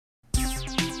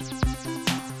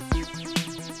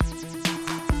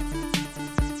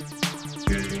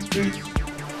Hey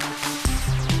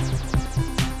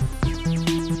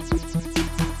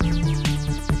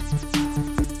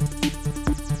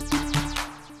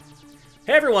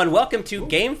everyone, welcome to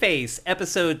GameFace,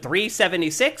 episode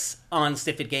 376 on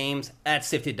Sifted Games at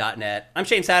Sifted.net. I'm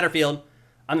Shane Satterfield.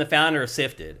 I'm the founder of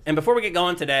Sifted. And before we get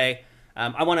going today,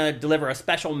 I want to deliver a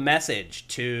special message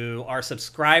to our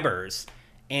subscribers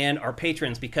and our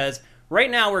patrons because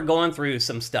right now we're going through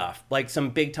some stuff, like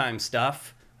some big time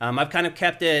stuff. I've kind of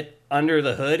kept it under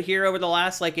the hood here over the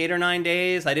last 8 or 9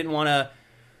 days. I didn't want to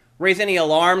raise any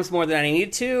alarms more than I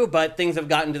need to, but things have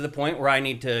gotten to the point where I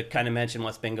need to kind of mention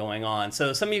what's been going on.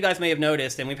 So some of you guys may have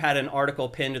noticed, and we've had an article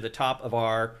pinned to the top of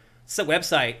our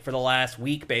website for the last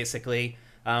week, basically,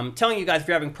 telling you guys if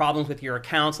you're having problems with your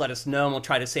accounts, let us know, and we'll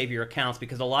try to save your accounts,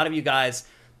 because a lot of you guys,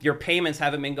 your payments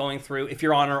haven't been going through if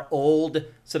you're on our old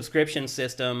subscription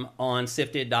system on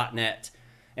Sifted.net.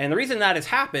 And the reason that has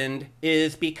happened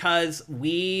is because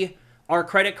our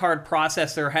credit card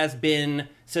processor has been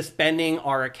suspending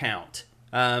our account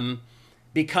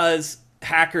because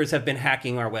hackers have been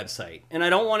hacking our website. And I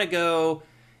don't want to go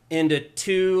into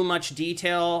too much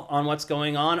detail on what's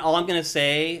going on. All I'm going to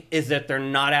say is that they're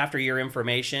not after your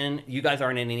information. You guys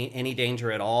aren't in any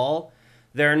danger at all.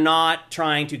 They're not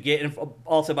trying to get...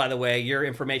 Also, by the way, your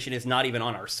information is not even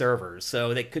on our servers,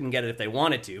 so they couldn't get it if they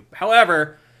wanted to.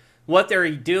 However, what they're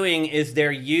doing is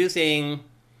they're using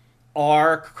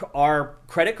our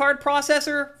credit card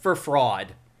processor for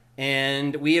fraud.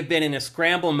 And we have been in a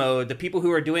scramble mode. The people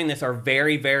who are doing this are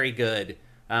very, very good.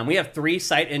 We have 3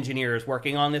 site engineers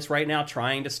working on this right now,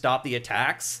 trying to stop the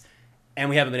attacks, and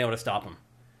we haven't been able to stop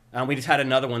them. We just had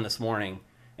another one this morning.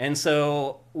 And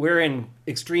so we're in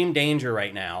extreme danger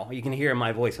right now. You can hear in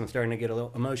my voice, I'm starting to get a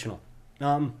little emotional.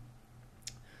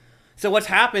 So what's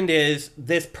happened is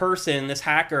this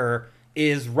hacker,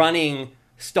 is running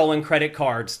stolen credit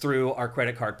cards through our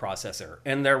credit card processor.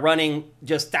 And they're running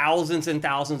just thousands and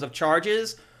thousands of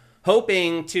charges,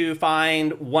 hoping to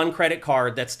find one credit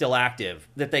card that's still active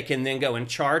that they can then go and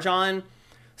charge on.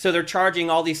 So they're charging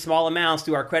all these small amounts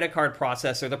through our credit card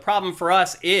processor. The problem for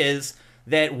us is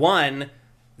that, one,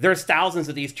 there's thousands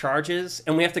of these charges,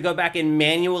 and we have to go back and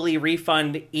manually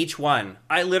refund each one.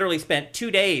 I literally spent 2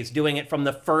 days doing it from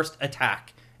the first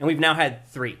attack, and we've now had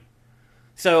 3.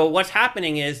 So what's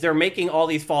happening is they're making all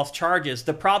these false charges.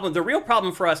 The real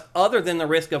problem for us, other than the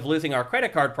risk of losing our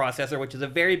credit card processor, which is a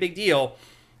very big deal,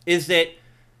 is that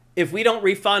if we don't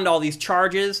refund all these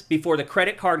charges before the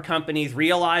credit card companies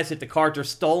realize that the cards are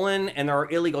stolen and there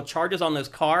are illegal charges on those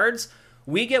cards,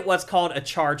 we get what's called a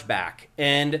chargeback.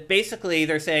 And basically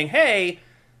they're saying, hey,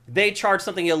 they charged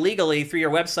something illegally through your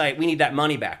website, we need that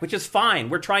money back, which is fine.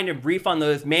 We're trying to refund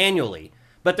those manually.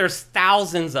 But there's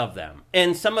thousands of them.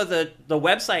 And some of the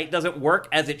website doesn't work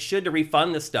as it should to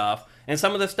refund this stuff. And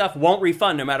some of the stuff won't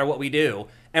refund no matter what we do.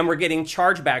 And we're getting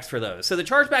chargebacks for those. So the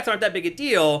chargebacks aren't that big a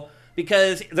deal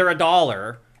because they're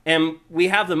 $1. And we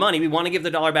have the money. We want to give the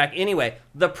 $1 back anyway.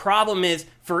 The problem is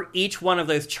for each one of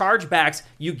those chargebacks,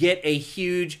 you get a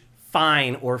huge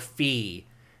fine or fee.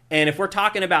 And if we're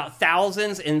talking about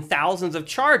thousands and thousands of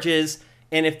charges,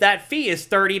 and if that fee is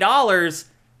 $30...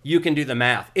 you can do the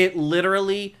math. It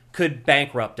literally could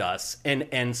bankrupt us and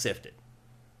end Sifted.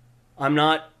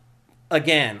 I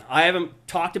haven't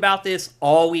talked about this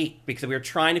all week because we were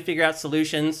trying to figure out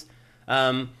solutions.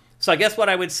 So I guess what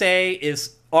I would say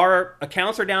is our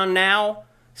accounts are down now.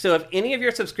 So if any of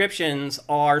your subscriptions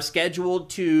are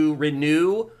scheduled to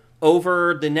renew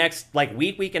over the next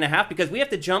week and a half, because we have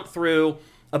to jump through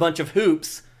a bunch of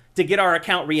hoops to get our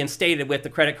account reinstated with the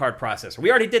credit card processor. We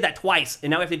already did that twice,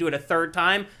 and now we have to do it a third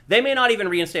time. They may not even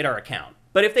reinstate our account.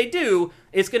 But if they do,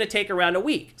 it's going to take around a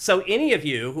week. So any of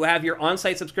you who have your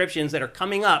on-site subscriptions that are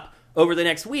coming up over the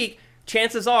next week,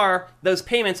 chances are those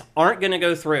payments aren't going to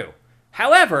go through.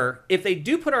 However, if they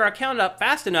do put our account up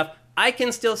fast enough, I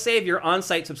can still save your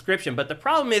on-site subscription. But the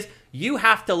problem is you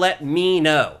have to let me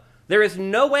know. There is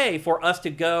no way for us to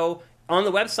go on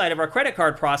the website of our credit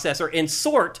card processor and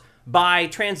sort by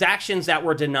transactions that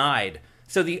were denied.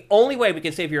 So the only way we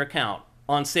can save your account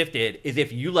on Sifted is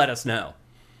if you let us know.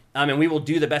 And we will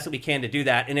do the best that we can to do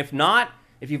that. And if not,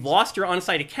 if you've lost your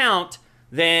on-site account,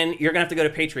 then you're going to have to go to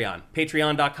Patreon.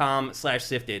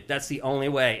 Patreon.com/Sifted. That's the only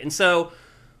way. And so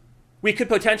we could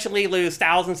potentially lose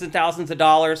thousands and thousands of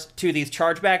dollars to these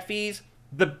chargeback fees.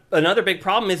 Another big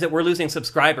problem is that we're losing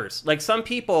subscribers. Some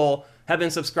people have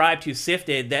been subscribed to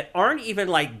Sifted that aren't even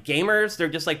gamers. They're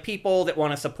just people that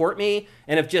want to support me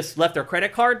and have just left their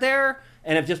credit card there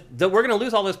and we're going to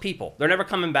lose all those people. They're never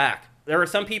coming back. There are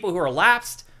some people who are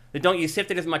lapsed that don't use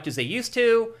Sifted as much as they used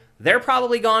to. They're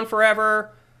probably gone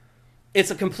forever.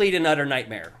 It's a complete and utter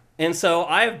nightmare. And so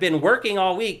I've been working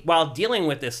all week while dealing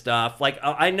with this stuff. Like,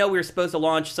 I know we were supposed to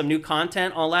launch some new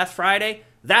content on last Friday.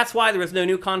 That's why there was no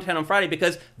new content on Friday,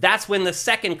 because that's when the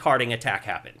second carding attack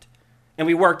happened. And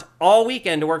we worked all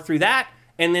weekend to work through that.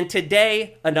 And then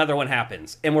today, another one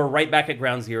happens. And we're right back at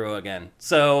ground zero again.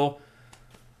 So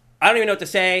I don't even know what to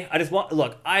say.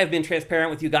 Look, I have been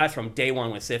transparent with you guys from day one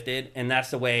with Sifted. And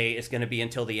that's the way it's going to be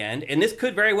until the end. And this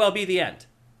could very well be the end.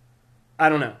 I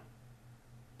don't know.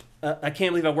 I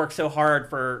can't believe I worked so hard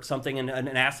for something and an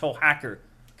asshole hacker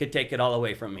could take it all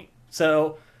away from me.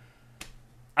 So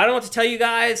I don't know what to tell you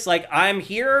guys. Like, I'm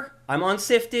here. I'm on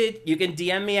Sifted. You can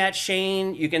DM me at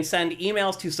Shane. You can send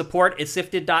emails to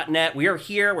support@sifted.net. We are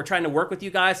here. We're trying to work with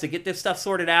you guys to get this stuff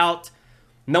sorted out.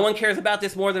 No one cares about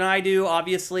this more than I do,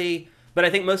 obviously. But I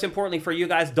think most importantly for you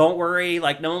guys, don't worry.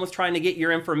 Like, no one was trying to get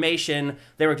your information.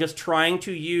 They were just trying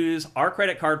to use our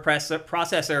credit card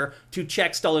processor to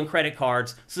check stolen credit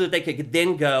cards so that they could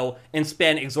then go and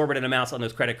spend exorbitant amounts on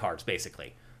those credit cards,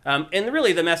 basically. And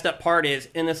really the messed up part is,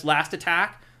 in this last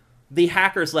attack, the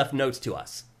hackers left notes to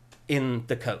us in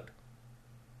the code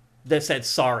that said,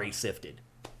 "Sorry, Sifted."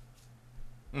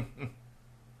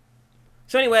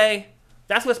 So anyway,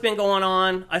 that's what's been going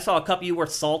on. I saw a couple of you were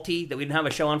salty that we didn't have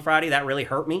a show on Friday. That really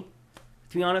hurt me,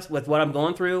 to be honest, with what I'm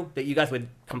going through, that you guys would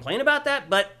complain about that.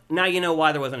 But now you know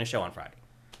why there wasn't a show on Friday.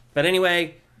 But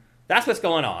anyway, that's what's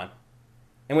going on.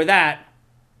 And with that,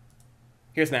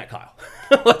 here's Matt Kyle.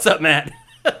 What's up, Matt?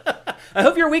 I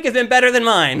hope your week has been better than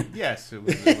mine. Yes, I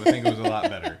think it was a lot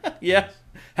better. Yeah. Yes.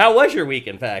 How was your week,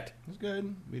 in fact? It was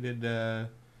good. We did a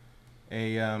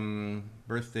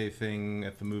birthday thing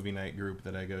at the movie night group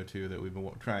that I go to that we've been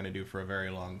trying to do for a very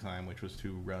long time, which was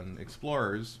to run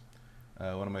Explorers,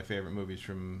 one of my favorite movies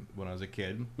from when I was a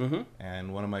kid. Mm-hmm.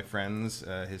 And one of my friends,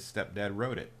 his stepdad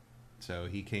wrote it. So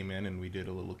he came in and we did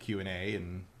a little Q&A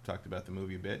and talked about the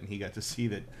movie a bit, and he got to see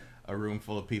that a room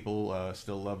full of people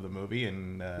still love the movie,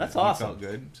 and that's awesome. Felt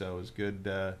good. So it was good.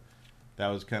 That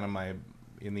was kind of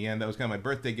in the end, that was kind of my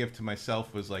birthday gift to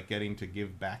myself, was like getting to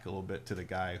give back a little bit to the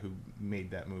guy who made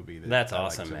that movie. That's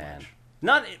awesome, so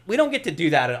man. We don't get to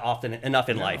do that often enough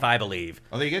in life, I believe.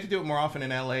 Although you get to do it more often in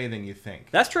LA than you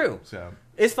think. That's true. So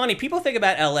it's funny. People think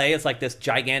about LA as like this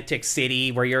gigantic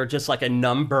city where you're just like a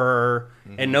number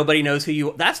and nobody knows who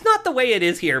you. That's not the way it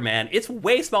is here, man. It's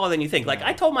way smaller than you think. Like,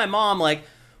 I told my mom, like,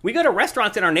 we go to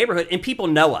restaurants in our neighborhood and people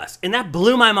know us. And that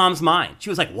blew my mom's mind. She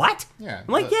was like, "What?" Yeah.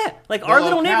 I'm like, yeah. Like, our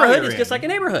little neighborhood is just like a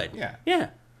neighborhood. Yeah. Yeah.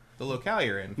 The locale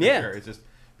you're in, for sure. It's just,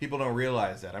 people don't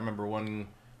realize that. I remember one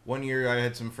year I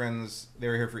had some friends, they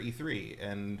were here for E3,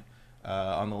 and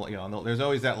there's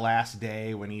always that last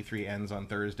day when E3 ends on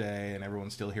Thursday and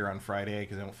everyone's still here on Friday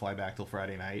because they don't fly back till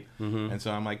Friday night. Mm-hmm. And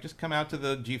so I'm like, just come out to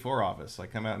the G4 office.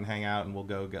 Like, come out and hang out and we'll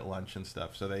go get lunch and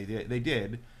stuff. So they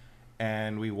did.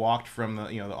 And we walked from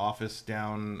the office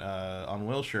down on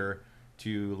Wilshire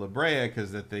to La Brea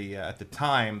because at the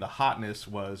time the hotness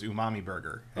was Umami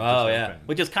Burger. Oh yeah, opened.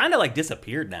 Which is kind of like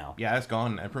disappeared now. Yeah, it's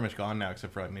gone. Pretty much gone now,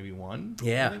 except for like maybe one.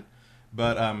 Yeah,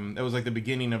 but it was like the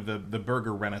beginning of the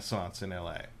burger renaissance in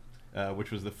LA,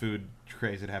 which was the food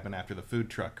craze that happened after the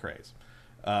food truck craze.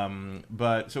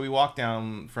 But so we walked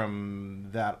down from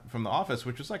the office,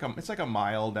 which was it's like a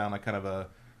mile down a kind of a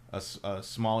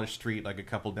smallish street, like a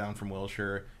couple down from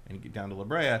Wilshire, and get down to La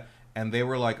Brea, and they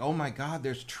were like, "Oh my God,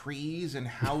 there's trees and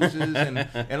houses," and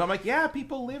I'm like, "Yeah,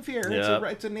 people live here. Yep.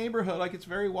 It's a neighborhood. Like, it's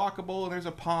very walkable, and there's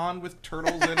a pond with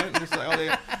turtles in it." And it's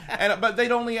like, but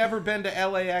they'd only ever been to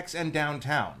LAX and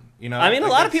downtown. You know, I mean, a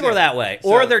lot of people are that way,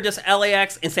 or they're just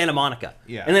LAX and Santa Monica,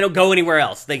 and they don't go anywhere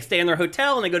else. They stay in their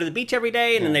hotel and they go to the beach every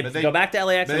day, and then they go back to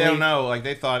LAX. But they don't know. Like,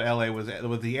 they thought LA was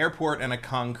the airport and a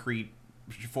concrete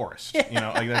forest,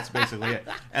 like that's basically it.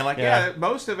 And like,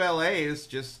 most of LA is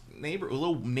just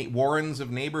little warrens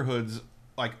of neighborhoods,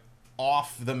 like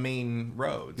off the main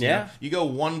roads. You go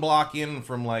one block in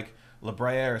from like La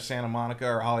Brea or Santa Monica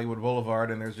or Hollywood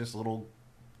Boulevard, and there's just little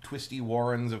twisty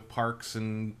warrens of parks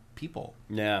and people.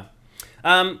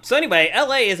 So anyway,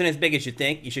 LA isn't as big as you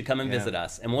think. You should come and visit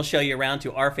us, and we'll show you around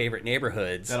to our favorite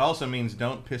neighborhoods. That also means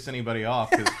don't piss anybody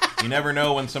off, because you never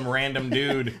know when some random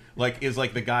dude is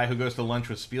like the guy who goes to lunch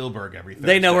with Spielberg every Thursday.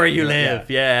 They know where you live.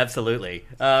 Yeah, absolutely.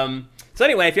 So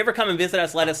anyway, if you ever come and visit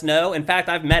us, let us know. In fact,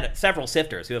 I've met several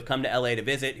sifters who have come to LA to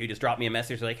visit, who just dropped me a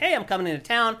message. They're like, "Hey, I'm coming into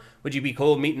town. Would you be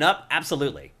cool meeting up?"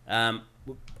 Absolutely.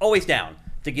 Always down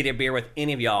to get a beer with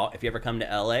any of y'all. If you ever come to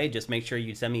LA, just make sure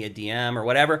you send me a DM or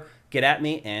whatever. Get at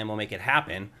me, and we'll make it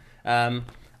happen.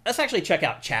 Let's actually check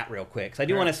out chat real quick, because I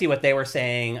do want to see what they were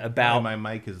saying about... My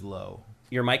mic is low.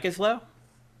 Your mic is low?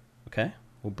 Okay.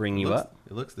 We'll bring you up.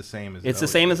 It looks the same as it's the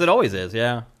same as it always is,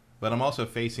 yeah. But I'm also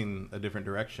facing a different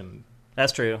direction.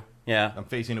 That's true. Yeah. I'm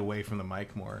facing away from the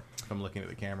mic more if I'm looking at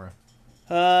the camera.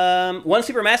 One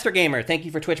Supermaster Gamer, thank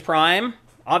you for Twitch Prime.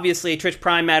 Obviously, Twitch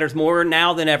Prime matters more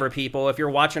now than ever, people. If you're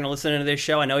watching or listening to this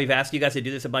show, I know we've asked you guys to do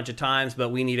this a bunch of times, but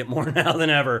we need it more now than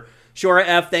ever. Shora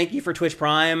F, thank you for Twitch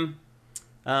Prime.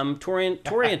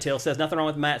 Toriantil says, nothing wrong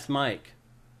with Matt's mic.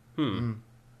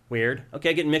 Weird.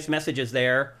 Okay, getting mixed messages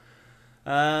there.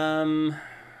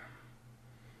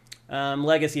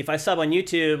 Legacy, if I sub on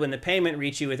YouTube and the payment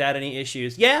reach you without any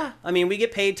issues. Yeah, I mean, we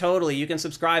get paid totally. You can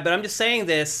subscribe, but I'm just saying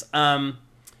this.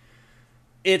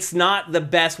 It's not the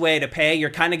best way to pay.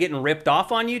 You're kind of getting ripped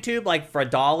off on YouTube, like for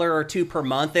 $1 or $2 per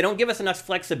month. They don't give us enough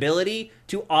flexibility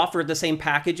to offer the same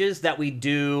packages that we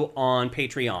do on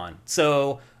Patreon.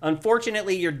 So,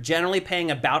 unfortunately, you're generally paying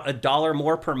about $1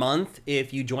 more per month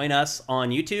if you join us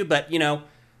on YouTube. But, you know,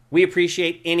 we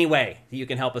appreciate any way that you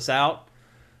can help us out.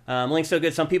 Link's so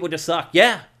good, some people just suck.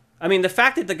 Yeah. I mean, the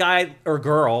fact that the guy or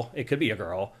girl, it could be a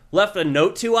girl, left a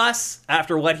note to us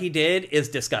after what he did is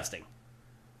disgusting.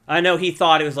 I know he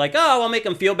thought it was like, oh, I'll make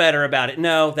him feel better about it.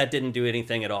 No, that didn't do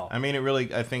anything at all. I mean,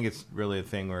 I think it's really a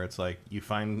thing where it's like you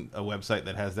find a website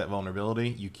that has that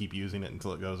vulnerability, you keep using it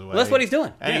until it goes away. Well, that's what he's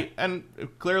doing. And, and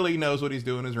clearly knows what he's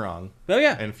doing is wrong. Oh,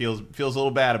 yeah. And feels a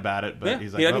little bad about it, but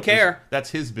he's like, he doesn't care.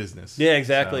 That's his business. Yeah,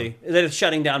 exactly. So. That is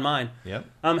shutting down mine. Yep.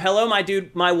 Hello,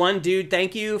 my one dude.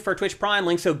 Thank you for Twitch Prime.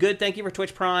 Link's so good. Thank you for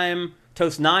Twitch Prime.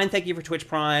 Toast9, thank you for Twitch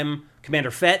Prime.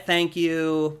 Commander Fett, thank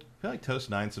you. I feel like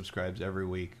Toast9 subscribes every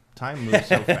week. Time moves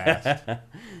so fast.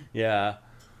 Yeah.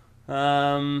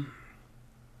 You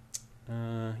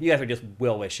guys are just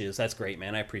will wishes. That's great,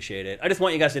 man. I appreciate it. I just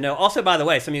want you guys to know. Also, by the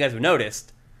way, some of you guys have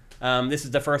noticed, this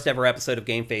is the first ever episode of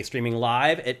GameFace streaming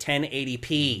live at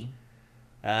 1080p.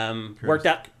 Worked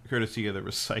out. Courtesy of the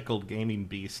recycled gaming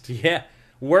beast. Yeah.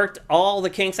 Worked all the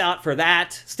kinks out for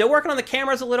that. Still working on the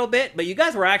cameras a little bit, but you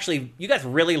guys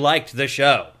really liked the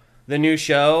show. The new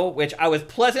show, which I was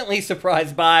pleasantly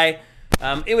surprised by.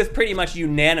 It was pretty much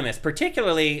unanimous,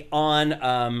 particularly on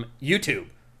YouTube.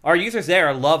 Our users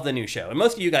there love the new show, and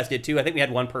most of you guys did too. I think we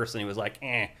had one person who was like,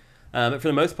 eh. But for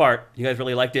the most part, you guys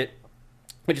really liked it,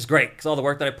 which is great, because all the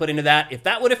work that I put into that, if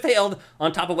that would have failed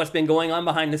on top of what's been going on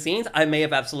behind the scenes, I may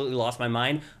have absolutely lost my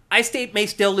mind. I may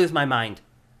still lose my mind.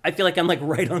 I feel like I'm like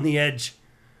right on the edge.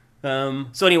 So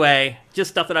anyway,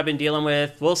 just stuff that I've been dealing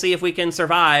with. We'll see if we can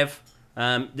survive.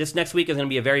 This next week is going to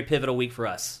be a very pivotal week for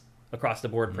us across the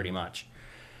board, pretty much.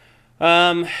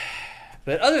 But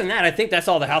other than that, I think that's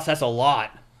all the house. That's a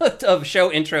lot of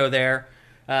show intro there.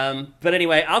 But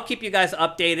anyway, I'll keep you guys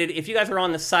updated. If you guys are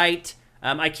on the site,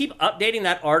 I keep updating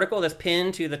that article that's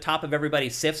pinned to the top of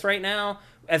everybody's SIFs right now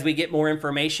as we get more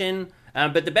information.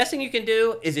 But the best thing you can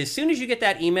do is as soon as you get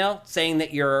that email saying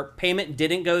that your payment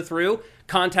didn't go through,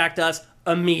 contact us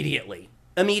immediately.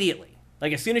 Immediately.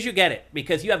 Like as soon as you get it,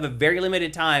 because you have a very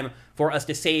limited time for us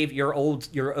to save your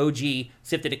OG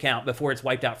Sifted account before it's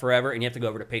wiped out forever, and you have to go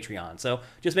over to Patreon. So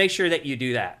just make sure that you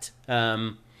do that.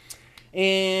 And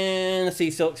let's see,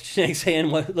 so Snake's saying,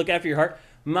 look after your heart.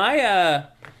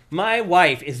 My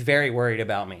wife is very worried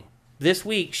about me. This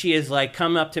week, she has like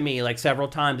come up to me like several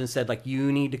times and said, like,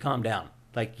 you need to calm down.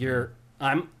 Like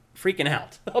I'm freaking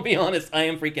out. I'll be honest, I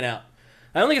am freaking out.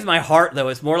 I don't think it's my heart, though.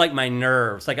 It's more like my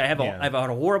nerves. Like, I've had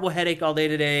a horrible headache all day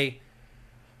today.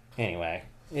 Anyway,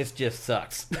 it just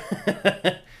sucks.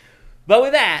 But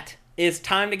with that, it's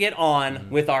time to get on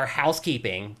with our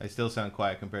housekeeping. I still sound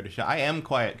quiet compared to Shane. I am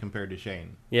quiet compared to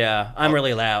Shane. Yeah, I'm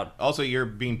really loud. Also, you're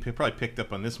being probably picked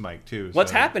up on this mic, too.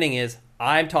 What's happening is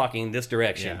I'm talking this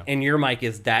direction, and your mic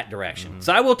is that direction.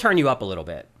 So I will turn you up a little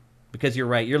bit, because you're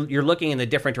right. You're looking in the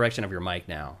different direction of your mic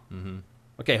now. Mm-hmm.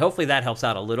 Okay, hopefully that helps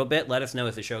out a little bit. Let us know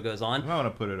as the show goes on. I want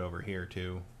to put it over here,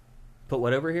 too. Put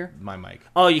what over here? My mic.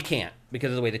 Oh, you can't, because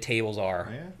of the way the tables are.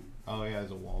 Oh, yeah? Oh, yeah, there's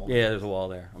a wall. Yeah, there's a wall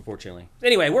there, unfortunately.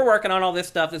 Anyway, we're working on all this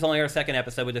stuff. This is only our second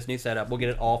episode with this new setup. We'll get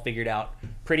it all figured out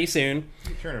pretty soon.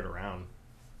 You turn it around.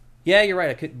 Yeah, you're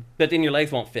right. I could, but then your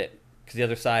legs won't fit, because the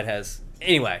other side has...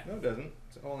 Anyway. No, it doesn't.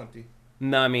 It's all empty.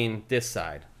 No, I mean this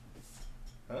side.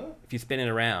 Huh? If you spin it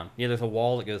around. Yeah, there's a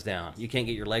wall that goes down. You can't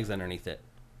get your legs underneath it.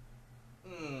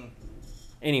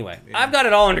 Anyway, yeah. I've got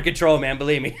it all under control, man.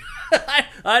 Believe me.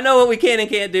 I know what we can and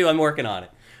can't do. I'm working on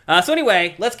it. So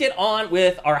anyway, let's get on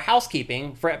with our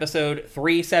housekeeping for episode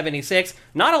 376.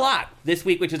 Not a lot this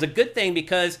week, which is a good thing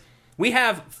because we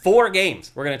have 4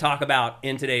 games we're going to talk about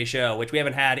in today's show, which we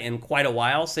haven't had in quite a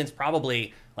while, since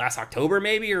probably last October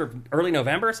maybe, or early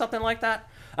November or something like that.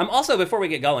 Also, before we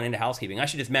get going into housekeeping, I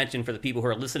should just mention for the people who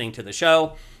are listening to the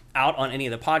show out on any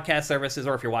of the podcast services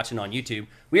or if you're watching on YouTube,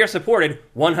 we are supported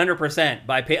 100%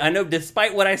 by I know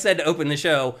despite what I said to open the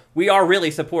show, we are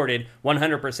really supported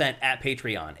 100% at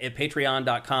Patreon at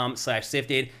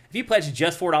patreon.com/sifted. If you pledge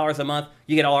just $4 a month,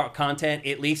 you get all our content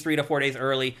at least 3 to 4 days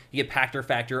early. You get Pachter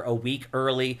Factor a week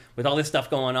early. With all this stuff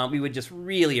going on, we would just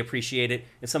really appreciate it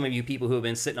if some of you people who have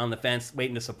been sitting on the fence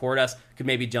waiting to support us could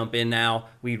maybe jump in now.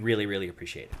 We'd really, really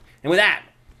appreciate it. And with that,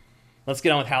 let's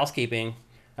get on with housekeeping.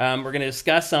 We're going to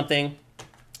discuss something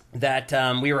that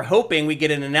we were hoping we'd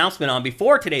get an announcement on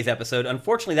before today's episode.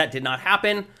 Unfortunately, that did not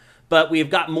happen, but we've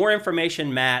got more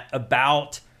information, Matt,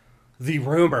 about the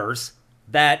rumors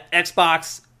that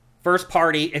Xbox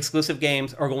first-party exclusive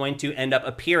games are going to end up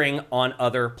appearing on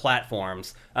other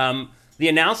platforms. The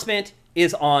announcement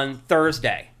is on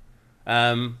Thursday.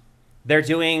 They're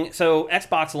doing, so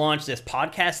Xbox launched this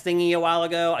podcast thingy a while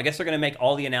ago. I guess they're going to make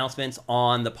all the announcements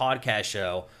on the podcast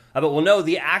show. But we'll know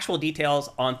the actual details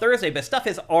on Thursday. But stuff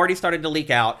has already started to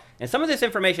leak out. And some of this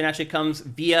information actually comes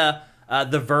via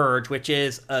The Verge, which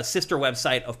is a sister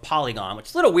website of Polygon, which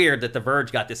is a little weird that The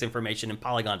Verge got this information and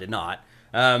Polygon did not.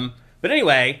 But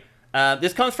anyway,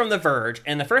 this comes from The Verge.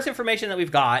 And the first information that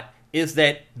we've got is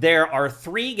that there are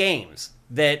 3 games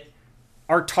that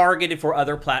are targeted for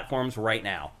other platforms right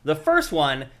now. The first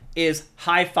one is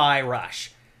Hi-Fi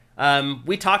Rush.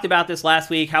 We talked about this last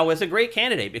week, how it's a great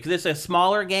candidate because it's a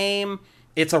smaller game.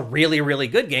 It's a really, really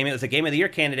good game. It was a Game of the Year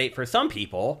candidate for some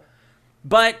people.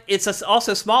 But it's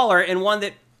also smaller and one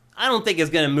that I don't think is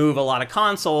going to move a lot of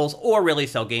consoles or really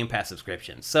sell Game Pass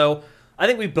subscriptions. So I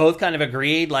think we both kind of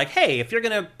agreed, like, hey, if you're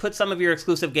going to put some of your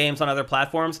exclusive games on other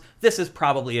platforms, this is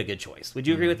probably a good choice. Would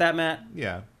you agree with that, Matt?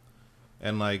 Yeah.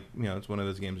 And, like, you know, it's one of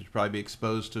those games that should probably be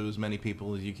exposed to as many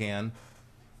people as you can.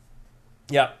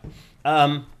 Yeah.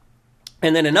 And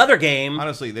then another game...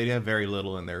 Honestly, they have very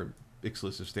little in their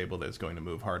exclusive stable that's going to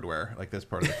move hardware. Like, that's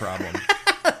part of the problem.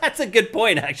 That's a good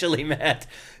point, actually, Matt.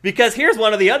 Because here's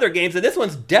one of the other games, and this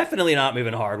one's definitely not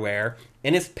moving hardware,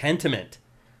 and it's Pentiment.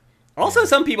 Also,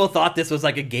 some people thought this was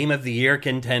like a Game of the Year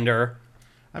contender.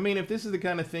 I mean, if this is the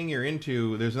kind of thing you're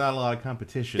into, there's not a lot of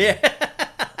competition. Yeah.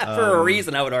 For a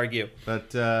reason, I would argue.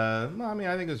 But, well, I mean,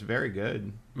 I think it was very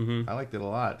good. Mm-hmm. I liked it a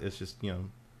lot. It's just, you know,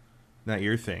 not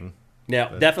your thing. No,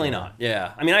 but, definitely not.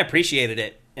 Yeah. I mean, I appreciated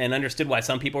it and understood why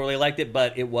some people really liked it,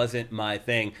 but it wasn't my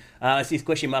thing. I see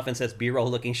Squishy Muffin says,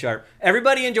 B-roll looking sharp.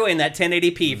 Everybody enjoying that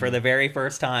 1080p for the very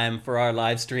first time for our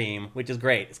live stream, which is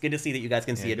great. It's good to see that you guys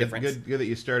can see a difference. Good that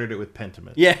you started it with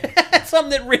Pentiment. Yeah,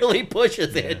 something that really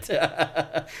pushes it.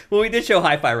 Well, we did show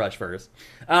Hi-Fi Rush first.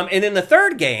 And then the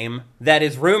third game that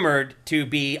is rumored to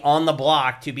be on the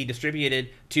block to be distributed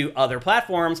to other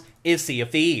platforms is Sea of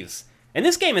Thieves. And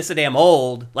this game is so damn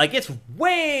old, like it's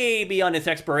way beyond its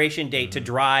expiration date to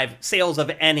drive sales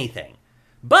of anything.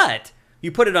 But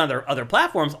you put it on other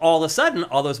platforms, all of a sudden,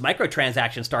 all those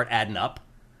microtransactions start adding up,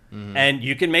 and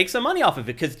you can make some money off of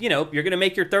it because, you know, you're going to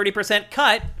make your 30%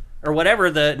 cut or whatever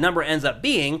the number ends up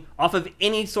being off of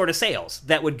any sort of sales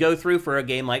that would go through for a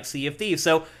game like Sea of Thieves.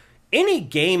 So any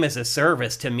game as a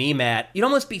service, to me, Matt, you'd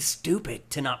almost be stupid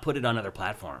to not put it on other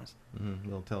platforms.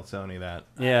 We'll tell Sony that.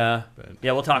 Yeah.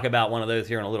 Yeah, we'll talk about one of those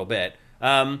here in a little bit.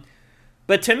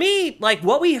 But to me, like,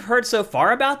 what we heard so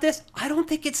far about this, I don't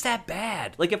think it's that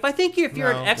bad. Like, if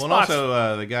you're an Xbox... Well,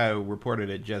 also, the guy who reported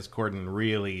it, Jez Corden,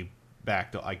 really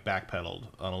backpedaled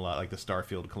on a lot, like the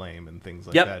Starfield claim and things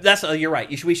like that. Yep, you're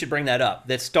right. We should bring that up.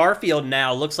 That Starfield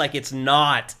now looks like it's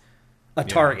not a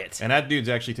target. And that dude's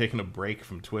actually taking a break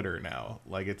from Twitter now.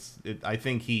 Like, I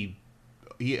think he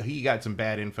got some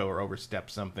bad info or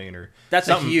overstepped something, or that's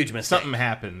a huge mistake. Something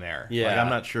happened there. Yeah, like, I'm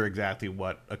not sure exactly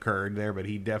what occurred there, but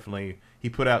he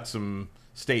put out some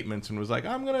statements and was like,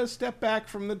 "I'm gonna step back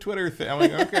from the Twitter thing." I'm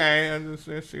like, "Okay, I just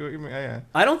see what you mean." Yeah.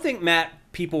 I don't think, Matt,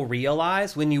 people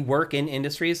realize when you work in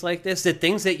industries like this that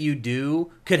things that you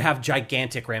do could have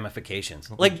gigantic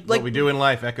ramifications. Like what we do in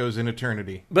life echoes in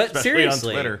eternity. But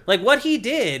seriously, on Twitter. Like what he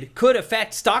did could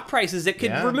affect stock prices. It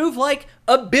could remove like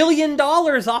 $1 billion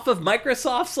off of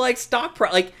Microsoft's like stock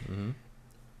price. Like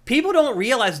people don't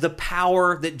realize the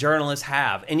power that journalists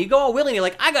have, and you go all willing. You're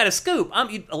like, I got a scoop.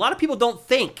 A lot of people don't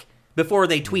think before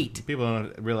they tweet. People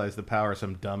don't realize the power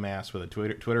some dumbass with a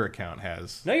Twitter account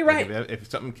has. No, you're right. Like if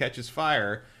something catches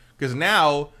fire, because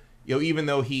now, you know, even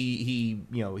though he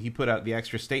put out the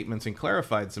extra statements and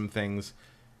clarified some things,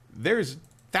 there's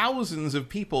thousands of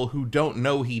people who don't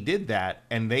know he did that,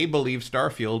 and they believe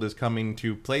Starfield is coming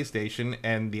to PlayStation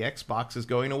and the Xbox is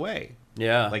going away.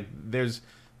 Yeah, like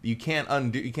you can't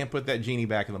put that genie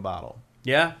back in the bottle.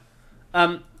 Yeah,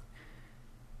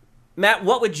 Matt,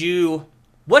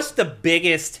 what's the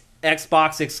biggest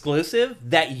Xbox exclusive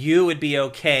that you would be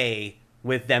okay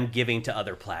with them giving to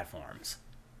other platforms.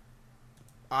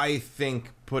 I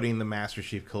think putting the Master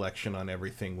Chief Collection on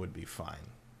everything would be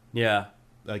fine. Yeah.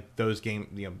 Like those games,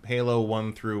 Halo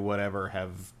 1 through whatever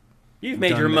have You've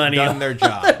made your money done on their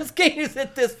job. those games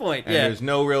at this point. And yeah. there's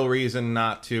no real reason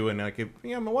not to. And like,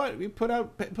 what? We put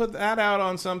that out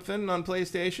on something on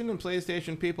PlayStation, and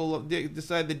PlayStation people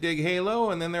decide to dig Halo,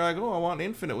 and then they're like, oh, I want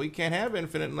Infinite. We can't have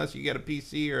Infinite unless you get a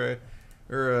PC or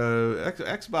a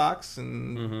Xbox,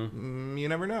 and you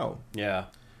never know. Yeah.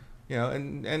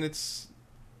 And it's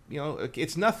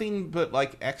it's nothing but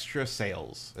like extra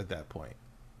sales at that point.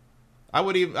 I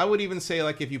would even say,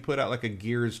 like, if you put out like a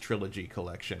Gears trilogy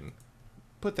collection,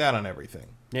 put that on everything.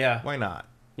 Yeah. Why not?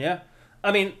 Yeah.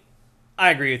 I mean,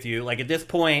 I agree with you. Like, at this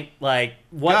point, like,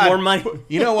 what more money?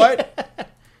 You know what?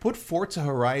 Put Forza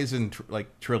Horizon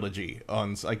trilogy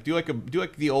on. Like, do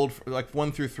like the old, like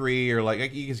 1 through 3, or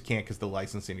like you just can't because the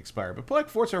licensing expired. But put like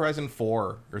Forza Horizon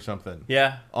 4 or something.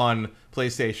 Yeah. On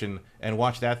PlayStation and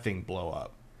watch that thing blow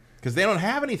up. Because they don't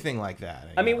have anything like that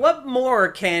anymore. I mean, what more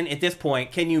at this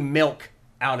point, can you milk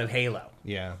out of Halo?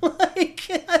 Yeah. Like,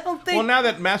 I don't think... Well, now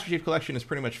that Master Chief Collection is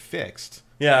pretty much fixed,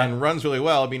 yeah, and runs really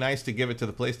well, it'd be nice to give it to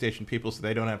the PlayStation people so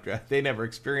they don't have to. They never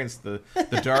experienced the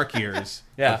dark years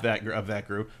yeah. of that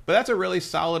group. But that's a really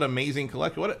solid, amazing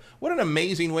collection. What an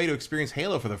amazing way to experience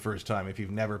Halo for the first time if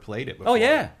you've never played it before. Oh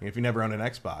yeah. If you never owned an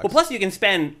Xbox. Well, plus you can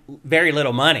spend very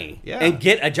little money and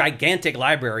get a gigantic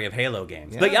library of Halo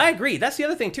games. Yeah. But yeah, I agree. That's the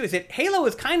other thing too, is that Halo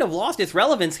has kind of lost its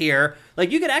relevance here. Like,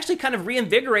 you could actually kind of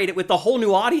reinvigorate it with the whole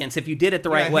new audience if you did it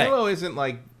the right way. Halo isn't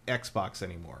like Xbox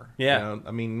anymore. Yeah. I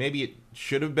mean, maybe it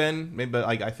should have been, but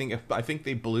like I think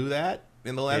they blew that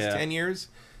in the last 10 years.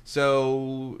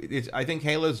 So I think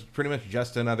Halo's pretty much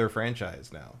just another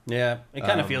franchise now. Yeah, it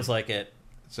kind of feels like it.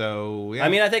 So yeah. I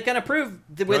mean, I think kind of proved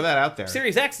with that out there.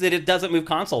 Series X that it doesn't move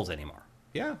consoles anymore.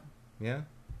 Yeah. Yeah.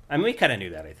 I mean, we kind of knew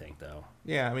that, I think, though.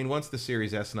 Yeah, I mean, once the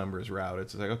Series S numbers are out,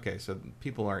 it's like, okay, so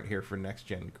people aren't here for next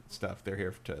gen stuff; they're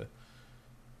here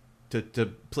to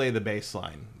play the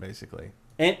baseline, basically.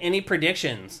 And any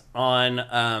predictions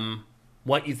on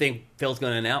what you think Phil's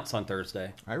going to announce on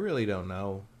Thursday? I really don't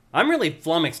know. I'm really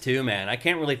flummoxed too, man. I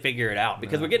can't really figure it out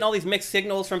because we're getting all these mixed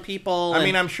signals from people. I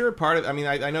mean, I'm sure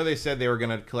I know they said they were going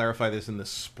to clarify this in the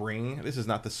spring. This is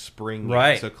not the spring yet.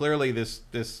 Right. So clearly this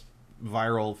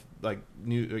viral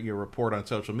new report on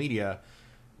social media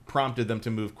prompted them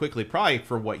to move quickly, probably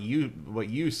for what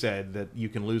you said, that you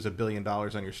can lose $1 billion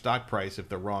on your stock price if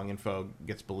the wrong info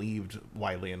gets believed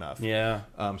widely enough. Yeah.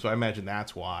 So I imagine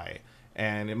that's why.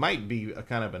 And it might be a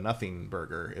kind of a nothing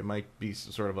burger. It might be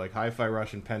sort of like Hi-Fi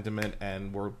Rush and Pentiment,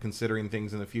 and we're considering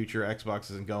things in the future.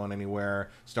 Xbox isn't going anywhere.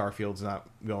 Starfield's not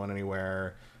going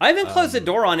anywhere. I even closed the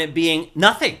door on it being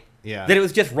nothing. Yeah. That it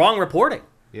was just wrong reporting.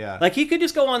 Yeah. Like, he could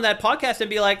just go on that podcast and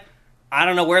be like, I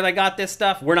don't know where they got this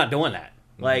stuff. We're not doing that.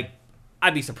 Mm-hmm. Like,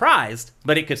 I'd be surprised,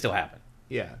 but it could still happen.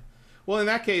 Yeah. Well, in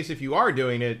that case, if you are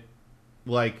doing it,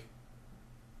 like,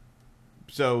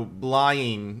 so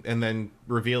lying and then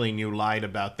revealing you lied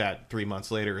about that 3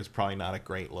 months later is probably not a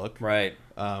great look. Right.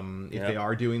 If they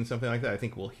are doing something like that, I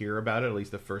think we'll hear about it, at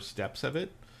least the first steps of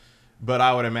it. But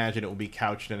I would imagine it will be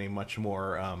couched in a much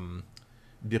more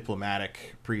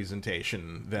diplomatic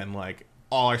presentation than, like,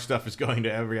 all our stuff is going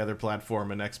to every other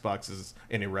platform and Xbox is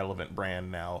an irrelevant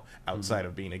brand now outside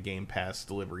of being a Game Pass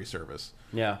delivery service.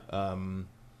 Yeah.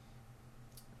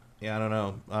 Yeah, I don't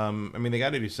know. I mean, they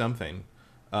got to do something.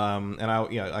 And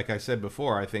like I said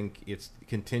before, I think it's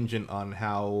contingent on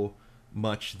how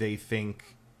much they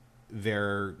think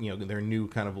their new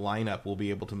kind of lineup will be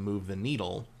able to move the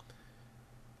needle.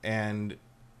 And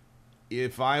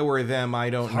if I were them, I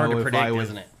don't know if I would.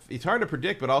 Isn't it? It's hard to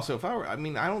predict, but also if I were, I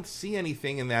mean, I don't see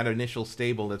anything in that initial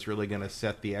stable that's really going to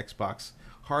set the Xbox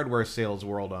hardware sales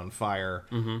world on fire.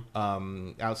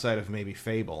 Mm-hmm. Outside of maybe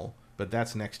Fable, but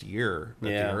that's next year at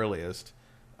the earliest,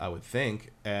 I would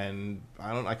think. And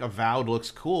I don't, like, Avowed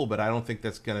looks cool, but I don't think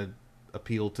that's going to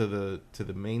appeal to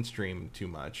the mainstream too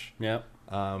much. Yep.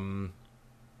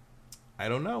 I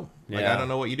don't know. Like, I don't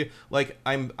know what you do. Like,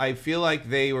 I feel like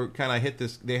they were kind of hit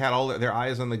this. They had all their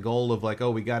eyes on the goal of, like, oh,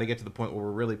 we got to get to the point where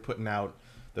we're really putting out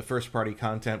the first party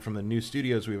content from the new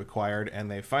studios we've acquired,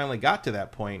 and they finally got to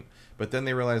that point. But then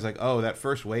they realized, like, oh, that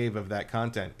first wave of that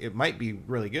content, it might be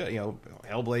really good.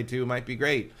 Hellblade 2 might be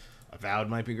great. Avowed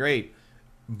might be great.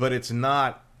 But it's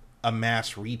not a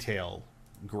mass retail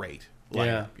great.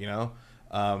 Although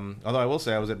I will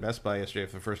say I was at Best Buy yesterday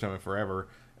for the first time in forever,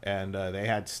 and they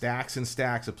had stacks and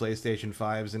stacks of PlayStation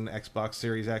 5s and Xbox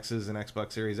Series X's and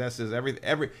Xbox Series S's.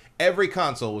 Every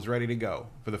console was ready to go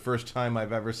for the first time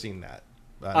I've ever seen that.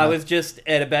 I was just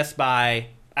at a Best Buy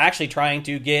actually trying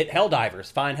to get find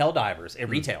Helldivers at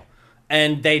retail.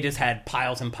 And they just had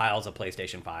piles and piles of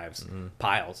PlayStation 5s.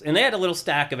 Piles. And they had a little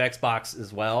stack of Xbox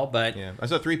as well, but... Yeah, I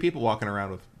saw 3 people walking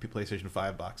around with PlayStation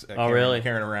 5 box. Really?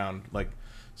 Carrying around.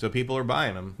 So people are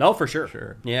buying them. No, for sure.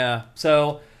 Sure. Yeah.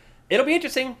 So it'll be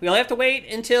interesting. We only have to wait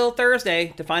until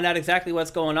Thursday to find out exactly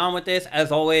what's going on with this.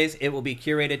 As always, it will be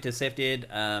curated to Sifted.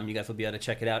 You guys will be able to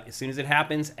check it out as soon as it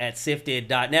happens at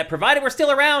sifted.net. Provided we're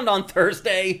still around on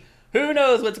Thursday. Who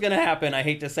knows what's going to happen? I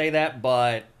hate to say that,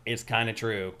 but it's kind of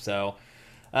true. So,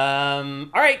 all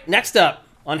right, next up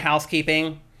on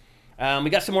housekeeping, we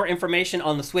got some more information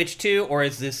on the Switch 2, or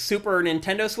is this Super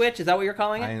Nintendo Switch? Is that what you're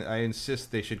calling it? I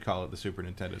insist they should call it the Super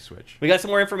Nintendo Switch. We got some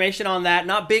more information on that.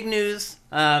 Not big news,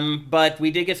 but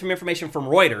we did get some information from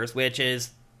Reuters, which is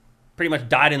pretty much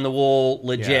dyed-in-the-wool,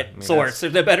 legit source.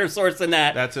 There's a better source than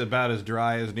that. That's about as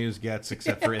dry as news gets,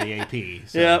 except for the AP.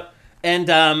 So. Yep. And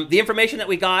the information that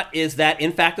we got is that,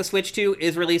 in fact, the Switch 2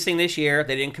 is releasing this year.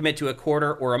 They didn't commit to a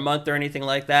quarter or a month or anything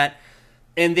like that.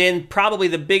 And then probably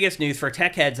the biggest news for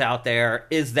tech heads out there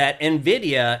is that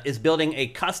NVIDIA is building a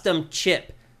custom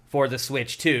chip for the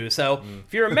Switch 2. So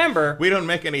if you remember... we don't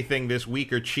make anything this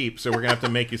weak or cheap, so we're going to have to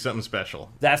make you something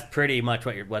special. That's pretty much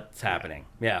what's happening.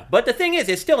 Yeah. But the thing is,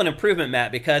 it's still an improvement,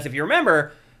 Matt, because if you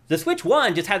remember... The Switch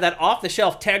 1 just had that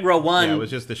off-the-shelf Tegra 1 it was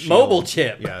just the Shield mobile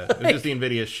chip. Yeah, it was just the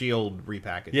NVIDIA Shield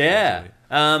repackaged. Yeah.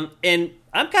 And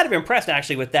I'm kind of impressed,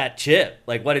 actually, with that chip,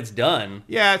 like what it's done.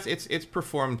 Yeah, it's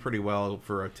performed pretty well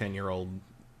for a 10-year-old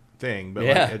thing.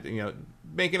 But,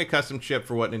 making a custom chip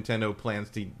for what Nintendo plans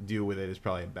to do with it is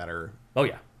probably better. Oh,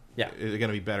 yeah. Yeah. It's going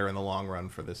to be better in the long run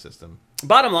for this system.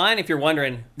 Bottom line, if you're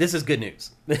wondering, this is good news.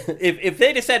 if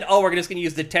they just said, we're just going to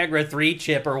use the Tegra 3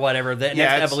 chip or whatever, the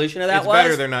next evolution of that it's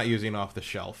better they're not using off the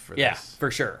shelf for this. Yeah,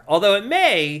 for sure. Although it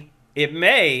may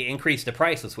increase the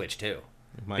price of Switch 2.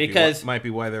 Might be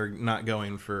why they're not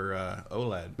going for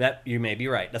OLED. That you may be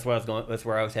right. That's where I was going. That's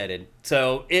where I was headed.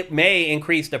 So it may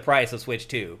increase the price of Switch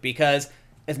 2 because,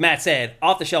 as Matt said,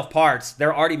 off-the-shelf parts,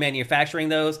 they're already manufacturing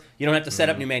those. You don't have to set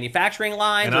up new manufacturing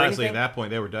lines. And or honestly, anything. At that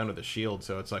point, they were done with the Shield,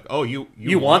 so it's like, oh, you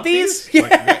want these? Yeah,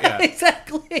 yeah,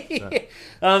 exactly.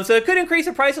 So it could increase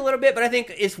the price a little bit, but I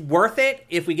think it's worth it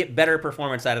if we get better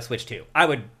performance out of Switch 2. I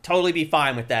would totally be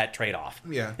fine with that trade-off.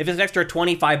 Yeah. If it's an extra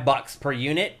 $25 per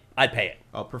unit, I'd pay it.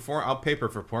 I'll pay for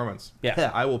performance. Yeah.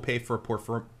 I will pay for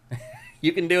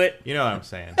You can do it. You know what I'm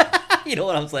saying. You know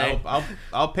what I'm saying.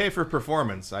 I'll pay for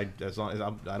performance. As long as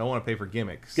I don't want to pay for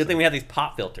gimmicks. Good thing we have these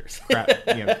pop filters.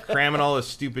 Cramming all the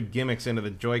stupid gimmicks into the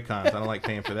Joy-Cons. I don't like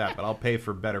paying for that, but I'll pay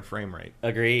for better frame rate.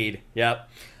 Agreed. Yep.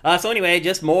 So anyway,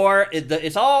 just more.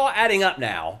 It's all adding up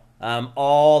now.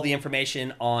 All the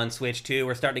information on Switch 2.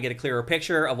 We're starting to get a clearer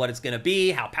picture of what it's going to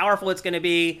be, how powerful it's going to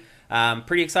be.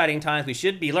 Pretty exciting times. We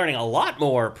should be learning a lot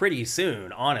more pretty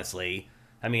soon, honestly.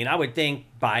 I mean, I would think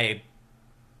by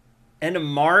end of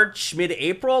March,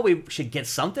 mid-April, we should get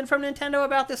something from Nintendo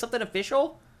about this, something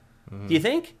official. Mm-hmm. Do you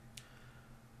think?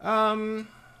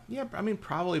 Yeah, I mean,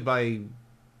 probably by,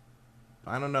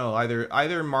 I don't know,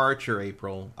 either March or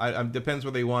April. Depends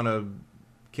whether they want to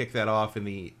kick that off in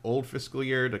the old fiscal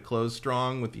year to close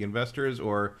strong with the investors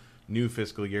or new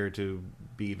fiscal year to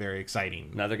be very exciting.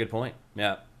 Another good point.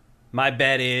 Yeah. My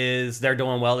bet is they're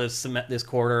doing well this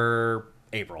quarter,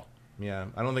 April. Yeah,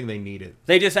 I don't think they need it.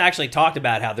 They just actually talked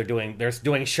about how they're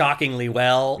doing shockingly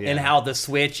well, and how the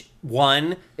Switch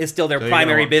 1 is still their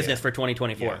primary business for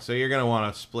 2024. Yeah, so you're going to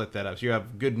want to split that up. So you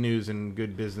have good news and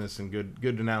good business and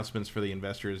good announcements for the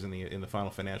investors in the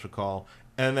final financial call.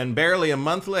 And then barely a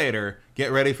month later,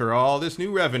 get ready for all this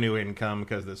new revenue income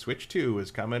because the Switch 2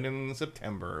 is coming in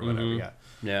September or whatever.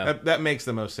 Mm-hmm. Yeah. That makes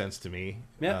the most sense to me.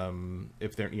 Yeah.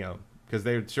 If they're, because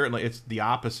they're certainly, it's the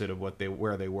opposite of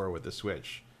where they were with the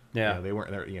Switch. Yeah, they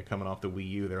weren't there. Coming off the Wii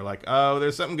U, they're like, "Oh,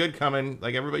 there's something good coming."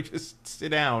 Like everybody, just sit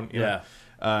down.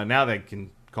 Now they can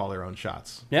call their own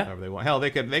shots. Yeah, whenever they want. Hell,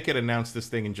 they could announce this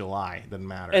thing in July. Doesn't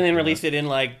matter. And then release it in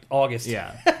like August.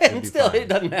 Yeah, and still, it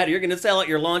doesn't matter. You're going to sell out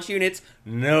your launch units,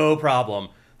 no problem.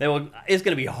 It's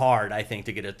going to be hard, I think,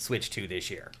 to get a Switch 2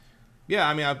 this year. Yeah,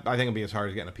 I mean, I think it'll be as hard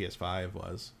as getting a PS5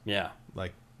 was. Yeah,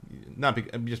 like.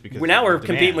 Just because now we're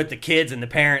competing with the kids and the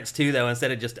parents too, though,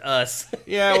 instead of just us.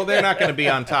 Yeah, well, they're not going to be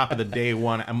on top of the day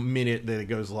one a minute that it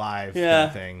goes live. Yeah, kind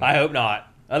of thing. I hope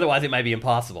not. Otherwise, it might be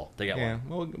impossible to get one. Yeah,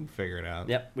 well, we'll figure it out.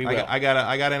 Yep, we will. I got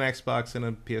an Xbox and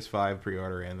a PS5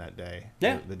 pre-order in that day.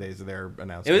 Yeah, the days of their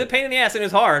announcement. It was a pain in the ass and it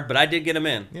was hard, but I did get them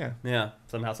in. Yeah,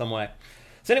 somehow, some way.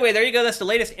 So anyway, there you go. That's the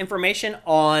latest information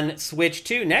on Switch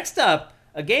 2. Next up,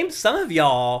 a game some of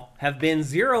y'all have been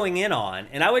zeroing in on,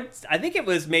 and I think it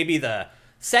was maybe the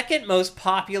second most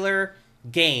popular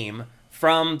game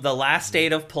from the last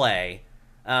state of play,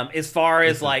 as far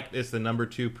as it's the number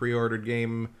 2 pre-ordered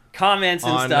game comments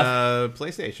and on stuff.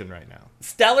 PlayStation right now.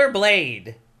 Stellar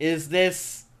Blade is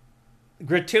this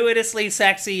gratuitously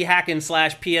sexy hack and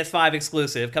slash PS5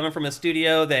 exclusive coming from a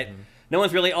studio that no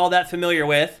one's really all that familiar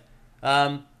with.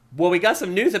 Well, we got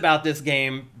some news about this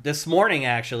game this morning,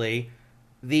 actually.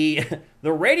 The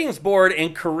ratings board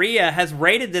in Korea has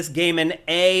rated this game an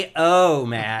AO,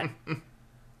 Matt,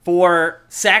 for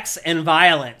sex and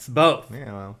violence, both.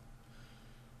 Yeah, well,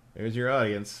 there's your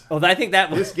audience. Oh, I think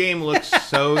that This game looks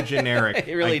so generic.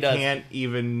 It really does. I can't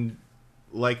even...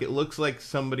 Like, it looks like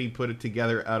somebody put it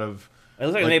together out of... It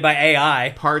looks like made by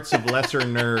AI. Parts of lesser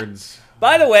nerds.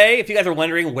 By the way, if you guys are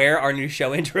wondering where our new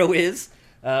show intro is,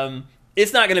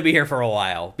 it's not going to be here for a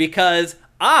while because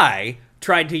I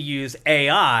tried to use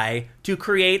AI to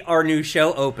create our new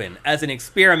show open as an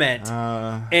experiment,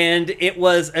 and it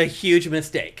was a huge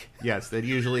mistake. Yes, that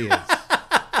usually is.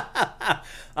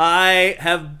 I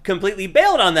have completely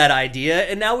bailed on that idea,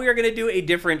 and now we are going to do a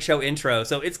different show intro,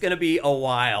 so it's going to be a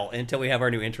while until we have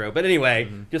our new intro. But anyway,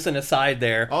 just an aside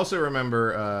there. Also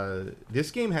remember,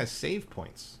 this game has save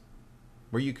points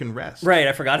where you can rest. Right,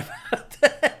 I forgot about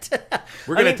that.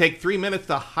 We're going to take 3 minutes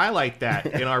to highlight that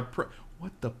in our...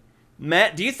 What the...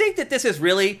 Matt, do you think that this is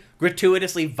really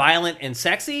gratuitously violent and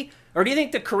sexy? Or do you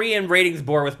think the Korean ratings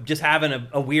board was just having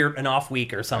an off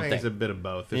week or something? I think it's a bit of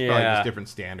both. There's probably just different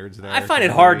standards there. I find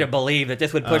it hard to believe that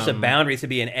this would push the boundaries to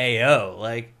be an AO.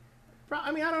 Like,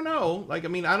 I mean, I don't know. Like, I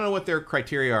mean, I don't know what their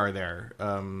criteria are there.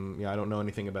 Yeah, I don't know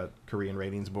anything about Korean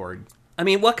ratings board. I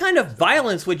mean, what kind of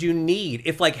violence would you need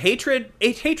if, like, hatred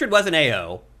was an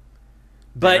AO,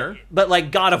 but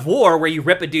like God of War, where you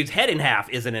rip a dude's head in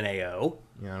half, isn't an AO?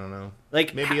 Yeah, I don't know.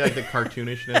 Like, maybe like the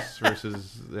cartoonishness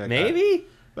versus that maybe.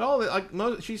 But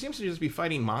all she seems to just be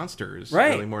fighting monsters,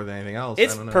 right? Really, more than anything else.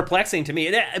 It's I don't know. Perplexing to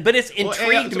me, but it's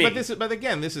intrigued me. But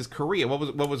again, this is Korea.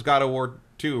 What was God of War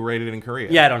 2 rated in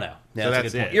Korea? Yeah, I don't know. Yeah, so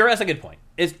that's a good point.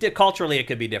 That's a good point. Culturally, it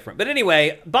could be different. But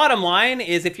anyway, bottom line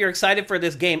is, if you're excited for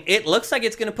this game, it looks like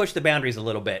it's going to push the boundaries a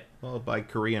little bit. Well, by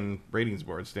Korean ratings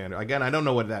board standard. Again, I don't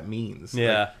know what that means.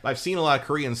 Yeah, like, I've seen a lot of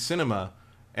Korean cinema.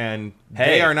 And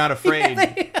they are not afraid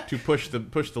to push the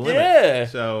limit. Yeah.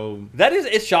 So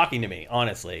it's shocking to me,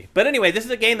 honestly. But anyway, this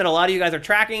is a game that a lot of you guys are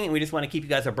tracking, and we just want to keep you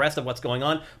guys abreast of what's going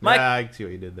on. I see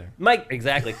what you did there.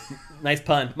 Exactly. Nice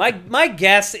pun. My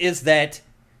guess is that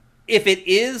if it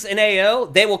is an AO,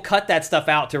 they will cut that stuff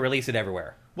out to release it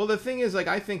everywhere. Well, the thing is, like,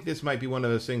 I think this might be one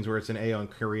of those things where it's an AO in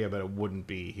Korea, but it wouldn't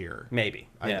be here. Maybe.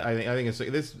 Yeah. I think it's like,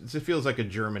 this feels like a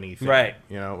Germany thing, right?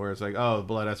 You know, where it's like, oh, the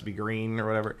blood has to be green or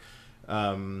whatever.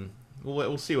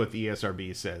 We'll see what the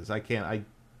ESRB says.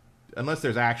 Unless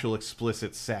there's actual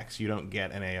explicit sex, you don't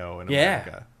get an AO in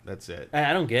America. That's it.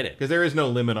 I don't get it. Because there is no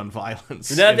limit on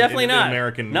violence. No, definitely not.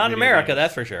 Not in America,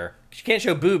 that's for sure. You can't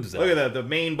show boobs, though. Look at the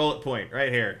main bullet point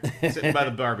right here, sitting by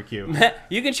the barbecue.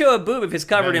 You can show a boob if it's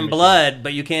covered in blood,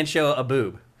 but you can't show a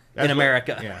boob in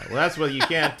America. Yeah, well, that's why you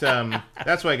can't.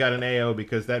 That's why I got an AO,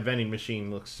 because that vending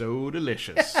machine looks so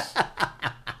delicious.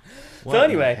 So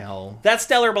anyway, that's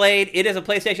Stellar Blade. It is a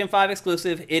PlayStation 5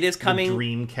 exclusive. It is coming...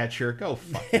 Dreamcatcher. Go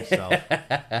fuck yourself.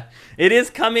 It is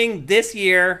coming this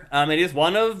year. It is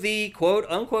one of the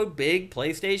quote-unquote big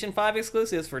PlayStation 5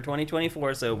 exclusives for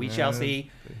 2024, so we shall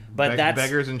see. But that's...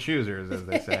 Beggars and choosers, as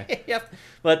they say. Yep.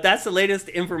 But that's the latest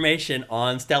information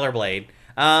on Stellar Blade.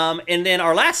 And then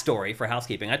our last story for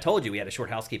housekeeping, I told you we had a short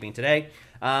housekeeping today,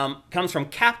 comes from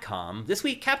Capcom. This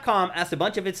week, Capcom asked a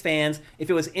bunch of its fans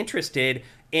if it was interested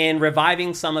in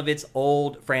reviving some of its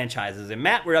old franchises. And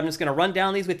Matt, I'm just going to run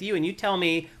down these with you, and you tell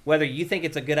me whether you think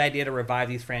it's a good idea to revive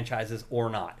these franchises or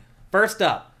not. First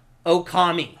up,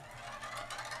 Okami.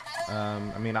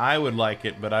 I mean, I would like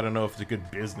it, but I don't know if it's a good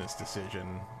business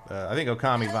decision. I think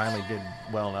Okami finally did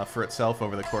well enough for itself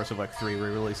over the course of like 3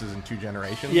 re-releases in 2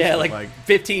 generations. Yeah, like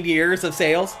 15 years of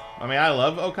sales. I mean, I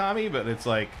love Okami, but it's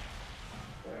like...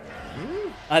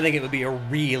 I think it would be a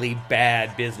really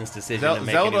bad business decision to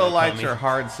make Zelda lights are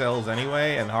hard sells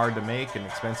anyway, and hard to make, and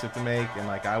expensive to make, and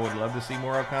like I would love to see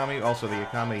more Okami. Also, the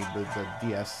Okami, the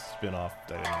DS spin-off,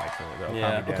 I didn't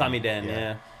like. Okami Den,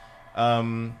 yeah.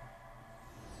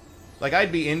 Like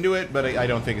I'd be into it, but I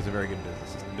don't think it's a very good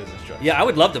business choice. Yeah, I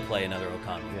would love to play another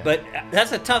Okami, but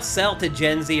that's a tough sell to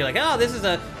Gen Z. You're like, oh, this is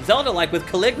a Zelda-like with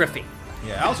calligraphy.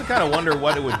 Yeah, I also kind of wonder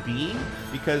what it would be,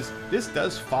 because this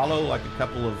does follow like a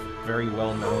couple of very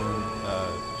well-known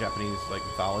Japanese like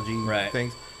mythology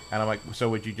things, and I'm like, so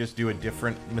would you just do a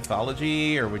different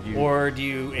mythology, or would you, or do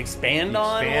you expand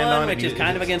on one, which is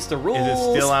kind of against the rules? Is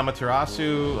it still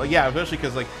Amaterasu? Yeah, especially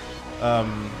because like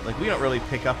like we don't really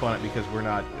pick up on it because we're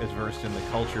not as versed in the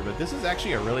culture, but this is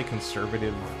actually a really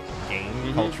conservative game,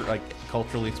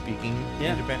 culturally speaking,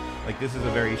 in Japan. Like this is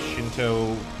a very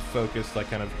Shinto focused, like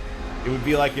kind of. It would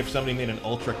be like if somebody made an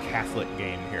ultra Catholic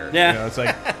game here. Yeah. You know, it's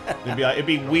like it'd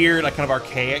be weird, like kind of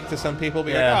archaic to some people.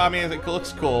 Be like, oh, I mean, it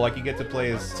looks cool. Like you get to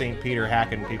play as Saint Peter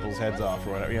hacking people's heads off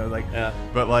or whatever. You know, like. Yeah.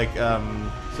 But like,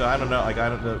 so I don't know. Like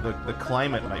the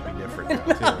climate might be different now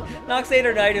too.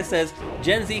 Noxatornitis says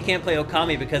Gen Z can't play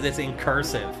Okami because it's in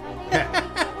cursive.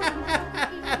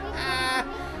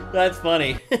 That's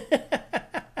funny.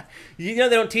 You know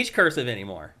they don't teach cursive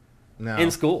anymore. No.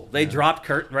 In school. They dropped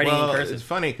writing in cursive. It's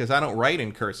funny because I don't write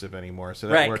in cursive anymore, so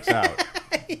that works out.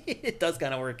 It does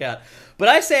kind of work out. But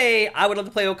I say I would love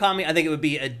to play Okami. I think it would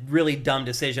be a really dumb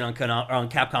decision on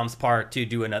Capcom's part to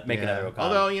make another Okami.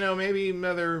 Although, you know, maybe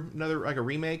another like a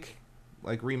remake,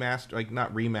 like remaster, like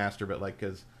not remaster, but like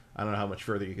because I don't know how much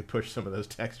further you could push some of those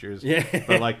textures. Yeah.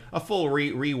 But like a full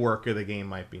rework of the game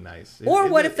might be nice. Or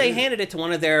what if they handed it to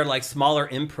one of their like smaller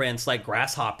imprints, like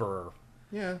Grasshopper?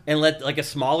 Yeah. And let like a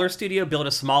smaller studio build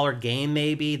a smaller game,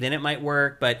 maybe then it might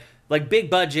work. But like big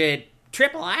budget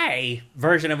AAA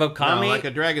version of Okami, like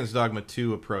a Dragon's Dogma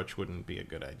 2 approach wouldn't be a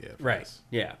good idea. For right? This.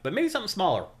 Yeah, but maybe something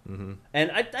smaller. Mm-hmm. And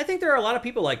I think there are a lot of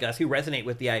people like us who resonate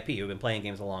with the IP who've been playing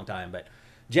games a long time. But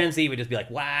Gen Z would just be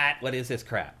like, "What? What is this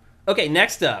crap?" Okay,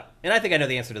 next up, and I think I know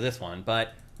the answer to this one,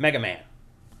 but Mega Man.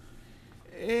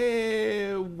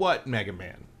 What Mega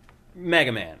Man?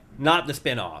 Mega Man, not the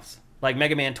spin-offs. Like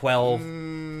Mega Man 12?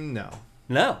 No.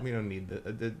 No? We don't need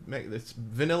this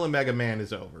vanilla Mega Man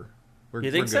is over.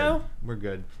 You think so? We're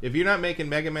good. If you're not making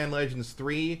Mega Man Legends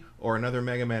 3 or another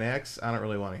Mega Man X, I don't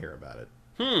really want to hear about it.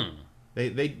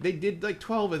 They did like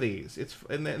 12 of these.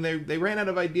 And they ran out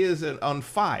of ideas on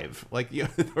 5. Like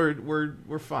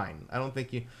we're fine. I don't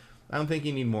think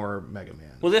you need more Mega Man.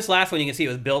 Well, this last one you can see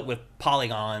was built with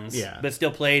polygons, but still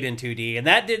played in 2D, and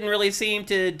that didn't really seem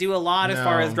to do a lot as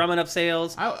far as drumming up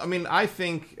sales. I mean, I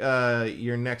think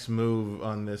your next move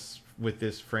on this with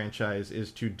this franchise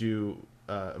is to do.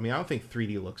 I mean, I don't think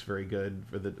 3D looks very good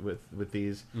with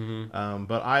these,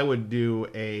 but I would do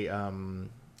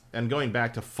and going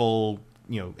back to full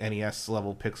NES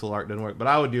level pixel art didn't work, but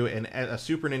I would do a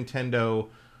Super Nintendo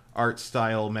art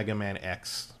style Mega Man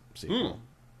X sequel.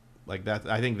 Like that,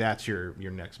 I think that's your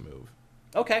next move.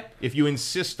 Okay. If you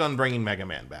insist on bringing Mega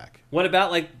Man back. What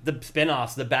about like the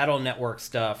spin-offs, the Battle Network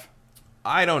stuff?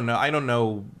 I don't know. I don't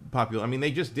know popular. I mean,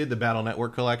 they just did the Battle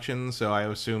Network collection, so I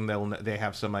assume they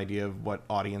have some idea of what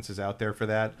audience is out there for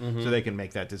that, so they can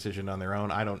make that decision on their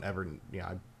own. I don't ever.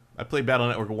 I played Battle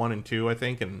Network 1 and 2, I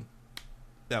think, and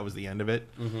that was the end of it.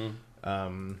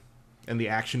 And the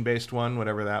action-based one,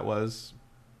 whatever that was,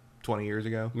 20 years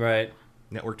ago. Right.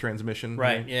 Network transmission.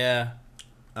 Right, yeah.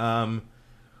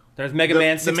 There's Mega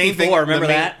Man 64, the main thing, remember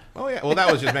that? Oh, yeah. Well,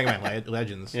 that was just Mega Man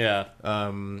Legends. Yeah.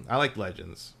 I like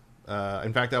Legends.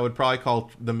 In fact, I would probably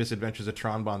call The Misadventures of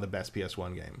Tron-Bonne the best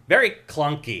PS1 game. Very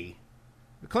clunky.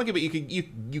 Clunky, but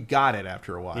you got it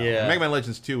after a while. Yeah. Mega Man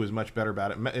Legends 2 was much better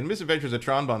about it. And Misadventures of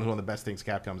Tron-Bonne is one of the best things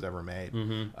Capcom's ever made,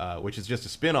 which is just a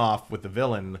spin-off with the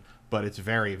villain, but it's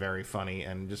very, very funny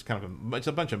and just kind of it's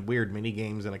a bunch of weird mini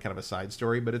games and a kind of a side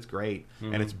story, but it's great.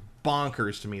 And it's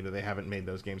bonkers to me that they haven't made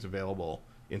those games available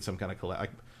in some kind of like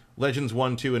Legends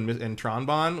 1, 2, and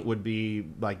Tron-Bonne would be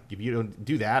like, if you don't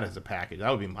do that as a package,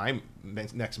 that would be my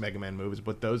next Mega Man move, is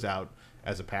put those out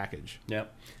as a package.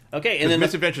 Yep. Okay, and then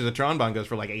Misadventures of Tron-Bonne goes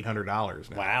for like $800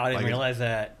 now. Wow, I didn't realize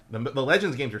that. The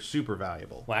Legends games are super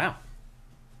valuable. Wow.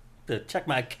 To check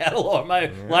my catalog,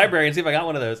 my library, and see if I got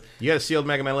one of those. You got a sealed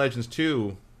Mega Man Legends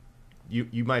 2.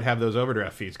 You might have those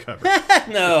overdraft fees covered.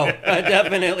 No,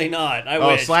 definitely not. I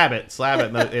wish. Slab it,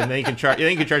 and then you can charge.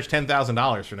 You can charge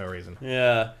 $10,000 for no reason.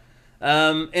 Yeah.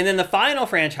 And then the final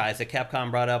franchise that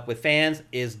Capcom brought up with fans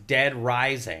is Dead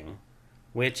Rising,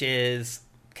 which is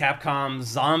Capcom's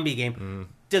zombie game.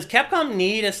 Does Capcom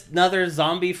need another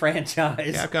zombie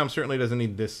franchise? Capcom certainly doesn't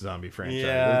need this zombie franchise.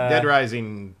 Yeah. Dead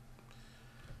Rising.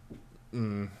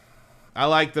 I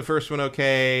liked the first one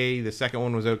okay. The second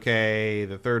one was okay.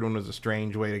 The third one was a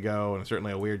strange way to go, and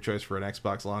certainly a weird choice for an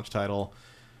Xbox launch title.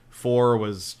 4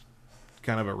 was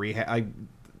kind of a rehab.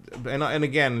 And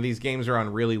again, these games are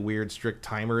on really weird, strict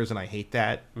timers, and I hate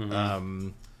that.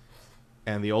 And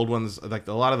the old ones, like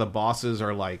a lot of the bosses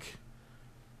are like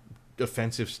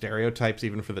offensive stereotypes,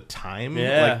 even for the time.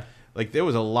 Yeah. Like there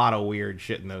was a lot of weird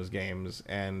shit in those games,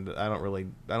 and I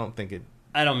don't think it.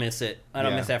 I don't miss it. I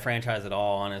don't miss that franchise at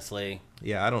all, honestly.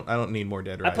 Yeah, I don't need more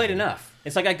Dead Rising. I played enough.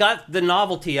 It's like I got the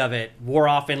novelty of it, wore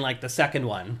off in like the second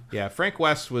one. Yeah, Frank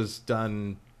West was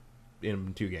done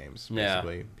in 2 games,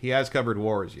 basically. Yeah. He has covered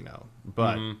wars,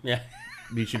 but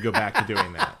you should go back to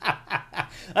doing that.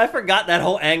 I forgot that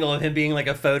whole angle of him being like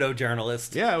a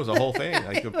photojournalist. Yeah, it was a whole thing.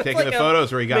 Like taking like the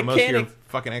photos where he got most of your mechanic.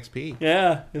 fucking XP.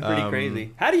 Yeah, it's pretty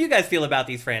crazy. How do you guys feel about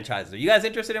these franchises? Are you guys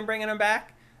interested in bringing them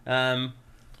back?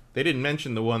 They didn't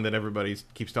mention the one that everybody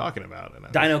keeps talking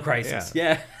about. Dino Crisis.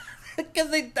 Yeah.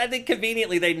 Because I think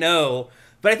conveniently they know.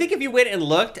 But I think if you went and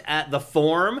looked at the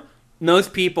form,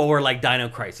 most people were like, Dino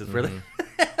Crisis. Where the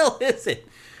hell is it?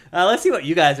 Let's see what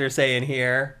you guys are saying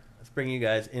here. Let's bring you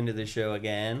guys into the show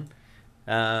again.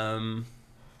 Let's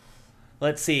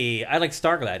see. I like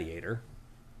Star Gladiator.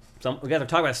 We got to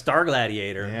talk about Star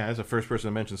Gladiator. Yeah, that's the first person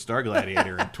to mention Star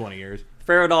Gladiator in 20 years.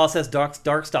 Farrowdoll says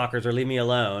Darkstalkers or Leave Me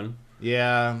Alone.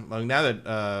 Yeah, well, now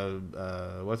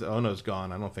that Ono's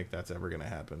gone, I don't think that's ever going to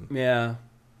happen. Yeah.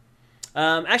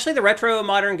 Actually, the Retro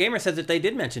Modern Gamer says that they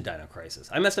did mention Dino Crisis.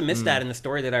 I must have missed that in the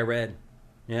story that I read.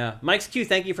 Yeah. Mike's Q,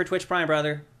 thank you for Twitch Prime,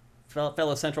 brother.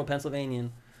 Fellow Central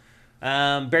Pennsylvanian.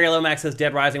 Barry Lomax says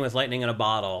Dead Rising was lightning in a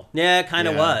bottle. Yeah, it kind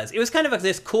of was. It was kind of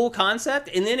this cool concept,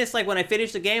 and then it's like when I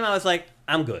finished the game, I was like,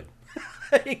 I'm good.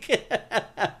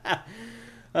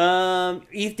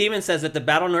 Eth Demon says that the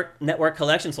Battle Network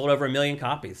collection sold over 1 million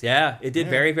copies. Yeah, it did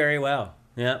very, very well.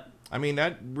 Yeah. I mean,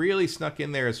 that really snuck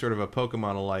in there as sort of a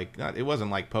Pokemon it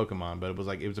wasn't like Pokemon, but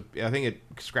I think it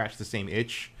scratched the same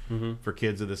itch for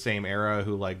kids of the same era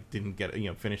who didn't get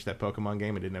finish that Pokemon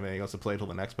game and didn't have anything else to play till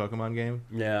the next Pokemon game.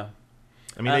 Yeah.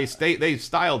 I mean, they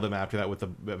styled them after that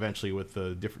eventually with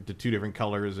the 2 different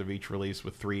colors of each release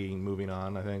with 3 moving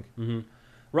on, I think. Mm-hmm.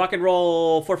 Rock and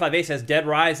Roll 458 says Dead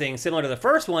Rising, similar to the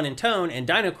first one in tone, and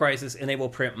Dino Crisis, and they will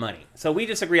print money. So we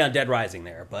disagree on Dead Rising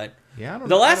there, but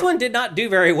the last one did not do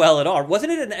very well at all. Wasn't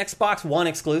it an Xbox One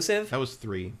exclusive? That was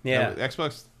 3. Yeah. The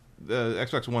Xbox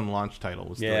One launch title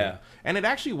was 3. And it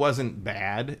actually wasn't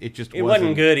bad. It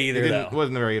wasn't good either, It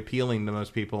wasn't very appealing to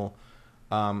most people.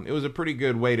 It was a pretty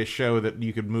good way to show that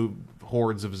you could move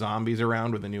hordes of zombies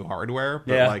around with the new hardware,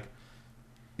 but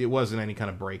it wasn't any kind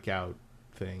of breakout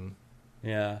thing.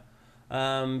 Yeah.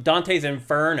 Dante's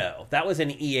Inferno. That was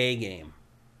an EA game.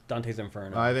 Dante's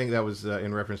Inferno. I think that was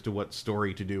in reference to what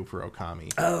story to do for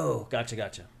Okami. Oh, gotcha.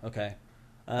 Okay.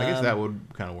 I guess that would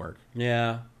kind of work.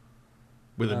 Yeah.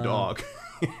 With a dog.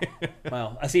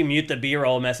 Well, I see mute the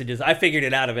B-roll messages. I figured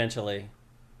it out eventually.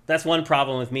 That's one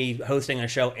problem with me hosting a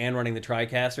show and running the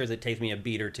TriCasters. It takes me a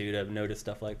beat or two to notice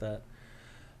stuff like that.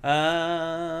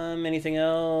 Anything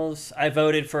else? I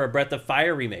voted for a Breath of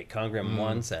Fire remake, Congram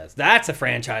 1 says. That's a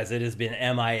franchise that has been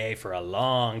MIA for a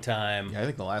long time. Yeah, I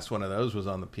think the last one of those was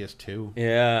on the PS2.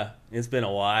 Yeah, it's been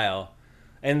a while.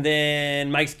 And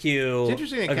then Mike's Q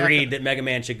agreed that Mega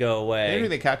Man should go away. It's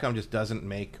interesting that Capcom just doesn't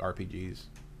make RPGs.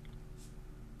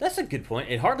 That's a good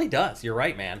point. It hardly does. You're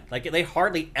right, man. They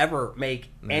hardly ever make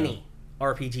any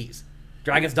RPGs.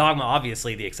 Dragon's Dogma,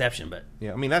 obviously, the exception, but...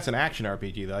 Yeah, I mean, that's an action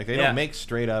RPG, though. They don't make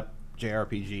straight-up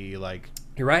JRPG,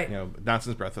 You're right.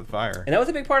 nonsense Breath of Fire. And that was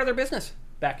a big part of their business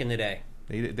back in the day.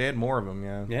 They had more of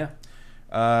them, yeah.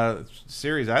 Yeah.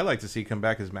 Series I like to see come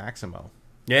back is Maximo.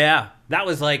 Yeah. That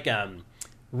was,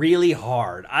 really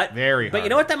hard. Very hard. But you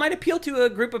know what? That might appeal to a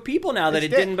group of people now that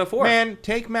it didn't before. Man,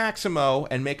 take Maximo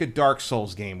and make a Dark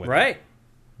Souls game with it. Right.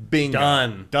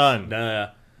 Bingo.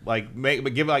 Done.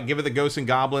 Give it the Ghosts and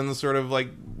Goblins sort of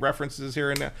references here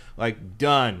and there.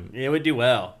 Done. It would do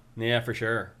well. Yeah, for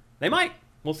sure. They might.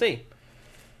 We'll see.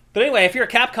 But anyway, if you're a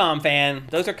Capcom fan,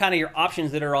 those are kind of your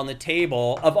options that are on the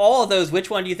table. Of all of those, which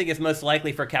one do you think is most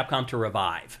likely for Capcom to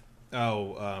revive?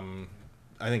 I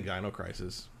think Dino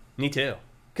Crisis. Me too.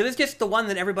 Because it's just the one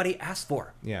that everybody asks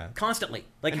for. Yeah. Constantly.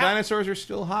 Dinosaurs are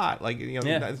still hot.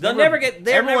 They'll never get...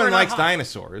 Everyone likes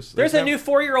dinosaurs. There's a new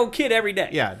 4-year-old kid every day.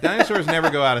 Yeah, dinosaurs never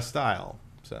go out of style.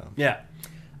 So yeah.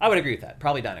 I would agree with that.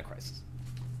 Probably Dino Crisis.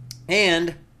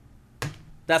 And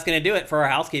that's going to do it for our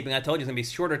housekeeping. I told you it's going to be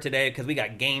shorter today because we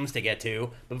got games to get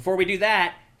to. But before we do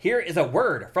that, here is a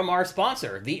word from our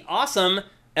sponsor, the awesome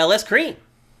LS Cream.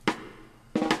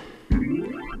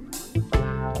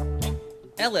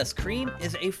 LS Cream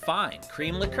is a fine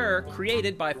cream liqueur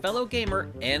created by fellow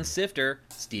gamer and sifter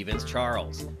Stevens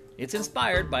Charles. It's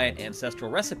inspired by an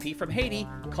ancestral recipe from Haiti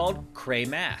called Cray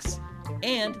Mass,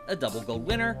 and a double gold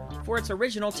winner for its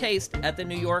original taste at the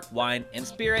New York Wine and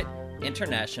Spirit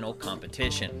International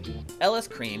Competition. LS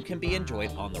Cream can be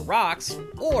enjoyed on the rocks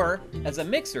or as a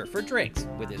mixer for drinks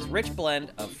with its rich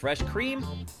blend of fresh cream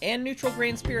and neutral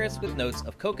grain spirits with notes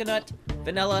of coconut,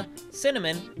 vanilla,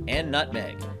 cinnamon, and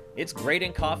nutmeg. It's great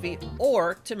in coffee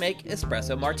or to make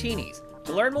espresso martinis.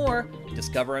 To learn more,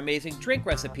 discover amazing drink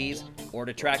recipes, or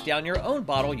to track down your own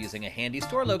bottle using a handy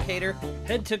store locator,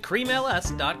 head to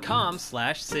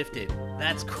creamls.com/sifted.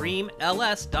 That's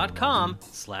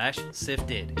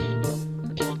creamls.com/sifted.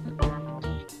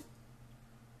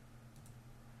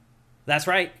 That's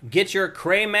right. Get your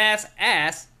cream-ass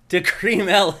ass to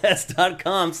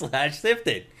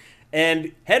creamls.com/sifted.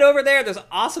 And head over there. There's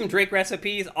awesome drink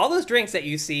recipes. All those drinks that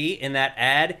you see in that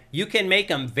ad, you can make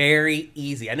them very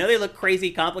easy. I know they look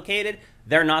crazy complicated.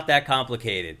 They're not that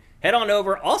complicated. Head on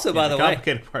over. Also, by the way, the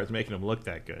complicated part is making them look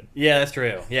that good. Yeah, that's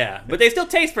true. Yeah, but they still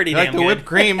taste pretty damn like good. The whipped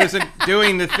cream isn't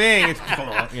doing the thing. It's,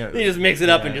 you just mix it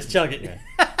up and just chug it. Yeah.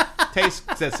 Tastes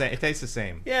the same. It tastes the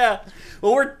same. Yeah.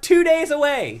 Well, we're 2 days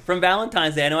away from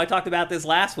Valentine's Day. I know I talked about this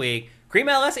last week. Cream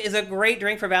LS is a great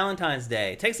drink for Valentine's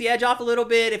Day. It takes the edge off a little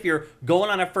bit if you're going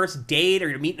on a first date or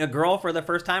you're meeting a girl for the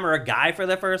first time or a guy for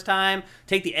the first time.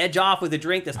 Take the edge off with a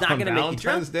drink that's not going to make you drunk.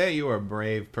 Valentine's Day, you are a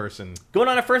brave person. Going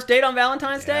on a first date on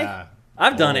Valentine's Day?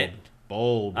 I've done it.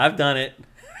 Bold. I've done it.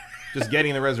 Just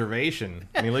getting the reservation.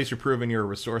 I mean, at least you're proving you're a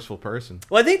resourceful person.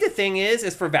 Well, I think the thing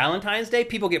is for Valentine's Day,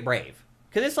 people get brave.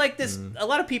 Because it's like this, a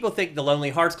lot of people think the Lonely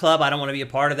Hearts Club, I don't want to be a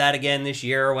part of that again this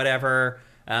year or whatever.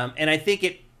 And I think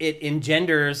it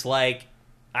engenders, like,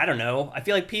 I don't know. I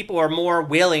feel like people are more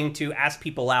willing to ask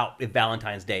people out if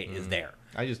Valentine's Day is there.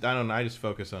 I don't know. I just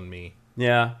focus on me.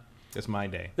 Yeah. It's my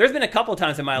day. There's been a couple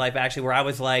times in my life, actually, where I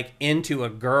was, like, into a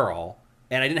girl,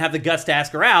 and I didn't have the guts to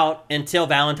ask her out until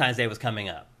Valentine's Day was coming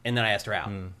up. And then I asked her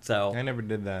out. So I never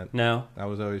did that. No? I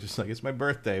was always just like, it's my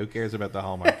birthday. Who cares about the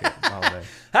Hallmark holiday?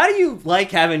 How do you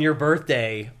like having your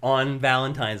birthday on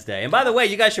Valentine's Day? And by the way,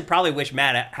 you guys should probably wish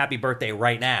Matt a happy birthday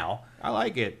right now. I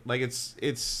like it. Like,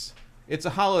 it's a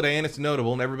holiday, and it's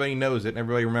notable, and everybody knows it, and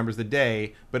everybody remembers the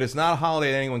day, but it's not a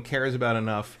holiday that anyone cares about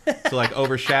enough to, like,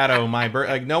 overshadow my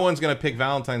birthday. Like, no one's going to pick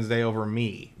Valentine's Day over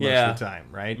me most of the time,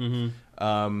 right?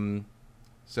 Mm-hmm.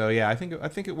 So yeah, I think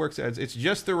it works. It's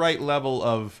just the right level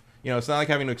of, it's not like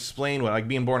having to explain what, like,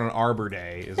 being born on Arbor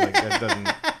Day is like that doesn't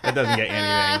get you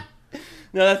anything.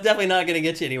 No, that's definitely not going to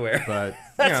get you anywhere. But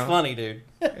that's funny, dude.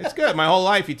 It's good. My whole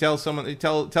life, you tell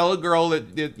a girl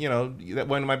that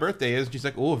when my birthday is, she's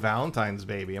like, "Oh, Valentine's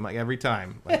baby." I'm like, every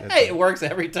time. Like, it works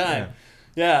every time.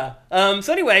 Yeah.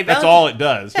 So anyway, that's all it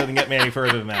does. Doesn't get me any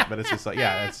further than that. But it's just like,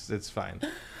 it's fine.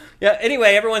 Yeah,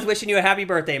 anyway, everyone's wishing you a happy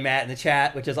birthday, Matt, in the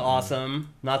chat, which is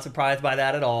awesome. Not surprised by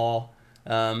that at all.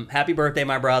 Happy birthday,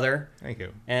 my brother. Thank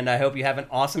you. And I hope you have an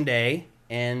awesome day.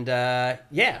 And, are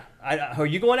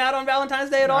you going out on Valentine's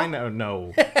Day at all? I know,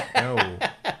 no.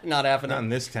 Not happening. Not in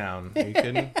this town. Are you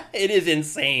kidding? It is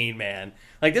insane, man.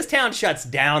 Like, this town shuts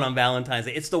down on Valentine's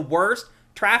Day. It's the worst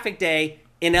traffic day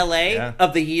in LA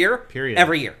of the year. Period.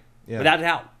 Every year. Yeah. Without a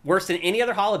doubt. Worse than any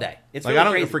other holiday. It's like, really I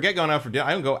don't crazy. Forget going out for dinner.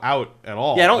 I don't go out at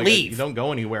all. Yeah, I don't leave. You don't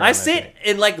go anywhere. I sit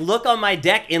and, like, look on my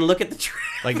deck and look at the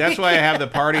traffic. Like, that's why I have the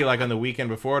party, like, on the weekend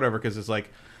before it over, because it's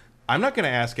like, I'm not going to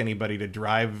ask anybody to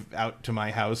drive out to my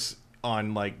house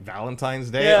on, like, Valentine's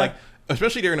Day. Like,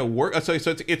 especially during a work. So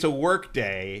it's a work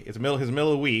day. It's middle of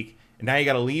the week, and now you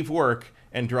got to leave work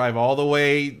and drive all the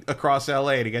way across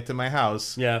LA to get to my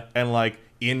house. Yeah. And, like,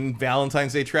 in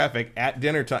Valentine's Day traffic at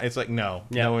dinner time, it's like, no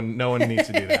one needs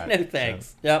to do that. No thanks.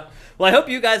 So. Yep. Well, I hope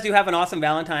you guys do have an awesome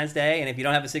Valentine's Day, and if you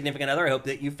don't have a significant other, I hope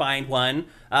that you find one.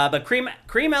 But Cream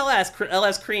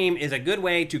LS Cream is a good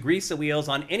way to grease the wheels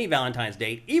on any Valentine's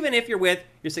date, even if you're with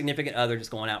your significant other, just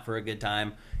going out for a good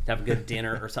time, to have a good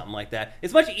dinner or something like that.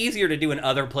 It's much easier to do in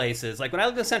other places. Like, when I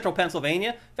lived in central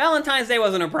Pennsylvania, Valentine's Day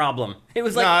wasn't a problem. It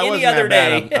was like any other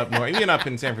day. Up north. Even up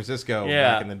in San Francisco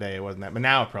back in the day, it wasn't that. But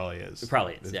now it probably is. It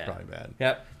probably is, It's probably bad.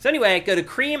 Yep. So anyway, go to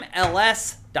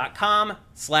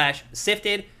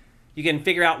creamls.com/sifted. You can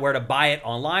figure out where to buy it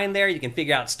online there. You can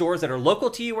figure out stores that are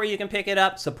local to you where you can pick it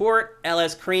up. Support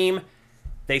LS Cream.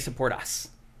 They support us.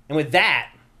 And with that,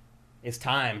 it's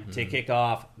time to kick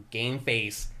off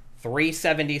GameFace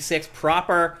 376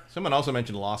 proper. Someone also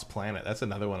mentioned Lost Planet. That's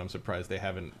another one I'm surprised they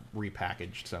haven't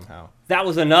repackaged somehow. That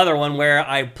was another one where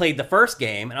I played the first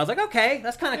game, and I was like, okay,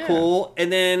 that's kind of cool.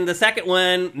 And then the second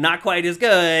one, not quite as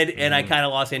good, and I kind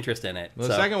of lost interest in it. Well,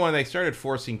 the second one, they started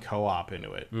forcing co-op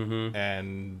into it.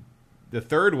 And the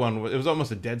third one, it was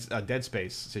almost a Dead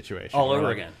Space situation. All over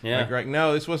again, yeah. Like,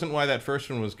 no, this wasn't why that first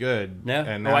one was good. Yeah,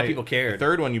 and why people cared. The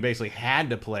third one, you basically had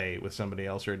to play with somebody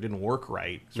else or it didn't work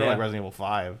right. Sort of like Resident Evil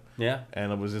 5. Yeah.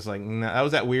 And it was just like, that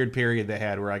was that weird period they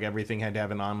had where, like, everything had to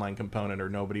have an online component or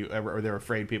or they were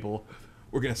afraid people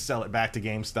were going to sell it back to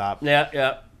GameStop.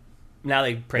 Yeah. Now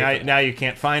they pray. Now you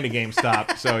can't find a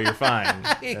GameStop, so you're fine.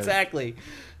 Exactly.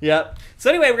 Yep.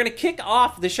 So anyway, we're going to kick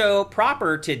off the show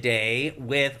proper today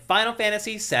with Final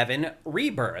Fantasy VII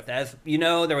Rebirth. As you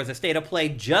know, there was a state of play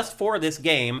just for this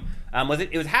game.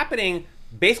 It was happening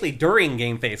basically during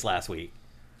GameFace last week.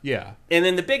 Yeah. And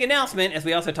then the big announcement, as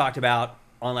we also talked about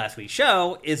on last week's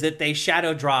show, is that they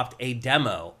shadow dropped a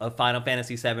demo of Final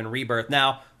Fantasy VII Rebirth.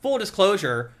 Now, full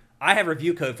disclosure, I have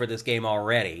review code for this game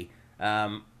already.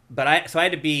 So I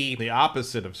had to be the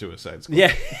opposite of Suicide Squad.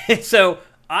 Yeah. So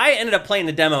I ended up playing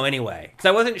the demo anyway because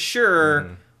I wasn't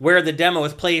sure where the demo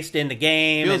was placed in the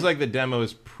game. Feels like the demo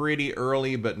is pretty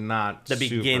early, but not the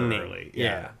super beginning. early.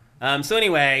 Yeah. So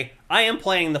anyway, I am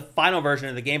playing the final version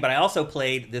of the game, but I also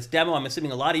played this demo. I'm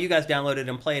assuming a lot of you guys downloaded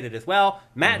and played it as well.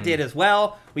 Matt did as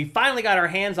well. We finally got our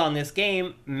hands on this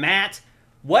game. Matt,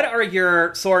 what are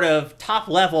your sort of top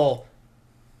level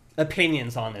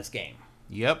opinions on this game?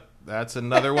 Yep, that's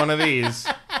another one of these.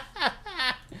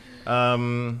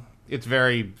 It's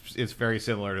very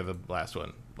similar to the last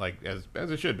one, like as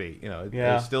it should be. You know,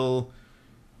 there's still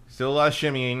a lot of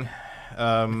shimmying.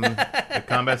 The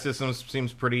combat system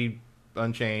seems pretty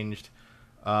unchanged.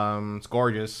 It's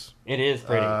gorgeous. It is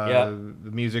pretty.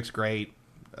 The music's great.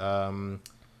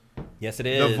 Yes, it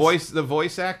is. The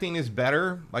voice acting is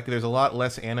better. Like there's a lot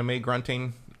less anime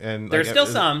grunting, and there's still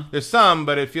some. There's some,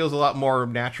 but it feels a lot more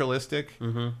naturalistic.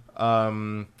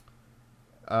 Cloud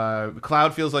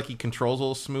feels like he controls a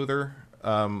little smoother.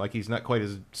 Like he's not quite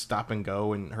as stop and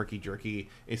go and herky jerky,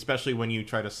 especially when you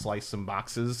try to slice some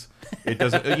boxes. It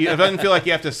doesn't feel like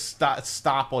you have to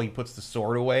stop while he puts the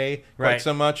sword away quite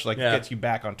so much. Like it gets you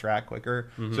back on track quicker.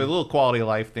 So a little quality of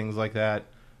life things like that.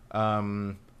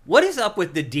 What is up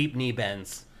with the deep knee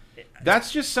bends?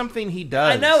 That's just something he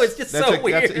does. I know, it's just so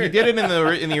weird. He did it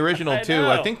in the original too.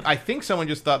 I think someone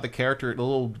just thought the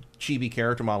little chibi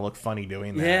character model looked funny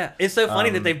doing that. Yeah, it's so funny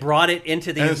that they brought it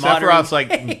into these and modern Sephiroth's like,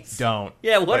 games. don't.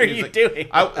 Yeah, what are you doing?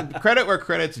 Credit where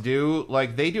credit's due.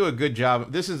 Like they do a good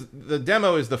job. The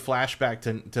demo is the flashback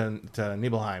to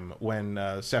Nibelheim when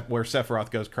where Sephiroth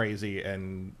goes crazy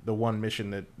and the one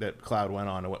mission that Cloud went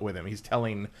on with him. He's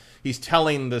telling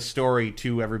the story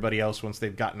to everybody else once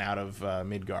they've gotten out of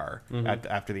Midgar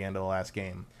after the end of the last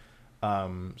game.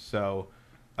 In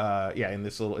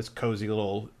this it's cozy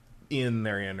little inn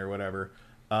they're in or whatever.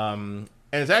 And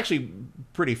it's actually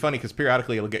pretty funny because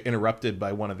periodically it'll get interrupted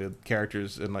by one of the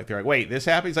characters and like they're like, wait, this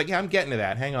happened? He's like, yeah, I'm getting to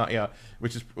that. Hang on. Yeah.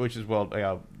 Which is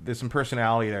there's some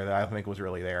personality there that I don't think was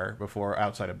really there before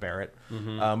outside of Barrett.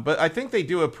 But I think they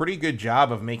do a pretty good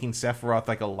job of making Sephiroth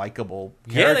like a likable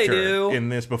character in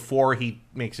this before he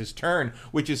makes his turn,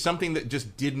 which is something that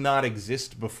just did not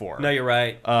exist before. No, you're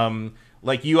right.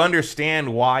 Like you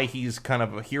understand why he's kind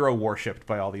of hero worshipped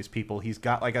by all these people. He's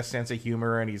got like a sense of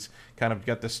humor and he's kind of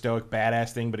got the stoic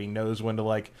badass thing, but he knows when to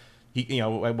like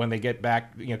when they get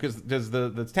back, because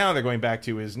the town they're going back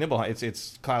to is Nibelheim.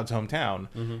 It's Cloud's hometown,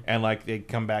 and like they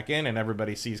come back in and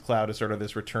everybody sees Cloud as sort of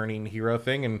this returning hero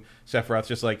thing, and Sephiroth's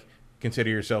just like, consider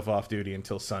yourself off duty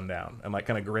until sundown, and like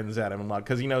kind of grins at him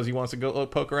because he knows he wants to go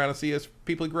poke around and see his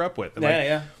people he grew up with.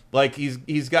 And like he's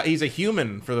a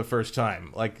human for the first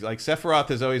time. Like Sephiroth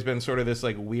has always been sort of this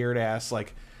like weird ass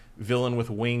like villain with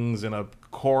wings and a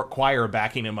choir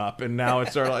backing him up, and now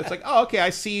it's sort of it's like, oh, okay, I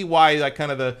see why like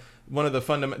kind of one of the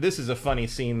fundamental. This is a funny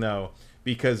scene though,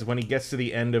 because when he gets to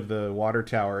the end of the water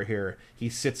tower here, he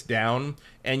sits down,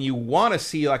 and you want to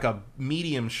see like a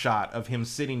medium shot of him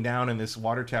sitting down in this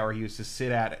water tower he used to sit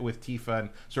at with Tifa and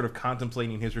sort of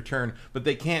contemplating his return. But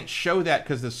they can't show that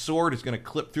because the sword is going to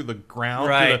clip through the ground.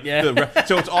 Right,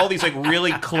 so it's all these like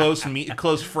really close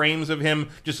frames of him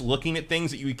just looking at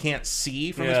things that you can't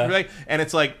see from his perspective. And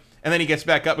it's like... And then he gets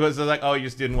back up because they're like, oh, you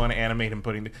just didn't want to animate him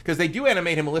because they do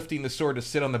animate him lifting the sword to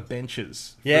sit on the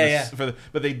benches. But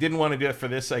they didn't want to do it for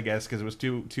this, I guess, because it was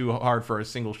too hard for a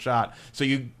single shot. So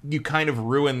you kind of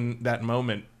ruin that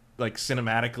moment, like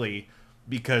cinematically,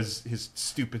 because his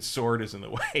stupid sword is in the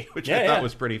way, which I thought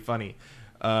was pretty funny.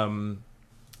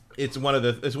 It's one of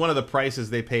the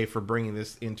prices they pay for bringing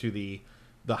this into the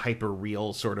hyper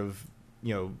real sort of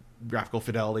graphical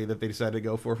fidelity that they decided to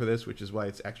go for this, which is why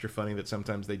it's extra funny that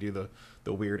sometimes they do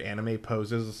the weird anime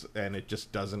poses and it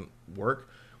just doesn't work.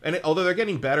 And although they're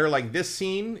getting better, like this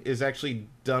scene is actually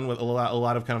done with a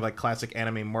lot of kind of like classic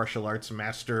anime martial arts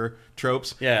master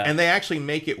tropes, and they actually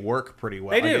make it work pretty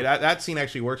well. They do. That scene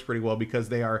actually works pretty well because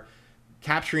they are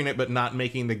capturing it but not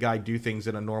making the guy do things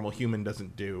that a normal human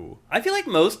doesn't do. I feel like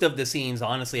most of the scenes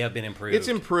honestly have been improved. It's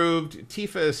improved.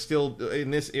 Tifa is still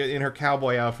in her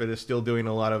cowboy outfit is still doing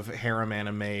a lot of harem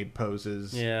anime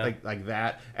poses, like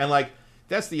that. And like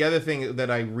that's the other thing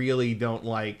that I really don't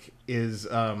like is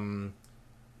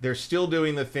they're still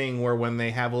doing the thing where when they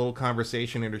have a little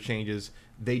conversation interchanges,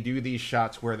 they do these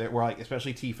shots where like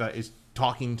especially Tifa is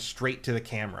talking straight to the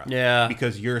camera. Yeah.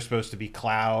 Because you're supposed to be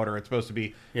Cloud, or it's supposed to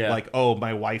be like, oh,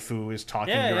 my waifu is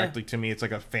talking directly to me. It's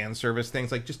like a fan service thing.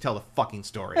 It's like, just tell the fucking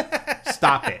story.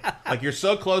 Stop it. Like, you're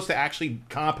so close to actually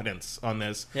competence on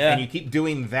this, and you keep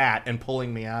doing that and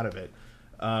pulling me out of it.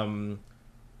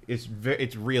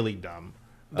 It's really dumb.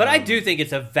 But I do think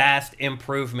it's a vast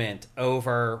improvement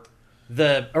over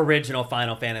the original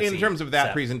Final Fantasy. In terms of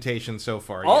that presentation so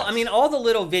far, all, yes. I mean, all the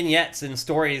little vignettes and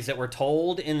stories that were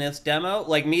told in this demo,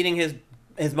 like meeting his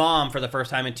mom for the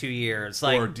first time in 2 years.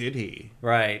 Like, or did he?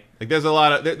 Right. Like, there's a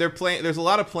lot of they're playing. There's a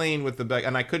lot of playing with the back,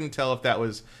 and I couldn't tell if that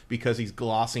was because he's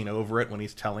glossing over it when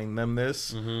he's telling them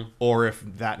this, or if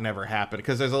that never happened.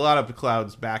 Because there's a lot of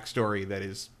Cloud's backstory that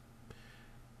is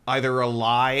either a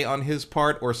lie on his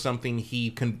part or something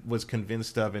he was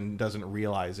convinced of and doesn't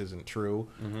realize isn't true.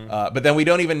 But then we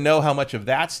don't even know how much of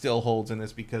that still holds in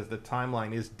this because the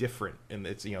timeline is different, and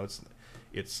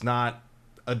it's not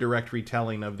a direct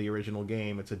retelling of the original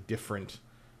game. It's a different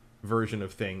version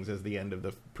of things, as the end of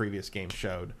the previous game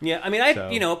showed. Yeah, I mean,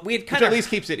 we had kind of, of at least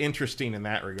keeps it interesting in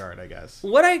that regard, I guess.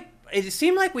 It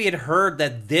seemed like we had heard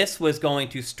that this was going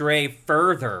to stray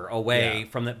further away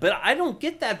from it, but I don't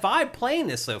get that vibe playing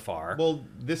this so far. Well,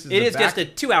 just a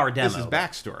 2-hour demo. This is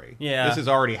backstory. Yeah. This has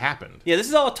already happened. Yeah, this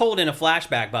is all told in a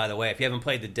flashback, by the way, if you haven't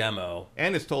played the demo.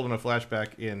 And it's told in a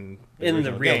flashback in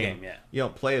the real game, yeah. You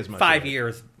don't play as much 5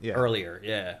 years earlier,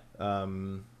 yeah.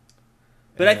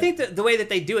 But I think that the way that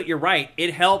they do it, you're right,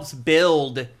 it helps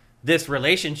build this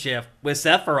relationship with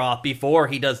Sephiroth before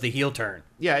he does the heel turn.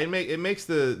 Yeah, it makes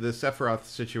the Sephiroth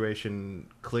situation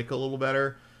click a little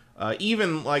better.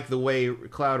 Even like the way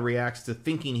Cloud reacts to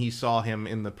thinking he saw him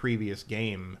in the previous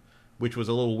game, which was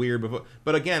a little weird before.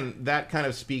 But again, that kind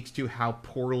of speaks to how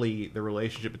poorly the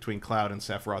relationship between Cloud and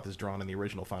Sephiroth is drawn in the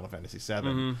original Final Fantasy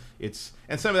VII.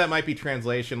 And some of that might be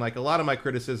translation. Like a lot of my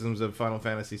criticisms of Final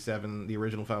Fantasy VII, the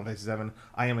original Final Fantasy VII,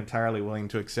 I am entirely willing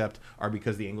to accept are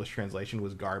because the English translation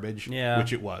was garbage,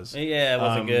 which it was. Yeah, it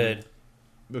wasn't good.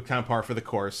 But kind of par for the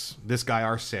course. This guy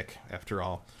are sick, after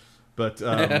all. But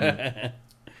the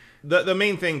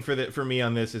main thing for me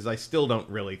on this is I still don't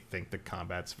really think the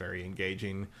combat's very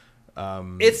engaging.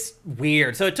 It's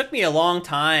weird. So it took me a long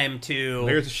time to...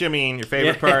 Here's the shimmying, your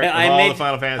favorite part of all the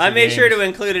Final Fantasy I made games. sure to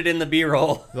include it in the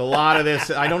B-roll. A lot of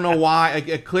this, I don't know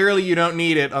why. Clearly you don't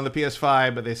need it on the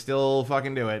PS5, but they still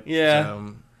fucking do it. Yeah.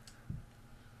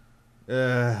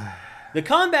 The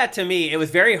combat, to me, it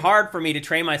was very hard for me to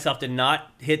train myself to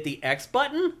not hit the X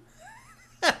button.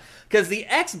 Because the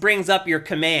X brings up your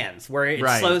commands, where it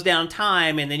slows down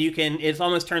time, and then it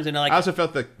almost turns into like... I also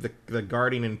felt the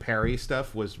guarding and parry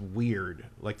stuff was weird.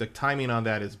 Like, the timing on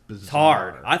that is bizarre.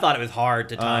 It's hard. I thought it was hard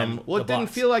to time Well, it didn't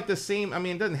feel like the same... I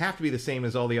mean, it doesn't have to be the same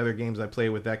as all the other games I play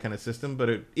with that kind of system, but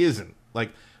it isn't.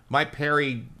 Like, my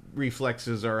parry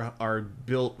reflexes are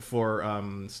built for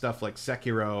stuff like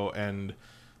Sekiro and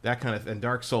that kind of... and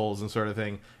Dark Souls and sort of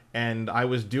thing. And I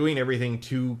was doing everything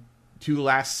to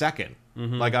last second.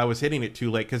 Like I was hitting it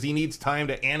too late because he needs time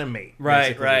to animate.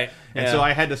 Right. And so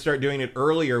I had to start doing it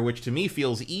earlier, which to me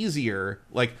feels easier.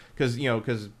 Like, because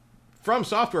From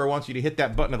Software wants you to hit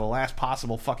that button at the last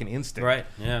possible fucking instant. Right,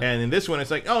 yeah. And in this one,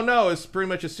 it's like, oh no, it's pretty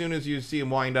much as soon as you see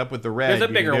him wind up with the red. There's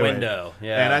a bigger window.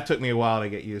 Yeah. And that took me a while to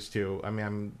get used to. I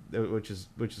mean, which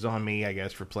is on me, I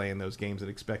guess, for playing those games and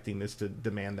expecting this to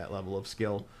demand that level of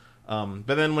skill. But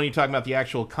then when you talk about the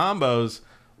actual combos,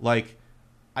 like,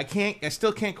 I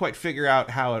still can't quite figure out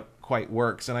how it quite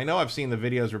works. And I know I've seen the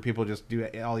videos where people just do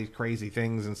all these crazy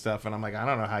things and stuff, and I'm like, I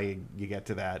don't know how you get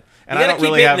to that. And I don't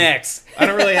really have next. I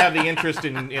don't really have the interest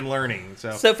in learning.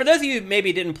 So for those of you who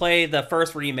maybe didn't play the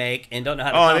first remake and don't know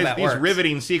how the combat works, these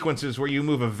riveting sequences where you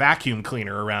move a vacuum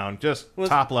cleaner around, just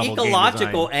top level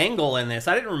ecological angle in this.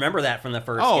 I didn't remember that from the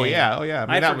first game. Yeah. I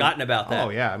mean, I'd forgotten about that.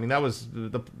 Oh yeah, I mean that was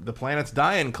the planet's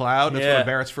dying, Cloud. That's one of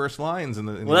Barrett's first lines in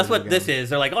the. Well, that's what this is.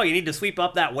 They're like, oh, you need to sweep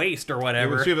up that waste or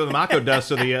whatever. Sweep up the Mako dust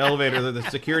so the elevator, the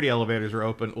security elevators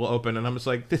will open, and I'm just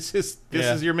like, this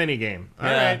is your mini game. All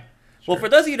right. Sure. Well, for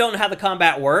those of you who don't know how the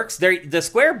combat works, the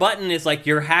square button is like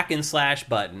your hack and slash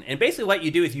button. And basically what you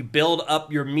do is you build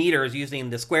up your meters using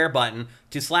the square button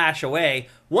to slash away.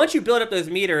 Once you build up those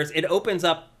meters, it opens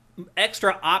up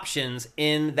extra options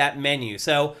in that menu.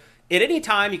 So at any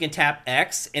time, you can tap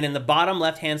X, and in the bottom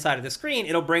left-hand side of the screen,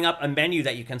 it'll bring up a menu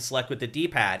that you can select with the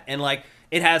D-pad. And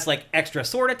it has extra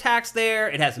sword attacks there.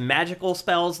 It has magical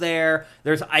spells there.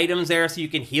 There's items there so you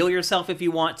can heal yourself if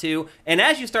you want to. And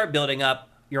as you start building up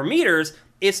your meters,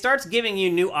 it starts giving you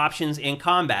new options in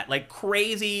combat, like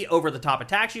crazy over-the-top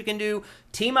attacks you can do,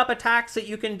 team-up attacks that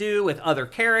you can do with other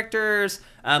characters,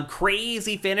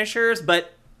 crazy finishers.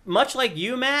 But much like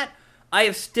you, Matt, I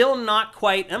have still not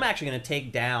quite... I'm actually going to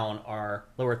take down our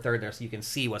lower third there so you can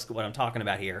see what I'm talking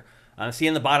about here. See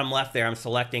in the bottom left there, I'm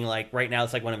selecting, right now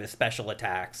it's one of his special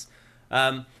attacks.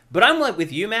 But I'm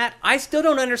with you, Matt. I still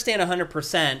don't understand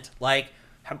 100%,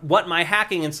 what my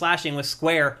hacking and slashing with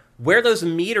Square, where those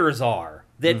meters are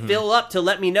that fill up to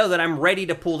let me know that I'm ready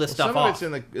to pull this stuff off.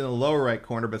 Some of it's in the lower right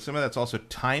corner, but some of that's also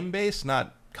time-based,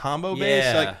 not combo-based.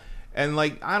 Yeah. And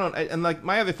like I don't, and like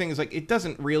my other thing is like it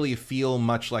doesn't really feel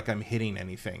much like I'm hitting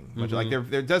anything. Much like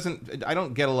there doesn't. I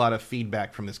don't get a lot of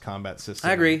feedback from this combat system.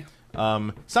 I agree.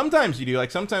 Sometimes you do.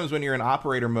 Like sometimes when you're in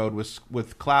operator mode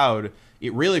with Cloud,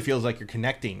 it really feels like you're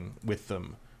connecting with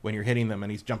them when you're hitting them,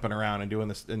 and he's jumping around and doing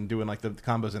this and doing like the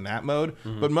combos in that mode.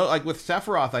 But like with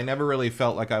Sephiroth, I never really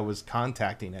felt like I was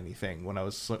contacting anything when I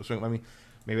was swinging. I mean,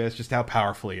 maybe that's just how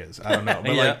powerful he is. I don't know,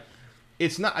 but like.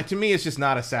 It's not, to me, it's just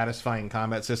not a satisfying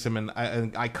combat system, and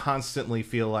I constantly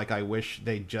feel like I wish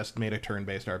they just made a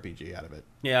turn-based RPG out of it.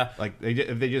 Yeah. Like,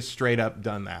 if they just straight up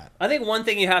done that. I think one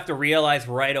thing you have to realize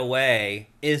right away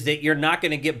is that you're not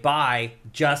going to get by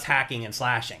just hacking and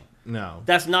slashing. No.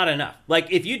 That's not enough.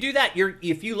 Like, if you do that,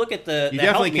 if you look at the You the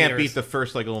definitely health can't meters, beat the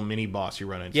first, like, little mini-boss you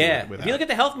run into. Yeah. If you look at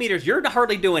the health meters, you're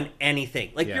hardly doing anything.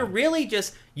 Like, you're really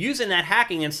just using that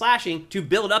hacking and slashing to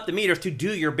build up the meters to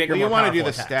do your bigger, more powerful you want to do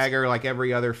the attacks. stagger like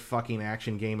every other fucking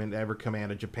action game in ever come out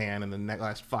of Japan in the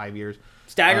last 5 years.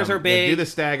 Staggers are big. Do the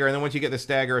stagger, and then once you get the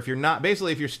stagger, if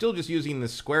you're still just using the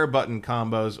square button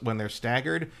combos when they're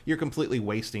staggered, you're completely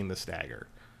wasting the stagger.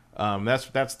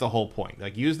 That's the whole point.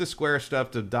 Like, use the square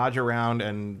stuff to dodge around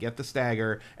and get the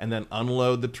stagger, and then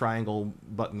unload the triangle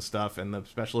button stuff and the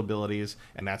special abilities,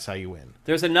 and that's how you win.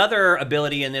 There's another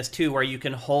ability in this, too, where you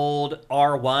can hold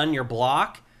R1, your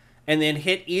block, and then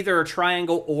hit either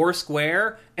triangle or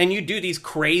square, and you do these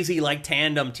crazy, like,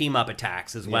 tandem team-up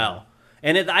attacks as well.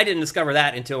 And I didn't discover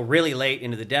that until really late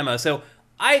into the demo. So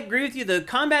I agree with you. The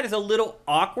combat is a little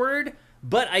awkward,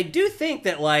 but I do think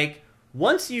that, like,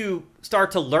 once you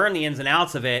start to learn the ins and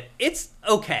outs of it, it's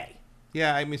okay.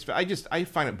 Yeah, I mean, I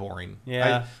find it boring.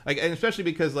 Yeah, and especially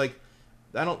because like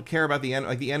I don't care about the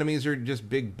the enemies are just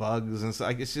big bugs and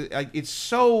stuff.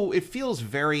 It feels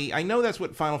very. I know that's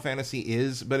what Final Fantasy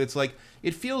is, but it's like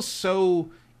it feels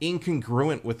so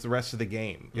incongruent with the rest of the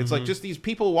game. It's like just these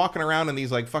people walking around in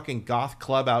these like fucking goth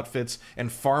club outfits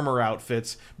and farmer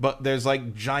outfits, but there's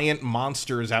like giant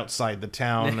monsters outside the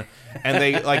town and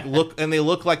they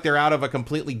look like they're out of a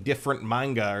completely different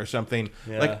manga or something.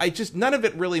 Like none of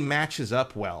it really matches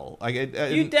up well. Like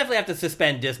you definitely have to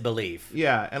suspend disbelief.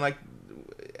 Yeah,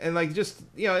 and just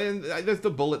and there's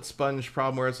the bullet sponge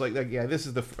problem where it's like this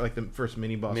is the first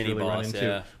mini boss really run into.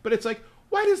 Yeah. But it's like,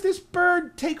 why does this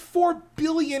bird take 4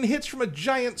 billion hits from a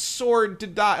giant sword to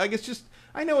die? Like, it's just,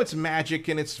 I know it's magic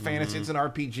and it's fantasy, it's an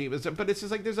RPG, but it's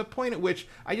just like there's a point at which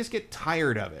I just get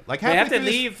tired of it. Like, they have to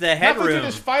leave the headroom. Halfway through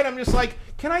this fight, I'm just like,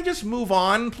 can I just move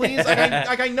on, please?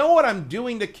 I know what I'm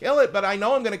doing to kill it, but I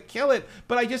know I'm going to kill it,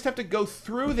 but I just have to go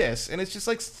through this, and it's just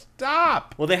like,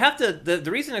 stop. Well, they have to.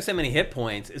 The reason there's so many hit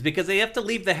points is because they have to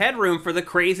leave the headroom for the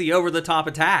crazy over-the-top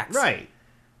attacks. Right.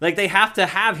 Like, they have to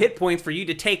have hit points for you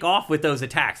to take off with those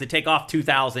attacks. They take off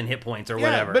 2,000 hit points or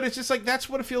whatever. But it's just like, that's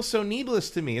what it feels so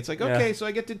needless to me. It's like, okay, so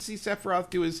I get to see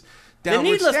Sephiroth do his downward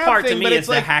the needless stab part thing, to me but is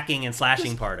like, the hacking and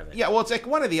slashing part of it. Yeah, well, it's like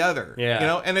one or the other.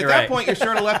 Yeah. And at that point, you're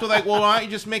sort of left with like, well, why don't you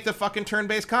just make the fucking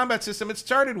turn-based combat system it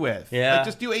started with? Yeah. Like,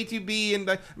 just do ATB and,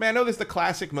 I know there's the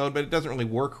classic mode, but it doesn't really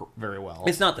work very well.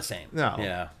 It's not the same. No.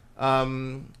 Yeah. I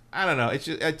don't know. It's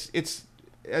just, it's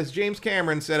as James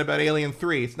Cameron said about Alien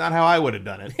 3, it's not how I would have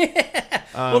done it.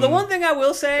 Well, the one thing I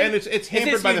will say, and it's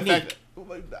hampered by unique. the fact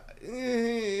that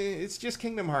it's just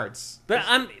Kingdom Hearts.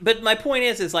 But my point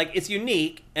is like, it's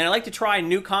unique, and I like to try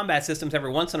new combat systems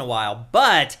every once in a while,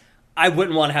 but I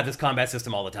wouldn't want to have this combat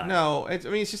system all the time. No, it's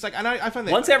just like, and I find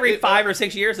that once every 5 or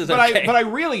 6 years is okay. But I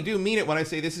really do mean it when I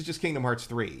say this is just Kingdom Hearts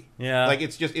 3. Yeah. Like,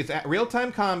 it's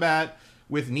real-time combat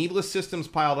with needless systems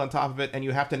piled on top of it, and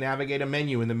you have to navigate a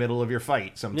menu in the middle of your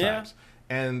fight sometimes.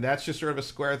 Yeah. And that's just sort of a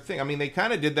square thing. I mean, they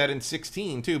kind of did that in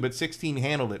 16, too, but 16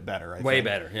 handled it better, I think. Way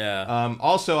better, yeah.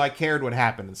 Also, I cared what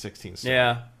happened in 16. So,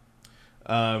 yeah.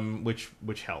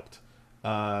 Which helped.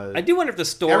 I do wonder if the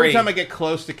story... Every time I get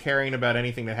close to caring about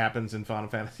anything that happens in Final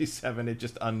Fantasy VII, it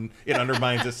just it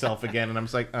undermines itself again, and I'm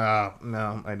just like, oh,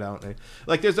 no, I don't.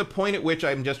 Like, there's a point at which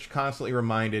I'm just constantly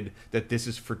reminded that this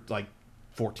is for, like,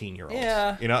 14-year-olds.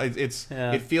 Yeah.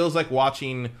 It feels like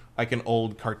watching, like, an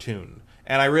old cartoon.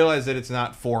 And I realize that it's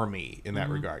not for me in that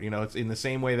regard. It's in the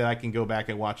same way that I can go back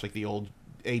and watch, like, the old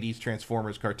 80s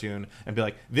Transformers cartoon and be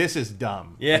like, this is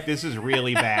dumb. Yeah. Like, this is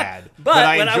really bad. but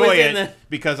I when enjoy I was it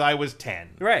because I was 10.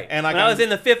 Right. And like, when I was in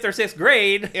the 5th or 6th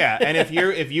grade. Yeah, and if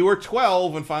you were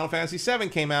 12 when Final Fantasy VII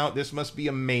came out, this must be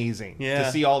amazing. Yeah.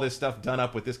 To see all this stuff done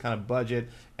up with this kind of budget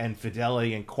and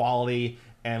fidelity and quality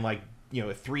and, like, a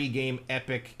 3-game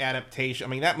epic adaptation. I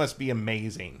mean, that must be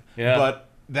amazing. Yeah. But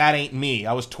that ain't me.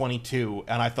 I was 22,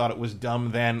 and I thought it was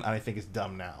dumb then, and I think it's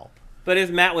dumb now. But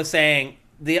as Matt was saying,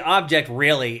 the object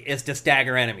really is to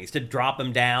stagger enemies, to drop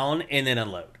them down and then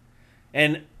unload.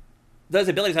 And those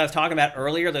abilities I was talking about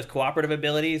earlier, those cooperative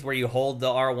abilities where you hold the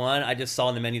R1, I just saw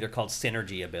in the menu they're called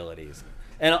synergy abilities.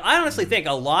 And I honestly think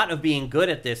a lot of being good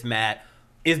at this, Matt,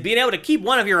 is being able to keep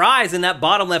one of your eyes in that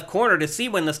bottom left corner to see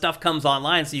when the stuff comes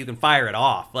online so you can fire it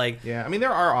off. Like, yeah, I mean,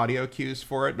 there are audio cues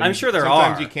for it. But I'm sure there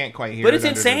sometimes are. you can't quite hear but it. But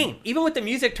it's insane. Even with the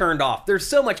music turned off, there's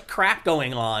so much crap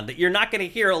going on that you're not going to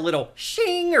hear a little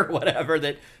shing or whatever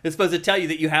that is supposed to tell you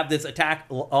that you have this attack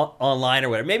online or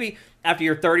whatever. Maybe after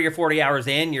you're 30 or 40 hours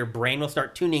in, your brain will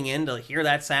start tuning in to hear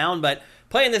that sound. But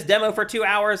playing this demo for 2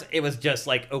 hours, it was just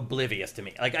like oblivious to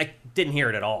me. Like, I didn't hear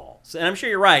it at all. So, and I'm sure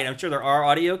you're right. I'm sure there are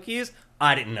audio cues.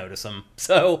 I didn't notice them.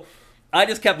 So I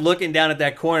just kept looking down at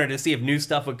that corner to see if new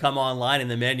stuff would come online in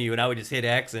the menu, and I would just hit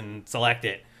X and select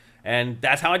it. And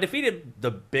that's how I defeated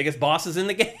the biggest bosses in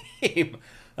the game.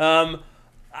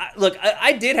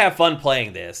 I did have fun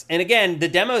playing this. And again, the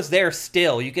demo's there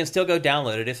still. You can still go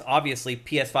download it. It's obviously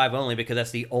PS5 only because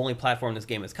that's the only platform this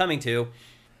game is coming to.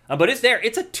 But it's there.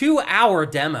 It's a 2-hour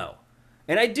demo.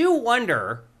 And I do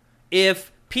wonder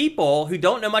if people who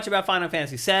don't know much about Final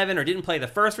Fantasy VII or didn't play the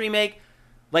first remake,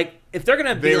 like, if they're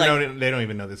going to be like... They don't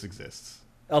even know this exists.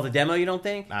 Oh, the demo, you don't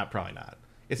think? Probably not.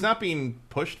 It's not being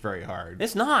pushed very hard.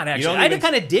 It's not, actually. I had to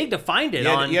kind of dig to find it.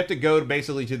 You have to go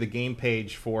basically to the game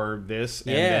page for this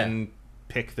and then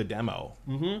pick the demo.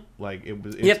 Mm-hmm. Like,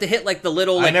 you have to hit, like, the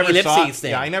little, like, ellipses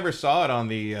thing. Yeah, I never saw it on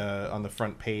the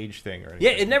front page thing or anything.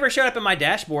 Yeah, it never showed up in my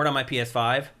dashboard on my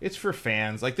PS5. It's for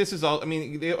fans. Like, this is all... I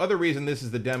mean, the other reason this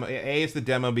is the demo... it's the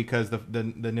demo because the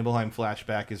Nibelheim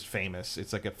flashback is famous.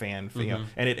 It's like a fan... You know,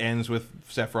 and it ends with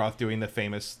Sephiroth doing the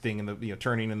famous thing in the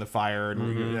turning in the fire,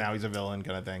 and now he's a villain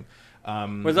kind of thing.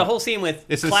 There's a whole scene with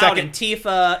Cloud and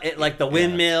Tifa at, like, the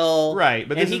windmill. Right,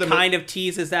 but and he kind of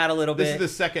teases that a little bit. This is the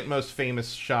second most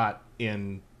famous shot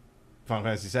in Final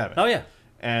Fantasy VII. Oh, yeah.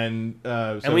 And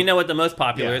and we know what the most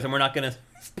popular is, and we're not going to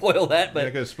spoil that. But you're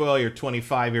not going to spoil your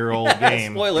 25-year-old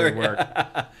game. Spoiler.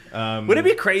 Work. Would it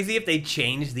be crazy if they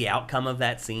changed the outcome of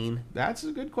that scene? That's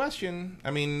a good question.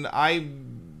 I mean,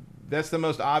 that's the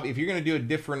most obvious. If you're going to do a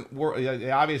different world,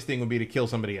 the obvious thing would be to kill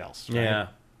somebody else. Right? Yeah.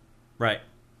 Right.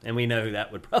 And we know who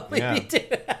that would probably be, too.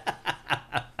 You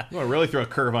want to really throw a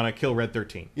curve on it, kill Red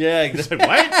 13. Yeah, exactly.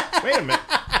 What? Wait a minute.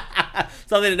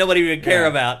 Something that nobody would care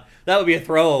about. That would be a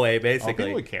throwaway, basically.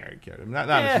 People would care. Not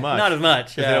as much. Not as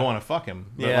much. Because they don't want to fuck him.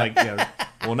 But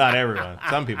well, not everyone.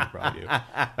 Some people probably do.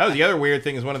 That was the other weird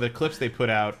thing is one of the clips they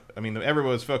put out. I mean,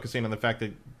 everyone was focusing on the fact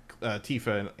that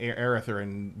Tifa and Aerith are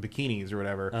in bikinis or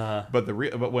whatever.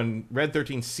 But when Red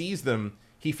 13 sees them,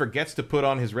 he forgets to put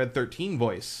on his Red 13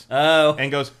 voice. Oh.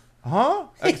 And goes, huh?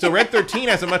 So Red 13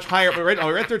 has a much higher... Red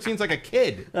 13's like a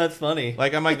kid. That's funny.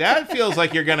 Like, I'm like, that feels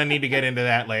like you're going to need to get into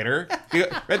that later.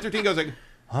 Red 13 goes like,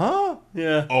 huh?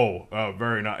 Yeah. Oh,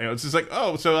 very nice. It's just like,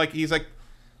 oh, so like he's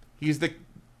the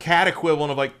cat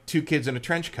equivalent of like two kids in a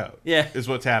trench coat. Yeah. Is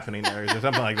what's happening there. Or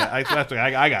something like that. That's what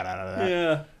I got out of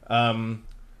that. Yeah.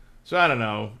 So I don't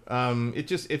know. A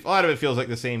lot of it feels like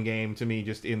the same game to me,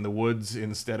 just in the woods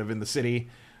instead of in the city.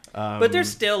 But there's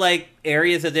still like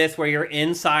areas of this where you're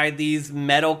inside these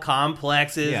metal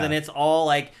complexes, and it's all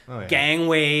like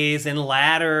gangways and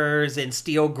ladders and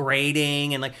steel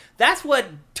grating, and like that's what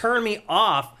turned me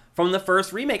off from the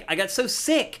first remake. I got so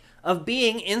sick of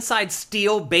being inside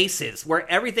steel bases where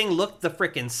everything looked the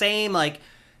frickin' same. Like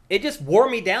it just wore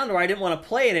me down to where I didn't want to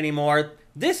play it anymore.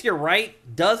 This, you're right,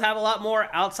 does have a lot more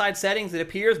outside settings, it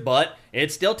appears, but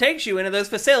it still takes you into those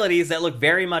facilities that look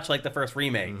very much like the first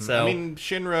remake. Mm-hmm. So I mean,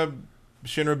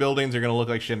 Shinra buildings are going to look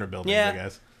like Shinra buildings, I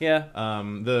guess. Yeah.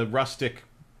 The rustic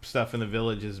stuff in the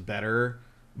village is better,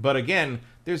 but again,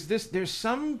 there's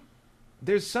some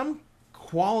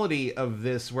quality of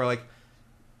this where like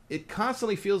it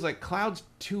constantly feels like Cloud's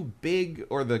too big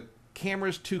or the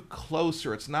camera's too close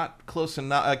or it's not close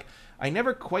enough. Like I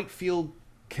never quite feel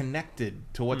connected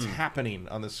to what's happening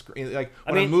on the screen. Like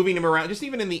when I'm moving him around, just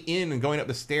even in the inn and going up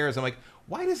the stairs, I'm like,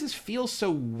 why does this feel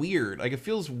so weird? Like it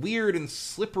feels weird and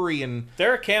slippery and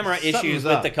there are camera issues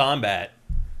with the combat.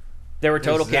 There were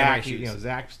total camera issues. You know,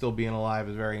 Zack still being alive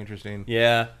is very interesting.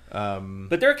 Yeah.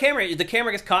 But the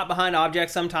camera gets caught behind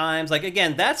objects sometimes. Like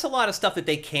again, that's a lot of stuff that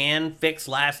they can fix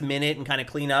last minute and kind of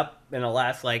clean up in the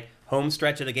last like home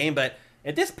stretch of the game, but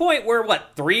at this point, we're,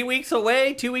 2 weeks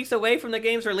away from the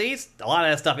game's release? A lot of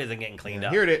that stuff isn't getting cleaned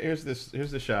up. Here it is. Here's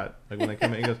the shot. Like when they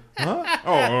come in, he goes, huh?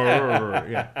 Oh,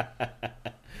 yeah.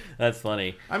 That's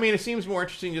funny. I mean, it seems more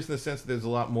interesting just in the sense that there's a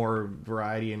lot more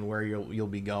variety in where you'll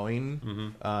be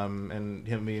going, and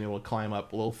him being able to climb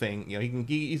up a little thing. You know,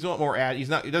 he's a lot more. It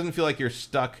doesn't feel like you're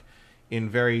stuck in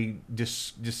very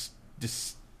distinct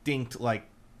like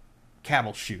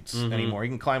cattle chutes anymore. You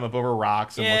can climb up over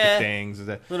rocks and look at things.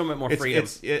 A little bit more freedom.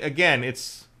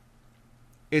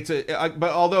 But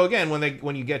although again,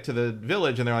 when you get to the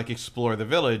village and they're like explore the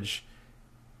village,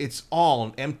 it's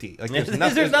all empty. Like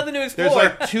there's nothing to explore.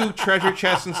 There's like 2 treasure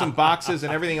chests and some boxes,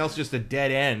 and everything else just a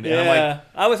dead end. And yeah,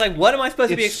 I was like, what am I supposed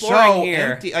to be exploring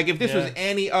here? Empty. Like if this was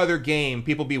any other game,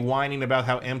 people be whining about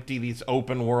how empty this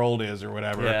open world is or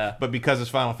whatever. Yeah. But because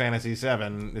it's Final Fantasy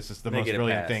VII, this is the most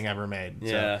brilliant thing ever made.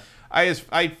 Yeah. So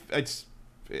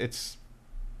it's.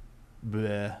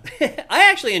 Bleh. I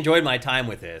actually enjoyed my time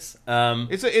with this.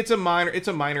 It's a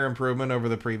minor improvement over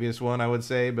the previous one, I would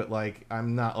say, but like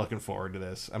I'm not looking forward to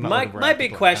this. My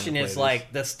big question is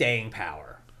like the staying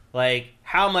power. Like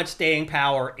how much staying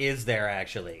power is there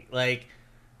actually? Like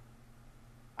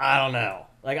I don't know.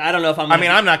 Like I don't know if I'm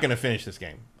not going to finish this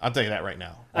game. I'll tell you that right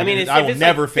now. I will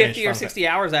never finish 50 or 60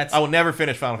 hours. I will never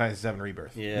finish Final Fantasy VII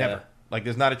Rebirth. Yeah. Never. Like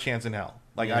there's not a chance in hell.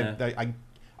 Like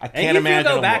I can't and imagine.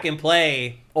 You do go back and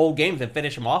play old games and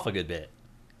finish them off a good bit.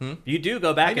 You do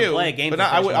go back and play games, but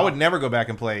I would never go back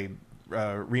and play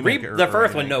remake. The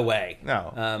first one, no way.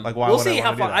 No, like why? We'll would see I how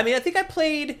far. Do that? I mean, I think I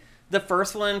played the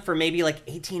first one for maybe like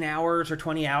 18 hours or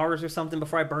 20 hours or something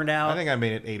before I burned out. I think I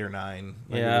made it 8 or 9.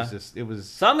 Like yeah, it was.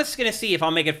 So I'm just gonna see if I'll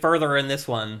make it further in this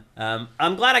one.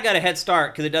 I'm glad I got a head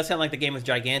start because it does sound like the game is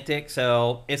gigantic.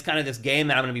 So it's kind of this game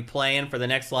that I'm gonna be playing for the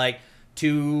next like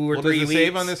 2 or 3 weeks. Does the weeks.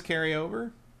 save on this carry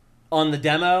over? On the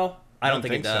demo, I don't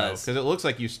think it does. Because it looks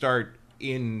like you start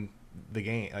in the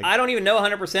game. Like, I don't even know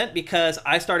 100% because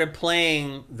I started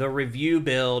playing the review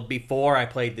build before I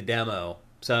played the demo.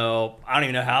 So I don't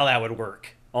even know how that would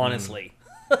work, honestly.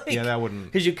 Yeah, that wouldn't.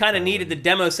 Because you kind of needed the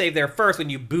demo save there first when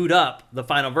you boot up the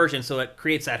final version, so it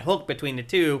creates that hook between the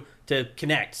two to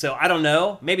connect. So I don't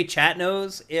know. Maybe chat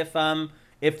knows if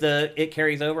it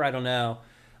carries over. I don't know.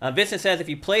 Vincent says if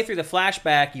you play through the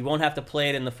flashback, you won't have to play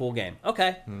it in the full game.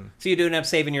 Okay. So you do end up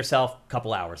saving yourself a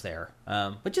couple hours there,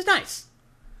 which is nice.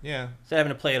 Yeah. Instead of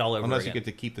having to play it all over Unless again. you get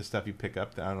to keep the stuff you pick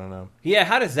up. I don't know. Yeah,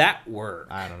 how does that work?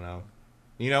 I don't know.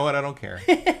 You know what? I don't care.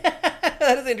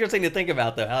 That is interesting to think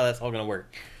about, though, how that's all going to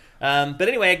work. But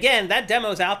anyway, again, that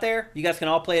demo's out there. You guys can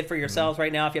all play it for yourselves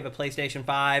right now if you have a PlayStation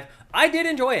 5. I did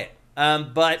enjoy it,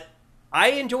 but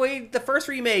I enjoyed the first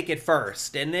remake at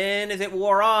first, and then as it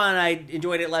wore on, I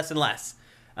enjoyed it less and less.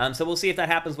 So we'll see if that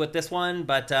happens with this one,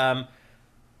 but I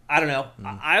don't know.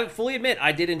 I fully admit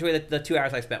I did enjoy the 2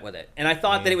 hours I spent with it, and I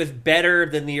thought that it was better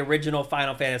than the original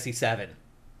Final Fantasy VII.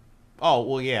 Oh,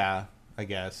 well, yeah, I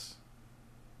guess.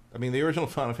 I mean, the original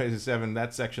Final Fantasy VII,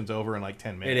 that section's over in like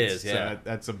 10 minutes. It is, yeah. So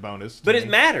that's a bonus. But it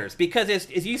matters, because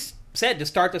as you said to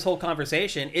start this whole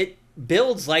conversation, it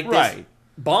builds like this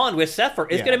bond with Sephiroth.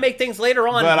 It's going to make things later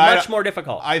on much more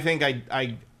difficult. I think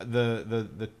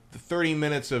the 30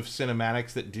 minutes of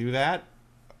cinematics that do that,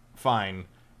 fine.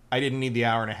 I didn't need the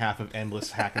hour and a half of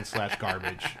endless hack and slash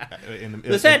garbage.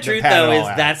 The sad truth, though, is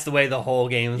that's the way the whole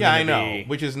game is going to be. Yeah, I know,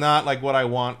 which is not like what I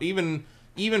want.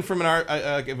 Even from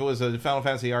if it was a Final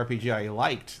Fantasy RPG I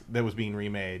liked that was being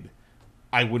remade,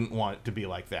 I wouldn't want it to be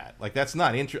like that. Like, that's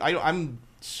not interesting. I'm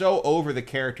so over the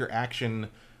character action,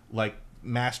 like,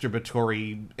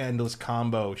 masturbatory, endless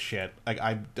combo shit. Like,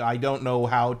 I don't know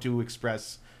how to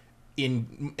express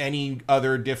in any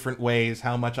other different ways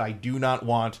how much I do not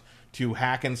want to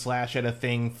hack and slash at a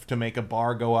thing to make a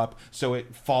bar go up so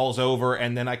it falls over,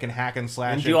 and then I can hack and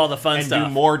slash and do all the fun stuff. And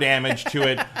do more damage to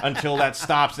it until that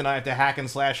stops, and I have to hack and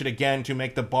slash it again to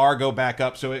make the bar go back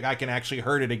up so I can actually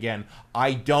hurt it again.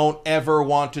 I don't ever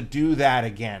want to do that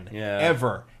again. Yeah.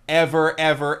 Ever. Ever,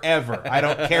 ever, ever. I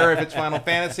don't care if it's Final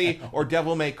Fantasy or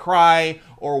Devil May Cry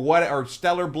or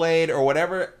Stellar Blade or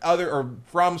whatever other, or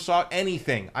FromSoft,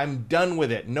 anything. I'm done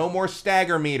with it. No more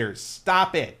stagger meters.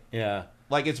 Stop it. Yeah.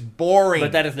 Like, it's boring.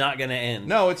 But that is not going to end.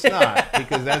 No, it's not,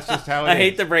 because that's just how it is. I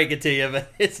hate to break it to you, but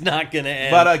it's not going to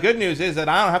end. But good news is that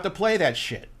I don't have to play that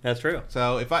shit. That's true.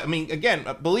 So, again,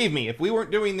 believe me, if we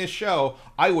weren't doing this show,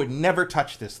 I would never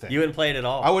touch this thing. You wouldn't play it at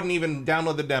all? I wouldn't even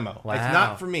download the demo. Wow. It's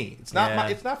not for me. It's not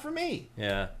it's not for me.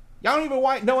 Yeah. Y'all don't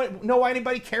even know why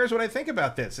anybody cares what I think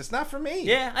about this. It's not for me.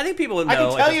 Yeah, I think people would know. I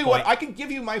can tell you what. I can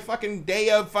give you my fucking day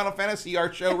of Final Fantasy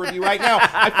art show review right now.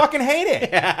 I fucking hate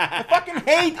it. I fucking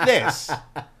hate this.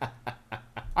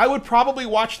 I would probably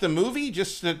watch the movie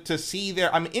just to see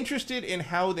their... I'm interested in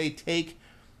how they take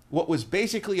what was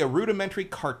basically a rudimentary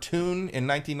cartoon in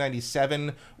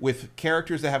 1997 with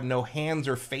characters that have no hands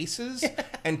or faces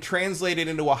and translate it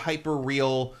into a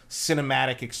hyper-real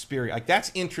cinematic experience. Like,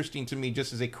 that's interesting to me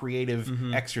just as a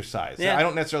creative exercise. Yeah. I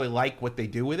don't necessarily like what they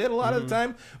do with it a lot of the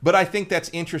time, but I think that's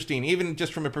interesting, even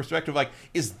just from a perspective like,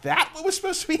 is that what was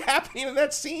supposed to be happening in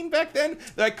that scene back then?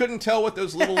 That I couldn't tell what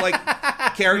those little like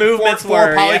movements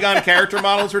four polygon character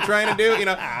models were trying to do. You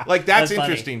know, like that's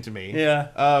interesting to me. Yeah.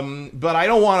 But I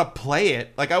don't want to play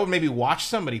it. Like, I would maybe watch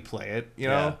somebody play it. You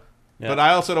know. Yeah. Yeah. But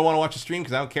I also don't want to watch a stream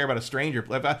because I don't care about a stranger.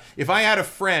 If I had a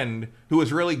friend who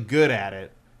was really good at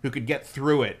it, who could get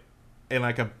through it in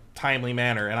like a timely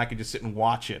manner, and I could just sit and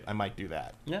watch it, I might do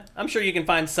that. Yeah, I'm sure you can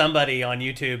find somebody on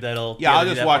YouTube that'll. Yeah, I'll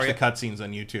just watch the cutscenes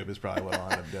on YouTube. Is probably what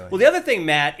I'll end up doing. Well, the other thing,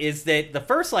 Matt, is that the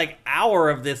first like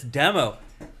hour of this demo,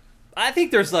 I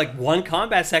think there's like one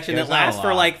combat section that lasts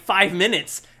for like 5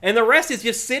 minutes, and the rest is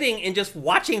just sitting and just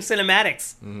watching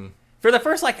cinematics. For the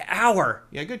first like hour.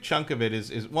 Yeah, a good chunk of it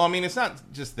is well, I mean, it's not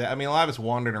just that. I mean, a lot of it's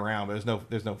wandering around, but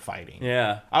there's no fighting.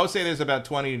 Yeah. I would say there's about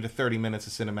 20 to 30 minutes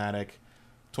of cinematic,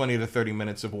 20 to 30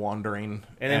 minutes of wandering,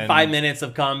 and then 5 minutes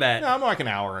of combat. No, more like an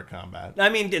hour of combat. I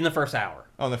mean, in the first hour.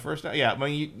 Oh, in the first hour? Yeah, I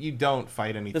mean, you don't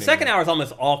fight anything. The second hour is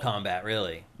almost all combat,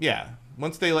 really. Yeah.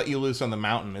 Once they let you loose on the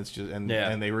mountain, it's just and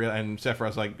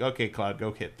Sephiroth's like, okay, Cloud,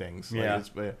 go hit things. Like,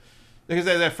 yeah. Because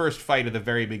that first fight at the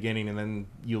very beginning, and then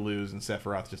you lose, and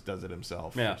Sephiroth just does it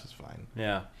himself, which is fine.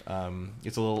 Yeah.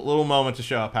 It's a little moment to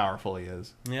show how powerful he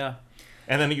is. Yeah.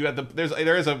 And then you got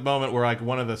there is a moment where like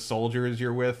one of the soldiers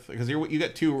you're with, because you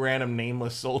get two random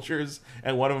nameless soldiers,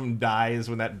 and one of them dies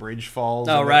when that bridge falls.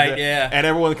 Oh, right, yeah. And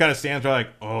everyone kind of stands there like,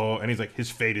 oh, and he's like, his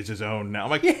fate is his own now. I'm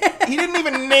like, he didn't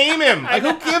even name him. Like,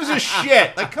 who gives a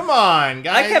shit? Like, come on,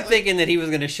 guys. I kept thinking that he was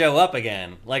going to show up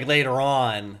again, like later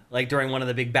on, like during one of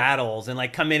the big battles, and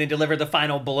like come in and deliver the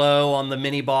final blow on the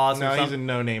mini boss. No, he's a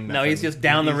no name. No, he's just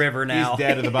down the river now. He's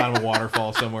dead at the bottom of a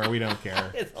waterfall somewhere. We don't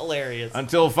care. It's hilarious.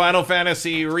 Until Final Fantasy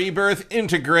Rebirth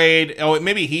Integrate. Oh,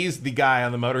 maybe he's the guy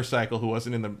on the motorcycle who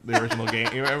wasn't in the original game.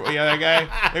 You remember that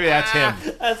guy? Maybe that's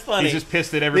him. That's funny. He's just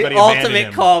pissed that everybody the abandoned ultimate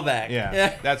him. Callback.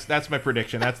 Yeah, that's my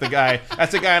prediction. That's the guy.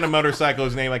 That's the guy on a motorcycle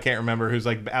whose name I can't remember, who's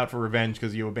like out for revenge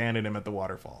because you abandoned him at the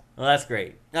waterfall. Well, that's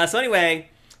great. So anyway,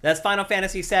 that's Final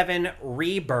Fantasy VII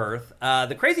Rebirth.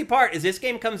 The crazy part is this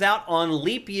game comes out on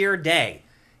Leap Year Day.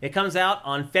 It comes out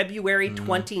on February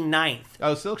 29th.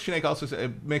 Oh, Silk Snake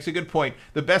also makes a good point.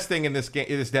 The best thing in this game,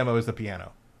 in this demo, is the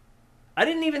piano. I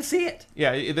didn't even see it.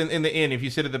 Yeah, in the inn, if you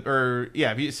sit at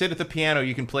if you sit at the piano,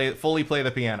 you can fully play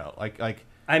the piano. Like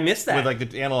I missed that with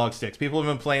like the analog sticks. People have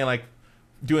been playing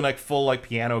doing like full like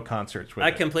piano concerts with it.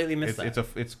 I completely missed that.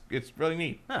 It's really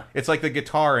neat. Huh. It's like the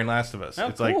guitar in Last of Us. Oh,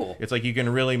 it's cool. like you can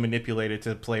really manipulate it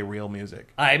to play real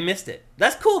music. I missed it.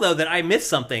 That's cool though that I missed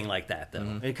something like that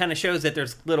though. It kind of shows that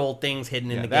there's little things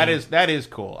hidden in the game. That is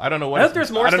cool. I don't know what I hope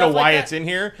there's more I don't know stuff why like it's in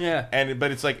here. Yeah.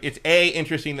 But it's like it's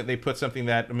interesting that they put something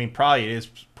that, I mean, probably it is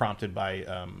prompted by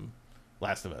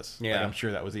Last of Us. Yeah. Like, I'm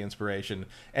sure that was the inspiration.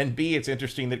 And B, it's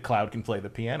interesting that Cloud can play the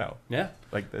piano. Yeah.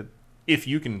 Like if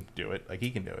you can do it, like he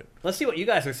can do it. Let's see what you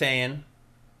guys are saying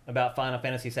about Final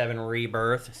Fantasy VII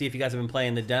Rebirth. See if you guys have been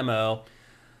playing the demo.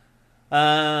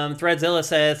 Threadzilla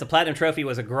says the Platinum Trophy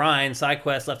was a grind. Side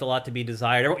quests left a lot to be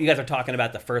desired. You guys are talking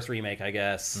about the first remake, I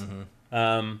guess.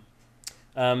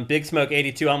 Big Smoke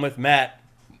 82. I'm with Matt.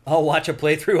 I'll watch a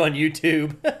playthrough on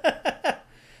YouTube.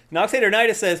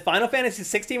 Noxatornitis says Final Fantasy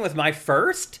 16 was my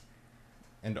first.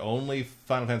 And only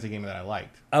Final Fantasy game that I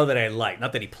liked. Oh, that I liked,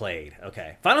 not that he played.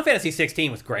 Okay, Final Fantasy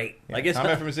 16 was great. Yeah, like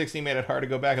Combat from 16 made it hard to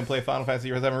go back and play Final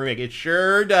Fantasy VII Remake. It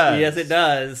sure does. Yes, it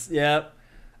does. Yep.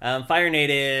 Fire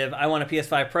Native. I want a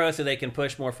PS5 Pro so they can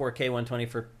push more 4K 120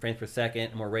 frames per second,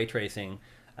 and more ray tracing.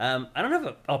 I don't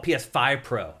have a PS5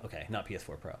 Pro. Okay, not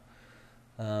PS4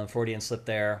 Pro. Freudian slip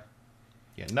there.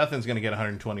 Yeah, nothing's going to get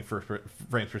 120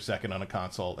 frames per second on a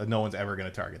console. And no one's ever going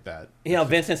to target that. You know,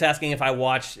 Vincent's asking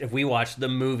if we watched the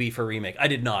movie for Remake. I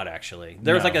did not, actually.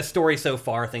 There was like a story so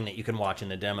far thing that you can watch in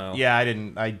the demo. Yeah, I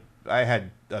didn't. I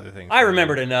had other things. I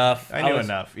remembered enough. I knew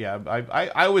enough. Yeah,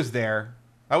 I was there.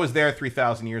 I was there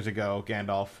 3,000 years ago,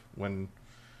 Gandalf, when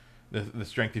the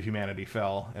strength of humanity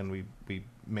fell, and we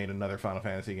made another Final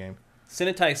Fantasy game.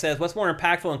 Cinetype says, what's more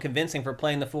impactful and convincing for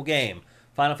playing the full game?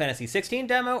 Final Fantasy 16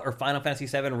 demo or Final Fantasy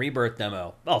 7 Rebirth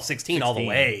demo? Oh, 16 all the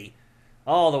way.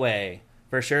 All the way.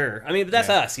 For sure. I mean, but that's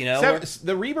us, you know?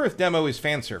 The Rebirth demo is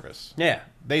fan service. Yeah.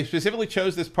 They specifically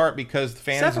chose this part because the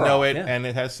fans know it, and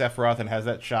it has Sephiroth and has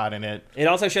that shot in it. It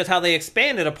also shows how they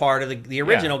expanded a part of the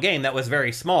original game that was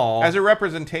very small. As a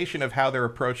representation of how they're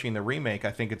approaching the remake,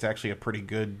 I think it's actually a pretty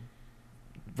good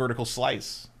vertical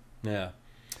slice. Yeah.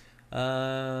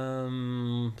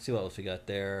 See what else we got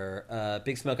there.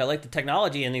 Big Smoke. I like the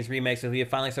technology in these remakes. We have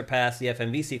finally surpassed the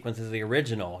FMV sequences of the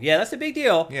original. Yeah, that's a big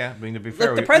deal. Yeah, I mean, to be fair,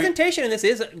 Look, the presentation in this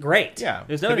is great. Yeah,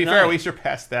 there's no to be denying. fair, we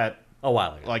surpassed that a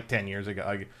while ago, like 10 years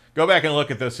ago. Go back and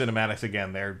look at those cinematics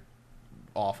again. They're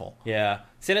awful. Yeah.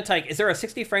 Cinetype, is there a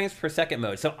 60 frames per second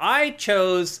mode? So I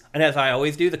chose, and as I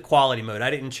always do, the quality mode. I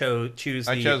didn't choose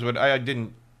the... I chose what... I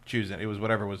didn't choose it. It was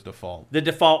whatever was default. The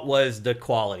default was the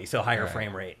quality, so higher Right.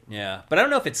 frame rate. Yeah. But I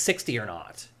don't know if it's 60 or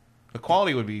not. The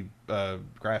quality would be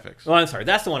graphics. Well, I'm sorry.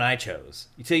 That's the one I chose.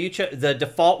 So you chose... The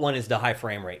default one is the high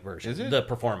frame rate version. Is it? The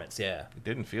performance, yeah. It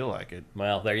didn't feel like it.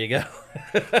 Well, there you go.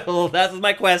 Well, that was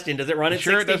my question. Does it run at 60?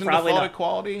 Sure it doesn't Probably default not. at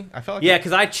quality? I felt like Yeah,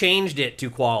 because I changed it to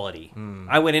quality.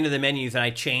 I went into the menus and I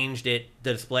changed it,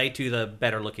 the display, to the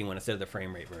better looking one instead of the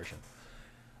frame rate version.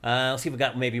 Let's see if we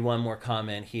got maybe one more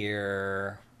comment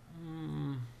here.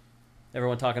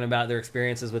 Everyone talking about their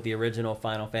experiences with the original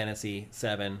Final Fantasy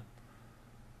VII.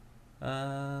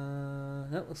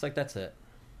 That looks like that's it.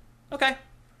 Okay.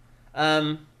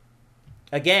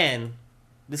 Again,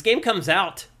 this game comes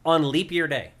out on Leap Year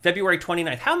Day, February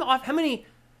 29th.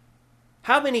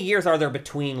 How many years are there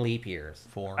between leap years?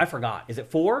 4. I forgot. Is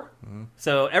it 4? Mm-hmm.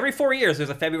 So every 4 years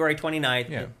there's a February 29th.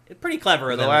 Yeah. It's pretty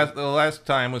clever. The last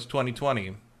time was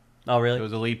 2020. Oh, really? It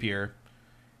was a leap year,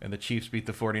 and the Chiefs beat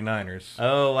the 49ers.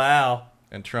 Oh, wow.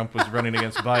 And Trump was running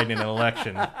against Biden in an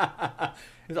election.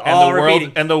 It's all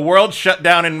repeating. And the world shut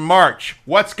down in March.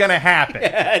 What's going to happen?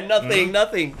 Yeah, nothing's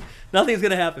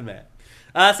going to happen, man.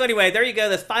 So anyway, there you go.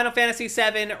 This Final Fantasy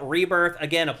VII Rebirth.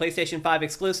 Again, a PlayStation 5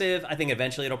 exclusive. I think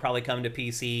eventually it'll probably come to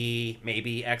PC,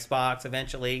 maybe Xbox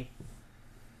eventually.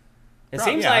 It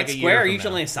seems like Square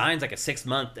usually assigns like a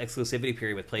 6-month exclusivity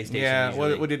period with PlayStation. Yeah,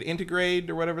 usually. what did Integrate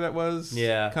or whatever that was?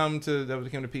 Yeah. Came to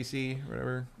PC or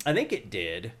whatever? I think it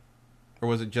did. Or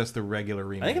was it just the regular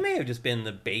remake? I think it may have just been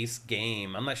the base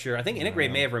game. I'm not sure. I think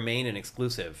Integrate may have remained an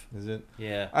exclusive. Is it?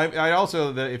 Yeah. I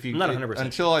also if you I'm not 100%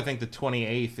 until I think the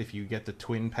 28th, if you get the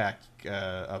twin pack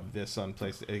of this on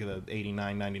PlayStation, the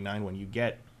 $89.99 one, you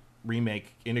get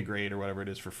remake Integrate or whatever it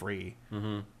is for free.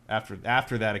 Mm-hmm.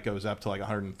 After that, it goes up to like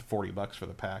 $140 for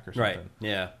the pack or something. Right.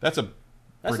 Yeah. That's a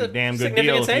pretty damn good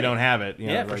deal if you don't have it. You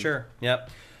know, yeah, for sure.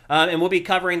 Yep. And we'll be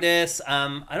covering this. I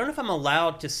don't know if I'm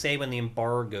allowed to say when the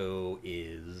embargo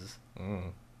is,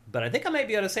 but I think I might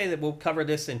be able to say that we'll cover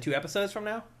this in 2 episodes from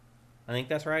now. I think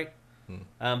that's right.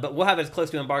 But we'll have it as close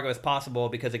to embargo as possible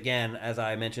because, again, as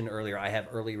I mentioned earlier, I have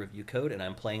early review code and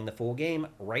I'm playing the full game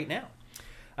right now.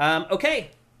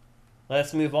 Okay,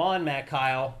 let's move on, Matt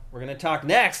Kyle. We're going to talk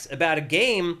next about a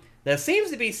game that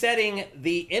seems to be setting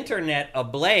the internet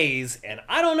ablaze, and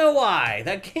I don't know why.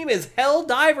 That game is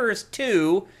Helldivers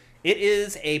 2. It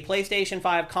is a PlayStation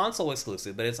 5 console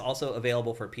exclusive, but it's also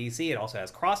available for PC. It also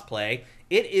has crossplay.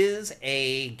 It is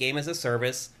a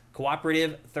game-as-a-service,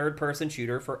 cooperative, third-person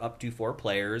shooter for up to 4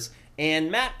 players.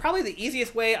 And, Matt, probably the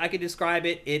easiest way I could describe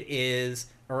it, it is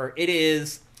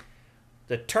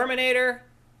the Terminator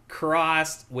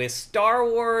crossed with Star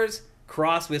Wars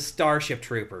crossed with Starship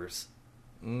Troopers.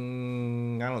 I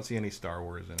don't see any Star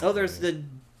Wars in it. Oh, there's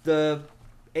the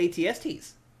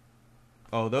ATSTs.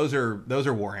 Oh, those are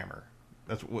Warhammer.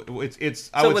 That's it's.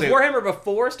 So was Warhammer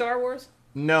before Star Wars?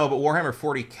 No, but Warhammer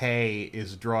 40K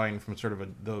is drawing from sort of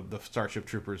the Starship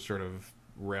Troopers sort of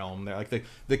realm. They're like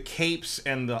the capes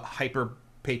and the hyper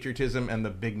patriotism and the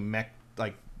big mech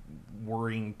like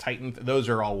worrying Titan. Those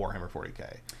are all Warhammer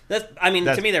 40K.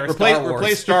 To me, they were Star Wars.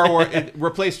 Replace Star Wars.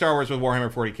 Replace Star Wars with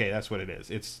Warhammer 40K. That's what it is.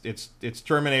 It's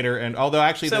Terminator, and although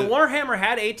actually, Warhammer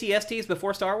had ATSTs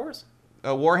before Star Wars.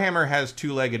 Warhammer has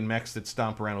 2-legged mechs that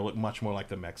stomp around and look much more like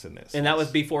the mechs in this. And that was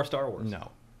before Star Wars.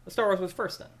 No, Star Wars was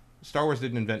first then. Star Wars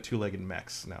didn't invent 2-legged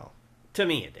mechs. No, to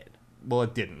me it did. Well,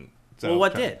 it didn't. So, well,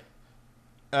 what did?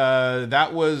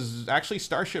 That was actually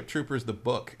Starship Troopers. The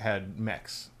book had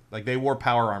mechs. Like they wore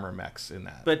power armor mechs in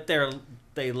that. But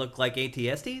they look like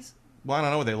ATSTs? Well, I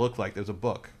don't know what they look like. There's a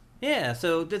book. Yeah,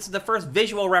 so this is the first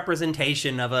visual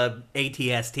representation of a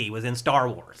ATST was in Star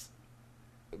Wars.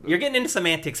 You're getting into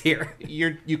semantics here.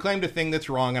 You claimed a thing that's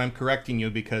wrong, and I'm correcting you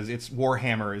because it's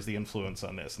Warhammer is the influence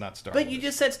on this, not Star Wars. But you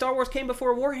just said Star Wars came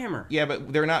before Warhammer. Yeah,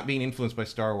 but they're not being influenced by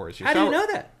Star Wars. How do you know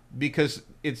that? Because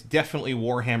it's definitely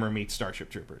Warhammer meets Starship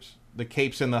Troopers. The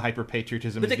capes and the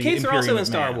hyper-patriotism. But the capes are also in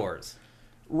Star Wars.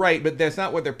 Right, but that's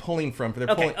not what they're pulling from. They're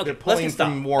pulling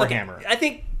from Warhammer. Okay. I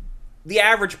think the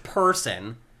average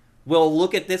person will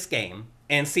look at this game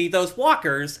and see those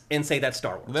walkers and say that's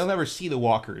Star Wars. They'll never see the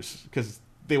walkers because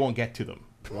they won't get to them.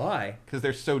 Why? Because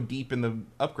they're so deep in the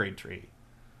upgrade tree.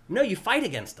 No, you fight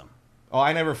against them. Oh,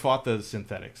 I never fought those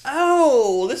synthetics.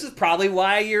 Oh, this is probably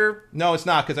why you're... No, it's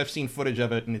not, because I've seen footage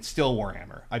of it, and it's still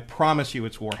Warhammer. I promise you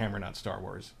it's Warhammer, not Star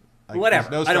Wars. Whatever.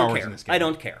 No I Star don't Wars care. in this game. I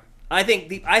don't care. I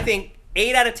think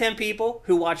 8 out of 10 people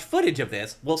who watch footage of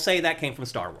this will say that came from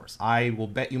Star Wars. I will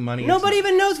bet you money. Nobody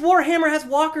even knows Warhammer has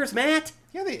walkers, Matt.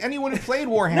 Yeah, anyone who played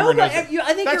Warhammer knows I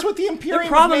think that's what the Imperium The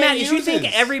problem, Man Matt, is you uses.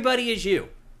 think everybody is you.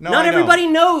 No, Not I know. everybody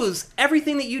knows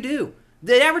everything that you do.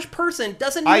 The average person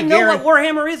doesn't even know what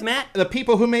Warhammer is, Matt. The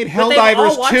people who made But they've all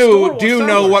Helldivers watched 2 do Star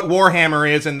know Wars. what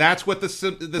Warhammer is, and that's what the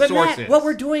But source Matt, is. what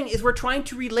we're doing is we're trying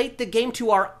to relate the game to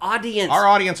our audience. Our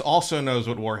audience also knows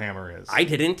what Warhammer is. I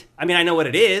didn't. I mean, I know what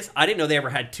it is. I didn't know they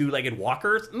ever had two-legged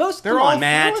walkers. They're Come all on,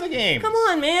 Matt. four of the games. Come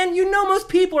on, man. You know most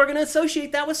people are going to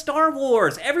associate that with Star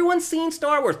Wars. Everyone's seen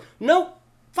Star Wars. No,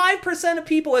 5% of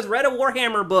people has read a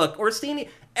Warhammer book or seen it.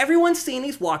 Everyone's seen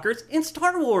these walkers in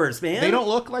Star Wars, man. They don't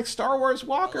look like Star Wars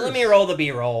walkers. Let me roll the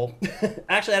B-roll.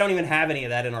 Actually, I don't even have any of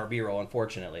that in our B-roll,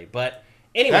 unfortunately. But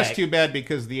anyway. That's too bad,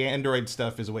 because the Android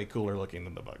stuff is way cooler looking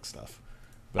than the bug stuff.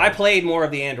 But I played more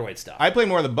of the Android stuff. I played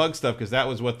more of the bug stuff because that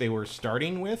was what they were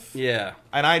starting with. Yeah.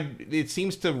 And it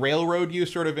seems to railroad you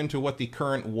sort of into what the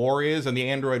current war is, and the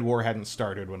Android war hadn't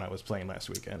started when I was playing last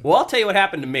weekend. Well, I'll tell you what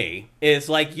happened to me. Is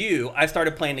like you, I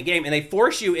started playing the game, and they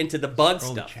force you into the bug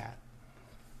Scroll stuff. the chat.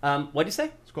 What'd you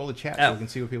say? Scroll the chat Oh. so we can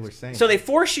see what people are saying. So they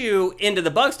force you into the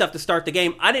bug stuff to start the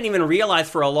game. I didn't even realize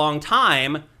for a long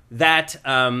time that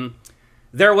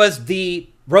there was the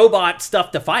robot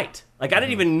stuff to fight. Like, I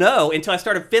didn't even know until I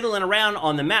started fiddling around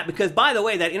on the map. Because, by the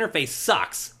way, that interface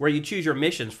sucks where you choose your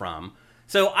missions from.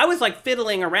 So I was, like,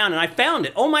 fiddling around, and I found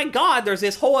it. Oh, my God, there's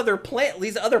this whole other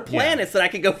these other planets that I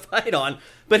could go fight on.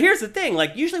 But here's the thing.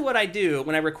 Like, usually what I do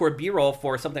when I record B-roll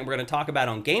for something we're going to talk about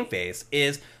on GameFace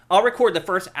is I'll record the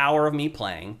first hour of me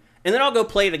playing, and then I'll go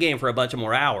play the game for a bunch of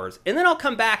more hours, and then I'll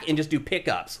come back and just do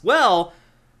pickups. Well,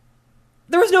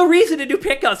 there was no reason to do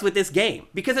pickups with this game,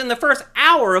 because in the first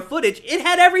hour of footage, it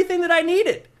had everything that I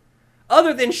needed.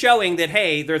 Other than showing that,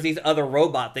 hey, there's these other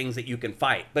robot things that you can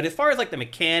fight. But as far as, like, the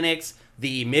mechanics,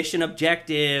 the mission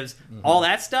objectives, all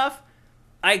that stuff,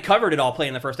 I covered it all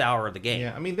playing the first hour of the game.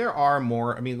 Yeah, I mean, there are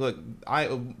more. I mean, look,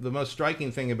 the most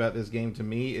striking thing about this game to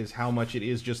me is how much it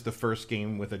is just the first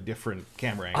game with a different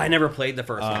camera angle. I never played the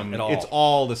first one at all. It's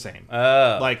all the same.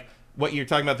 Oh. Like, what you're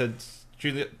talking about,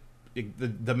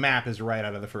 the map is right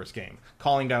out of the first game.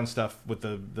 Calling down stuff with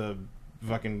the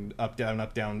fucking up down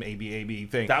A B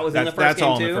thing. That was in the first that's game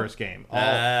all too? in the first game.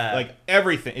 Like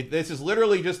everything. This is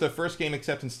literally just the first game,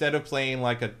 except instead of playing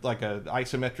like a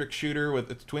isometric shooter with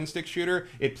a twin stick shooter,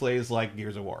 it plays like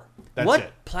Gears of War. That's what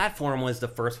it. Platform was the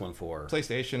first one for?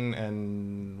 PlayStation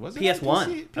and was it PS1,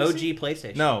 on PC? OG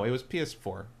PlayStation. No, it was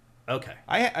PS4. Okay.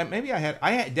 I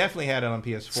definitely had it on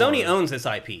PS4. Sony owns this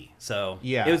IP, so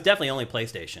Yeah. it was definitely only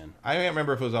PlayStation. I don't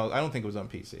remember if it was. I don't think it was on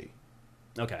PC.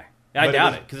 Okay. I But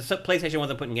doubt it it, because PlayStation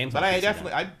wasn't putting games But on I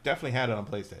PC definitely had it on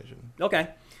PlayStation. then. Okay.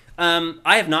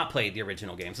 I have not played the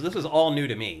original game, so this was all new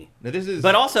to me. Now this is,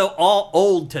 But also all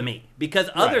old to me, because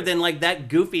other Right. than like that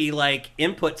goofy like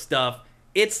input stuff,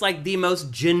 it's like the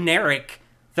most generic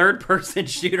third-person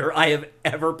shooter I have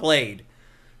ever played.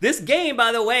 This game,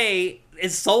 by the way,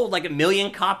 is sold like 1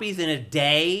 million copies in a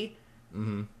day.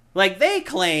 Mm-hmm. Like, they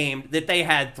claimed that they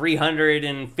had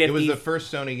 350... it was the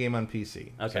first Sony game on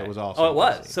PC. Okay. So it was also Oh, it on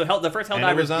was. PC. So the first And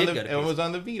Helldivers it did go to PC. was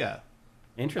on the Vita.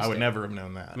 Interesting. I would never have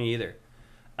known that. Me either.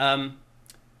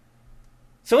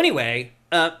 So anyway,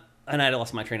 and I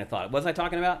lost my train of thought. What was I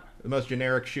talking about? The most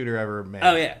generic shooter ever made.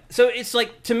 Oh, yeah. So it's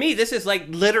like, to me, this is like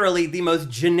literally the most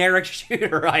generic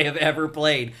shooter I have ever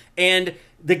played. And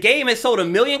the game has sold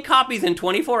 1 million copies in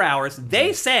 24 hours.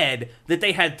 They said that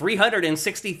they had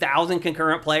 360,000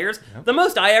 concurrent players. Yep. The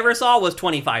most I ever saw was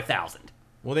 25,000.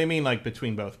 Well, they mean like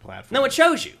between both platforms. No, it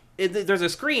shows you. There's a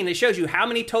screen that shows you how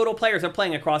many total players are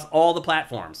playing across all the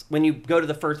platforms. When you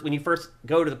first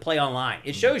go to the play online,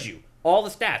 it shows you all the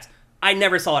stats. I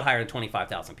never saw it higher than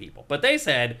 25,000 people, but they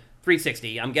said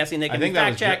 360. I'm guessing they can be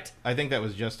fact checked. I think that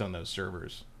was just on those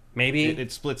servers. Maybe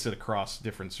It splits it across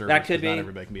different servers. That could 'cause not be.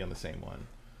 everybody can be on the same one.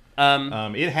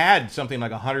 It had something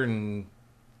like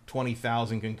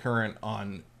 120,000 concurrent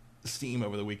on Steam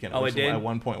over the weekend. Oh, it did? At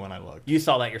one point when I looked. You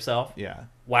saw that yourself? Yeah.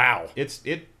 Wow.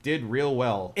 It did real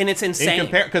well. And it's insane.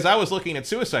 Because I was looking at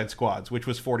Suicide Squads, which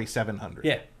was 4,700.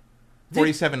 Yeah.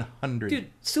 4,700. Dude,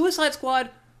 Suicide Squad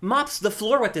mops the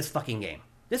floor with this fucking game.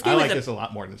 This game I is like this a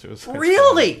lot more than Suicide Squad.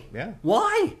 Really? Yeah.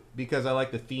 Why? Because I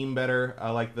like the theme better.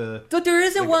 I like the... But there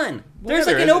isn't one. There's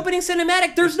there like an isn't. opening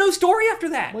cinematic. There's no story after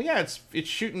that. Well, yeah, it's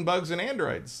shooting bugs and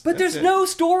androids. But That's there's it. no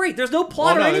story. There's no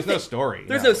plot or anything. There's no story.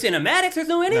 There's no cinematics. There's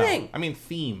no anything. No. I mean,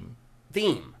 theme.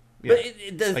 Theme. Yeah.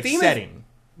 But the Like theme setting.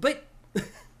 But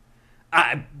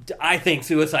I think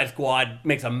Suicide Squad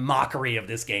makes a mockery of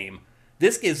this game.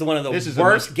 This is one of the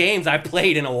worst games I've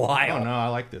played in a while. Oh no, I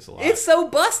like this a lot. It's so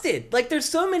busted. Like there's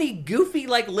so many goofy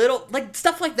little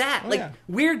stuff like that.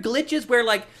 Weird glitches where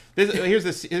here's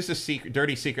this secret,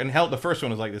 dirty secret, and the first one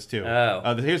was like this too.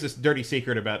 Here's this dirty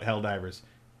secret about Helldivers.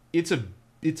 It's a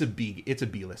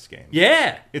B-list game.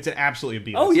 Yeah. It's an absolutely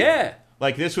B-list Oh yeah. game.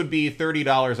 Like this would be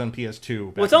 $30 on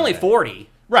PS2. Well, it's only $40.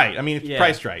 Right. I mean, it's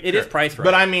priced right. It is priced right.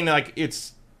 But I mean,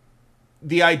 it's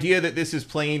the idea that this is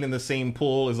playing in the same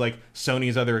pool as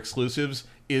Sony's other exclusives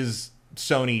is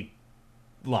Sony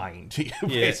lying to you,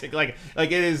 basically.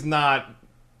 Like it is not.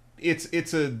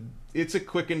 It's a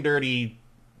quick and dirty.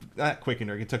 Not quick and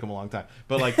dirty. It took them a long time,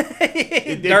 but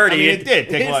it did, dirty. I mean, it did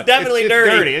take a lot. It's definitely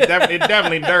dirty. It's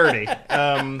definitely dirty.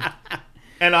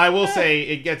 And I will say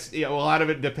it gets a lot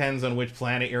of it depends on which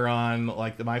planet you're on.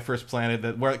 Like my first planet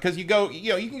because you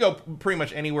can go pretty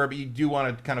much anywhere, but you do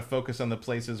want to kind of focus on the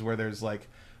places where there's the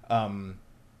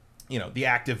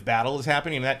active battle is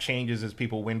happening, and that changes as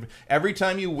people win. Every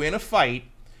time you win a fight,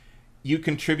 you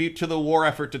contribute to the war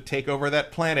effort to take over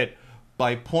that planet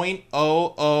by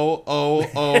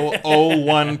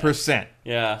 0.00001%.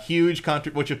 Yeah. Huge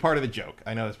which is part of the joke.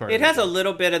 I know that's part of it. It has a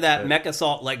little bit of that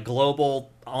MechAssault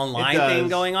global online thing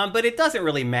going on, but it doesn't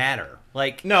really matter.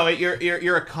 No,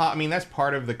 I mean that's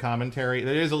part of the commentary.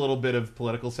 There is a little bit of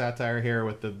political satire here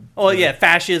with the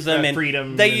fascism and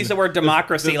freedom. They use the word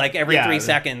democracy every 3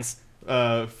 seconds.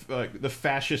 The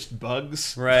fascist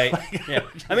bugs. Right. Yeah.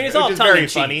 I mean it's all tongue in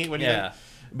cheek. Funny when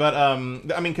but I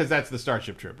mean, because that's the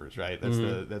Starship Troopers, right?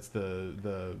 That's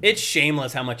the. It's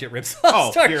shameless how much it rips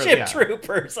off Starship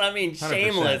Troopers. I mean, 100%.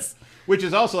 Shameless. Which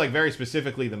is also very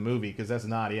specifically the movie, because that's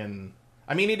not in.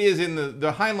 I mean, it is in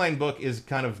the Heinlein book is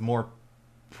kind of more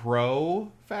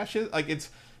pro-fascist.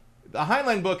 The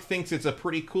Heinlein book thinks it's a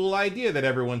pretty cool idea that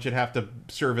everyone should have to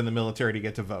serve in the military to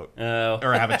get to vote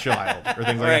or have a child or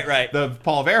things like that. Right. The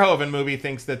Paul Verhoeven movie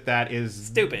thinks that is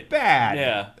stupid, bad.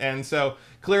 Yeah, and so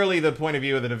clearly the point of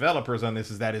view of the developers on this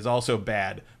is that is also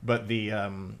bad, but the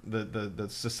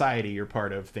society you're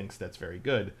part of thinks that's very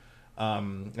good,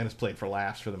 and it's played for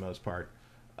laughs for the most part.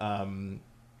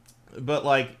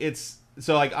 But it's.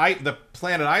 So the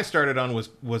planet I started on was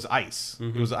ice.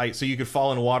 Mm-hmm. It was ice, so you could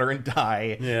fall in water and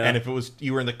die. Yeah. And if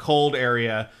you were in the cold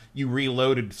area, you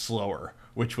reloaded slower,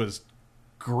 which was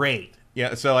great.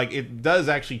 Yeah. So it does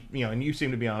actually, and you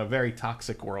seem to be on a very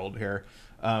toxic world here.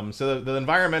 So the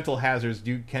environmental hazards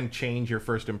can change your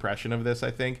first impression of this,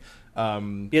 I think.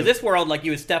 This world,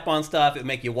 you would step on stuff, it would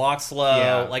make you walk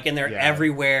slow, and they're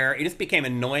everywhere. It just became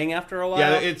annoying after a while.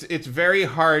 Yeah, it's very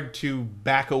hard to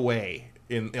back away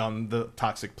on the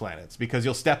toxic planets, because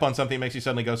you'll step on something that makes you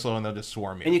suddenly go slow and they'll just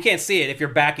swarm you. And you can't see it if you're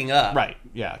backing up. Right,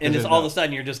 yeah. And just all of a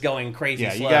sudden you're just going crazy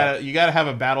slow. You gotta have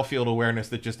a battlefield awareness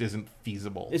that just isn't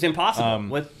feasible. It's impossible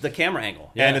with the camera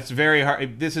angle. Yeah. And it's very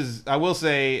hard. I will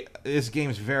say, this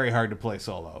game's very hard to play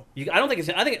solo.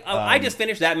 I just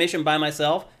finished that mission by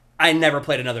myself. I never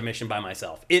played another mission by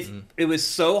myself. It was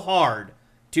so hard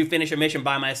to finish a mission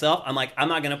by myself. I'm like, I'm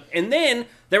not going to... And then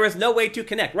there was no way to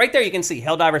connect. Right there you can see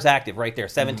Helldivers active right there,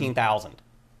 17,000.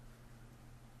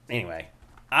 Anyway,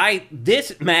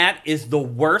 this, Matt, is the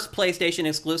worst PlayStation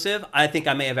exclusive I think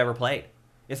I may have ever played,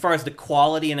 as far as the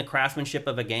quality and the craftsmanship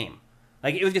of a game.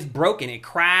 It was just broken. It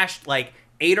crashed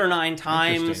 8 or 9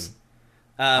 times.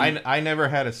 I never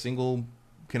had a single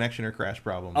connection or crash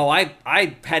problem. Oh, I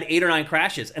had 8 or 9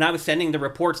 crashes, and I was sending the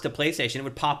reports to PlayStation. It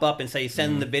would pop up and say,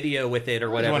 send the video with it or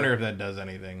whatever. I wonder if that does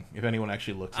anything, if anyone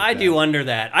actually looks at that. I do wonder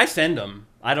that. I send them.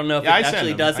 I don't know if it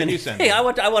actually does anything. Hey, I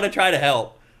want to try to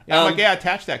help. Yeah,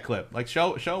 attach that clip.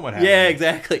 Show them what happened. Yeah,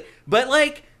 exactly. But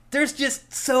there's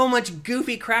just so much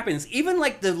goofy crappings. Even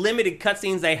the limited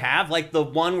cutscenes they have, the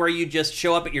one where you just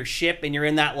show up at your ship and you're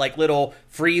in that little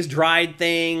freeze-dried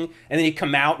thing, and then you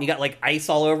come out and you got ice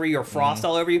all over you or frost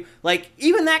all over you.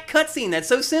 Even that cutscene that's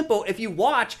so simple, if you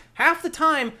watch, half the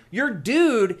time your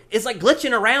dude is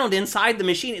glitching around inside the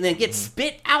machine and then gets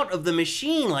spit out of the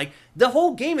machine. The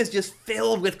whole game is just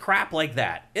filled with crap like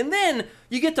that. And then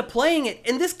you get to playing it,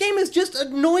 and this game is just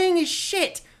annoying as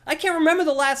shit. I can't remember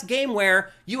the last game where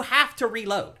you have to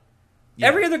reload. Yeah.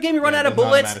 Every other game you run out of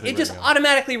bullets, it just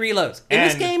automatically reloads. In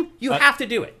this game, you have to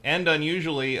do it. And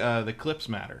unusually, the clips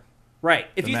matter. Right.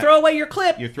 If you throw away your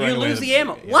clip, you lose the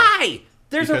ammo. Yeah. Why?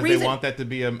 There's a reason. Because they want that to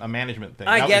be a management thing.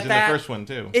 I get that. That was in the first one,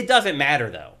 too. It doesn't matter,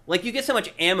 though. You get so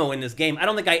much ammo in this game, I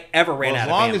don't think I ever ran out of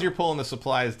ammo. As long as you're pulling the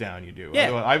supplies down, you do.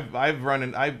 Yeah. I've run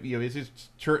in... it's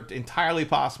entirely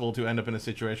possible to end up in a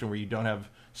situation where you don't have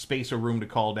space or room to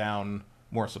call down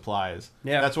more supplies.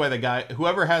 Yeah. That's why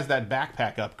whoever has that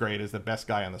backpack upgrade is the best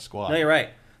guy on the squad. No, you're right.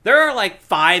 There are like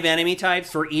 5 enemy types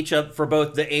for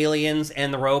both the aliens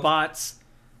and the robots.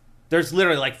 There's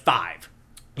literally like 5.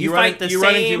 You fight the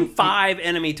same 5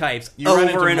 enemy types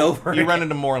over and over again. You run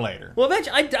into more later. Well,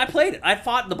 eventually, I played it. I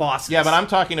fought the bosses. Yeah, but I'm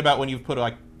talking about when you've put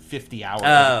like 50 hours.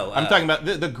 I'm talking about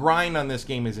the grind on this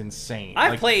game is insane.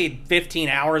 I've played 15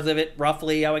 hours of it,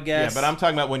 roughly, I would guess. Yeah, but I'm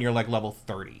talking about when you're like level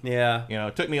 30. Yeah. You know,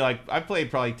 it took me like, I played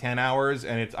probably 10 hours,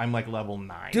 and I'm like level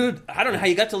 9. Dude, I don't know how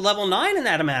you got to level 9 in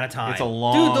that amount of time. It's a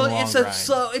long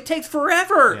grind. It takes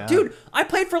forever. Yeah. Dude, I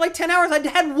played for like 10 hours. I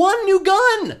had 1 new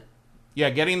gun. Yeah,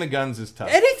 getting the guns is tough.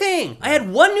 Anything. I had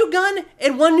 1 new gun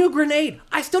and 1 new grenade.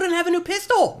 I still didn't have a new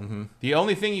pistol. Mm-hmm. The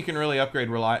only thing you can really upgrade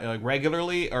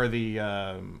regularly are the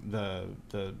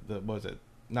what was it?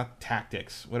 Not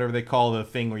tactics. Whatever they call the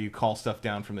thing where you call stuff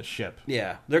down from the ship.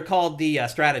 Yeah, they're called the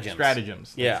stratagems.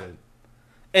 Stratagems. Yeah.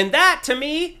 And that, to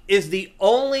me, is the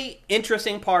only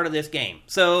interesting part of this game.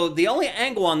 So the only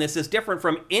angle on this is different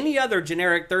from any other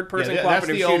generic third-person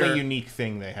cooperative shooter. That's the only unique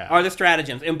thing they have. Are the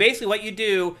stratagems. And basically what you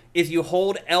do is you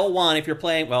hold L1 if you're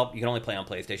playing... Well, you can only play on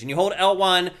PlayStation. You hold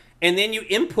L1, and then you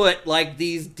input, like,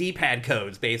 these D-pad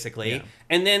codes, basically. Yeah.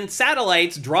 And then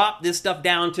satellites drop this stuff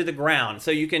down to the ground. So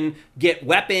you can get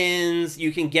weapons,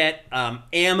 you can get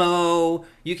ammo,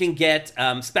 you can get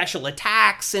special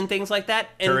attacks and things like that.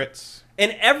 And turrets.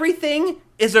 And everything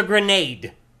is a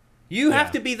grenade. You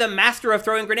have to be the master of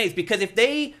throwing grenades, because if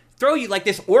they throw you like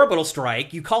this orbital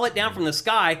strike, you call it down from the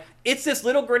sky, it's this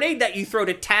little grenade that you throw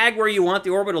to tag where you want the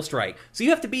orbital strike. So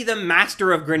you have to be the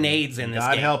master of grenades in this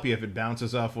game. God help you if it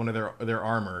bounces off one of their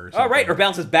armor or something. Oh, right, or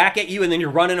bounces back at you and then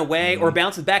you're running away, or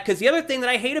bounces back. Because the other thing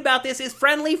that I hate about this is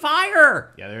friendly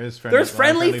fire. Yeah, there's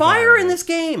friendly fire in this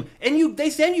game. And they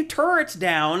send you turrets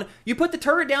down, you put the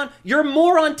turret down, your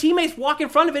moron teammates walk in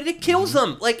front of it, it kills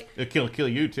them. Like, it'll kill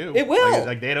you too. It will.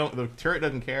 Like the turret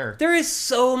doesn't care. There is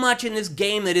so much in this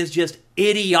game that is just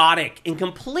idiotic and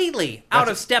completely out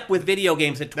of step with video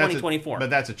games in 2024. But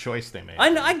that's a choice they made.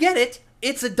 I get it.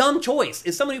 It's a dumb choice.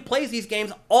 As someone who plays these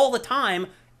games all the time,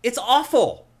 it's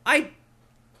awful. I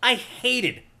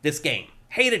hated this game.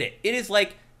 Hated it. It is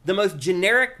like the most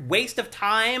generic waste of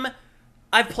time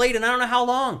I've played in I don't know how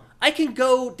long. I can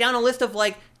go down a list of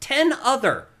like 10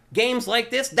 other games like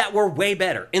this that were way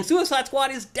better. And Suicide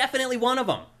Squad is definitely one of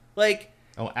them. Like,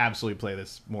 I'll absolutely play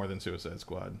this more than Suicide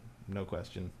Squad. No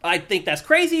question. I think that's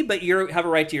crazy, but you have a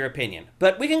right to your opinion.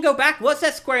 But we can go back. What's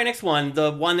that Square Enix one?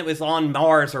 The one that was on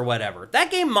Mars or whatever. That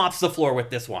game mops the floor with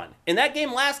this one. And that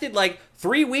game lasted like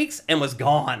 3 weeks and was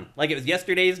gone. Like it was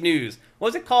yesterday's news. What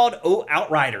was it called? Oh,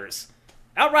 Outriders.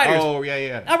 Outriders. Oh,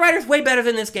 yeah. Outriders way better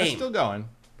than this game. It's still going.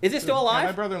 Is it still alive? Yeah,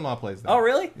 my brother-in-law plays that. Oh,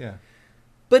 really? Yeah.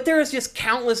 But there is just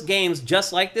countless games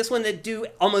just like this one that do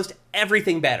almost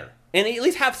everything better. And at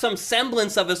least have some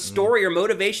semblance of a story or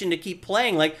motivation to keep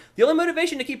playing. Like, the only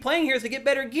motivation to keep playing here is to get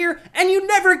better gear, and you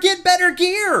never get better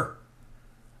gear!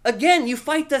 Again, you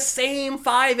fight the same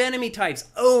 5 enemy types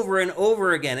over and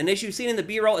over again. And as you've seen in the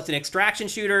B-roll, it's an extraction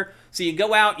shooter. So you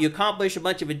go out, you accomplish a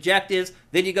bunch of objectives,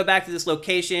 then you go back to this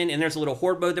location, and there's a little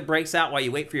horde mode that breaks out while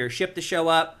you wait for your ship to show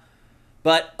up.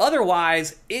 But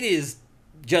otherwise, it is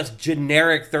just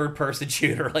generic third-person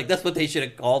shooter. Like, that's what they should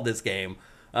have called this game.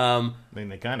 I mean,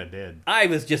 they kind of did. I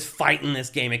was just fighting this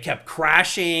game. It kept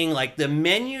crashing, like the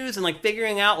menus and like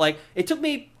figuring out, like it took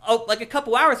me like a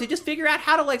couple hours to just figure out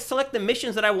how to like select the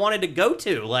missions that I wanted to go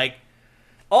to. Like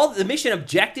all the mission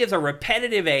objectives are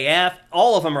repetitive AF.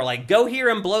 All of them are like, go here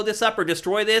and blow this up or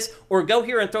destroy this, or go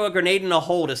here and throw a grenade in a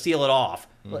hole to seal it off.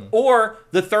 Or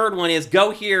the third one is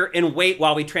go here and wait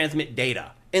while we transmit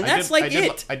data. And that's I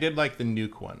did like the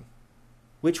nuke one.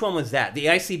 Which one was that? The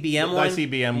ICBM one? The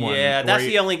ICBM one. Yeah, that's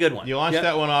the only good one. You launch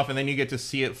that one off, and then you get to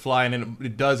see it fly, and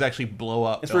it does actually blow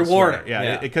up. It's rewarding.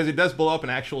 Yeah, because it does blow up an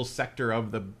actual sector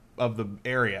of the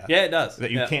area. Yeah, it does.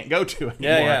 That you can't go to anymore.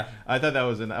 Yeah. I thought that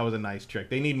was a nice trick.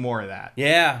 They need more of that.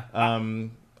 Yeah.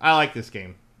 I like this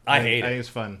game. I hate it. I think it's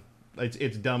fun.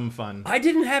 It's dumb fun. I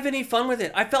didn't have any fun with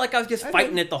it. I felt like I was just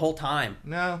fighting it the whole time.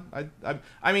 No,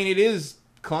 I mean, it is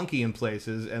clunky in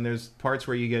places, and there's parts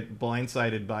where you get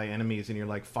blindsided by enemies and you're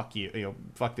like, fuck you,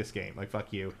 fuck this game, like,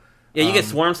 fuck you. Yeah, you get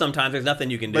swarmed sometimes. There's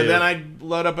nothing you can do. But then I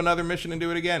load up another mission and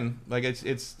do it again. Like,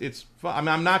 it's fun. I mean,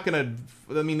 I'm not gonna.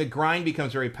 I mean, the grind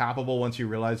becomes very palpable once you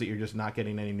realize that you're just not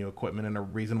getting any new equipment in a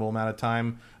reasonable amount of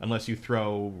time, unless you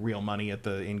throw real money at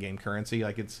the in-game currency.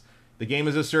 Like, the game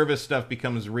as a service stuff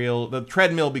becomes real. The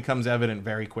treadmill becomes evident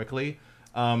very quickly.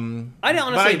 I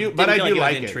honestly didn't feel like it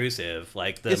was intrusive.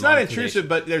 Like it's not intrusive,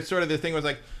 but there's sort of the thing was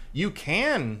like you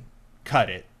can cut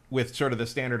it with sort of the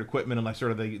standard equipment and like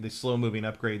sort of the slow moving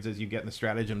upgrades as you get in the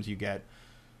stratagems you get.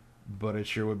 but it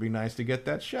sure would be nice to get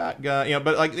that shotgun. You know,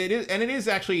 but like it is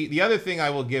actually the other thing I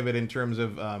will give it in terms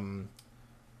of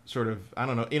sort of, I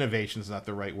don't know, innovation is not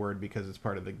the right word because it's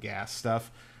part of the gas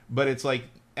stuff, but it's like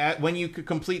when you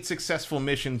complete successful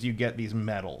missions, you get these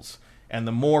medals, and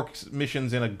the more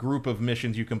missions in a group of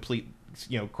missions you complete,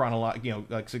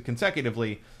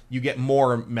 consecutively, you get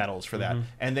more medals for that.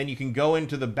 And then you can go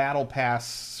into the battle pass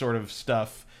sort of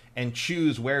stuff and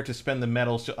choose where to spend the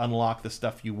medals to unlock the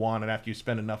stuff you want, and after you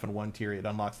spend enough in one tier, it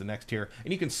unlocks the next tier,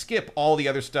 and you can skip all the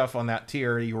other stuff on that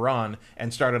tier you're on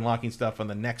and start unlocking stuff on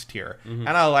the next tier. And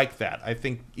I like that. I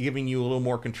think giving you a little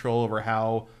more control over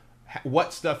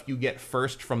what stuff you get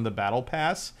first from the battle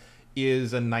pass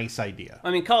is a nice idea.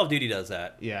 I mean, Call of Duty does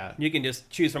that. Yeah. You can just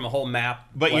choose from a whole map.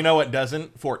 But you know what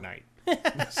doesn't? Fortnite.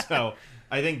 So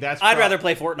I think that's... I'd rather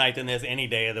play Fortnite than this any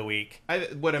day of the week. I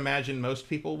would imagine most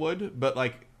people would, but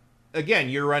like, again,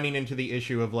 you're running into the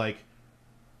issue of like,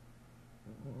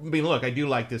 I mean, look, I do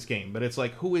like this game, but it's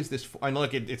like, who is this for? And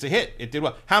look, it's a hit. It did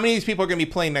well. How many of these people are going to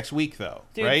be playing next week, though?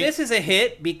 Dude, right? This is a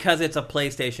hit because it's a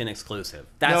PlayStation exclusive.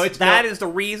 That is the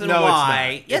reason why.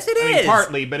 Why. Yes, it is. I mean,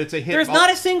 partly, but it's a hit. There's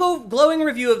not a single glowing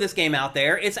review of this game out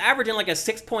there. It's averaging like a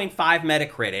 6.5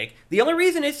 Metacritic. The only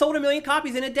reason it sold 1 million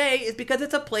copies in a day is because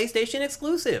it's a PlayStation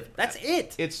exclusive. That's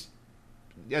it.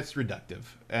 That's reductive,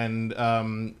 and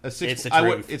it's the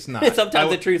truth. It's not.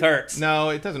 Sometimes the truth hurts. No,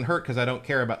 it doesn't hurt because I don't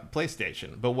care about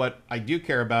PlayStation. But what I do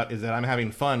care about is that I'm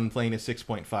having fun playing a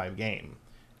 6.5 game.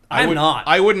 I'm not.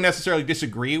 I wouldn't necessarily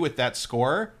disagree with that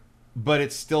score, but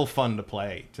it's still fun to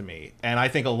play to me, and I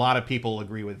think a lot of people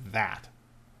agree with that.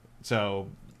 So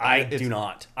I do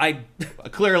not. I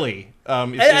clearly,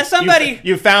 as somebody,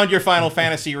 you found your Final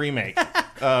Fantasy remake.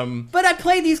 But I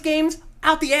play these games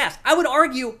out the ass. I would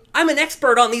argue I'm an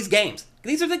expert on these games.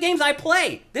 These are the games I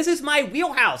play. This is my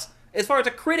wheelhouse as far as a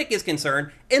critic is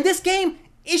concerned. And this game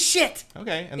is shit.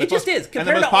 Okay. And it just is.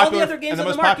 Compared to all the other games on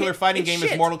the market. And the most popular fighting game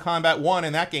is Mortal Kombat 1,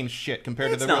 and that game's shit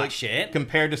compared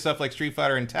compared to stuff like Street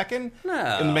Fighter and Tekken. No.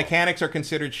 And the mechanics are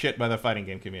considered shit by the fighting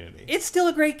game community. It's still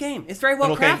a great game. It's very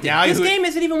well crafted. This game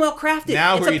isn't even well crafted.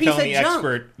 Now it's who are a you piece telling the of junk.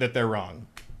 expert that they're wrong?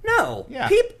 No. Yeah.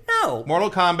 No. Mortal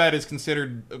Kombat is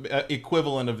considered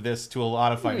equivalent of this to a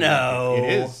lot of fighting games. No.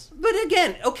 It is. But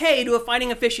again, okay, to a fighting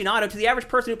aficionado, to the average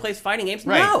person who plays fighting games,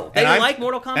 right. No. They like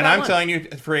Mortal Kombat 1. And I'm telling you,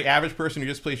 for an average person who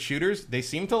just plays shooters, they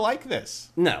seem to like this.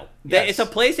 No. Yes. It's a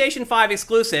PlayStation 5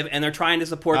 exclusive, and they're trying to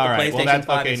support the PlayStation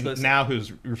 5 exclusive. Now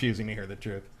who's refusing to hear the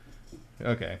truth?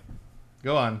 Okay.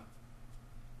 Go on.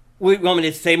 You want me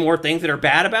to say more things that are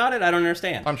bad about it? I don't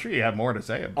understand. I'm sure you have more to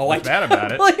say bad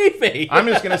about it. Believe me. I'm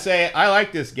just going to say I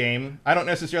like this game. I don't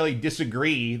necessarily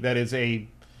disagree that it's a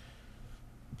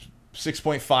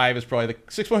 6.5 is probably the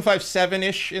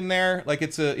 6.57-ish in there. Like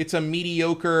it's a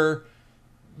mediocre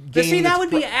game. But see, that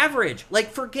would be average. Like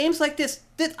for games like this,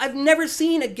 I've never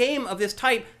seen a game of this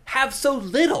type have so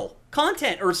little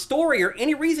content or story or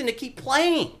any reason to keep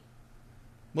playing.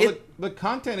 Well, the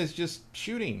content is just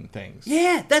shooting things.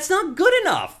 Yeah, that's not good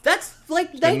enough. That's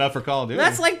like good enough for Call of Duty.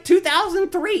 That's like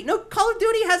 2003. No, Call of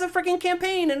Duty has a freaking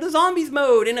campaign and a zombies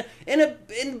mode and a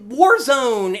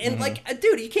Warzone and like,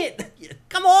 dude, you can't.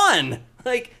 Come on,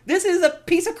 like this is a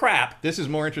piece of crap. This is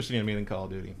more interesting to me than Call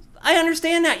of Duty. I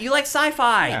understand that. You like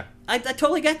sci-fi. Yeah. I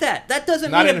totally get that. That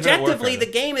doesn't mean objectively the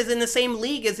game is in the same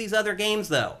league as these other games,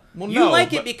 though. Well, you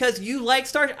like it because you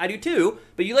like I do too,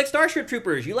 but you like Starship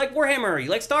Troopers, you like Warhammer, you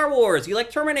like Star Wars, you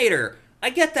like Terminator. I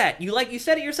get that. You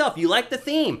said it yourself. You like the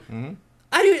theme. Mm-hmm.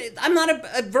 I'm not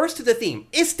adverse to the theme.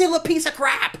 It's still a piece of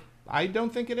crap. I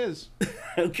don't think it is.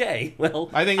 Okay, well,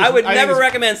 I would never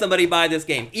recommend somebody buy this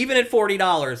game, even at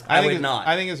 $40. I would not.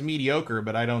 I think it's mediocre,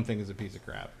 but I don't think it's a piece of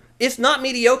crap. It's not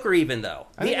mediocre even, though.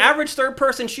 The average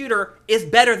third-person shooter is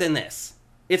better than this.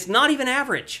 It's not even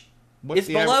average. It's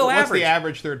below average. What's the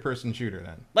average third-person shooter,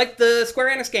 then? Like the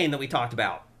Square Enix game that we talked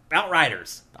about,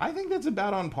 Outriders. I think that's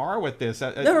about on par with this.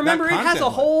 No, remember, it has a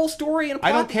whole story and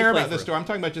plot. I don't care about the story. I'm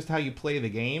talking about just how you play the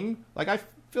game. Like, I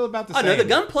feel about the same. No, the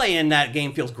gunplay in that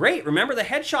game feels great. Remember the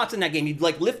headshots in that game? You'd,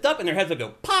 like, lift up and their heads would go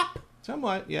pop.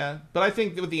 Somewhat, yeah, but I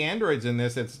think with the androids in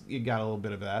this, you got a little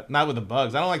bit of that. Not with the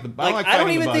bugs. I don't like the.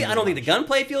 I don't think the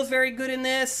gunplay feels very good in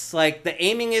this. Like the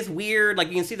aiming is weird. Like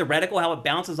you can see the reticle how it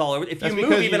bounces all over. If you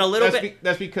move even a little bit,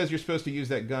 that's because you're supposed to use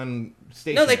that gun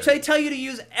stationary. No, they tell you to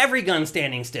use every gun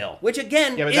standing still, which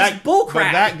again is bullcrap.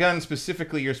 But that gun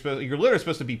specifically, you're literally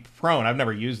supposed to be prone. I've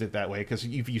never used it that way because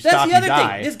if you stop, that's the other you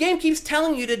die. thing. This game keeps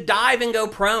telling you to dive and go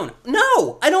prone.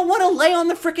 No, I don't want to lay on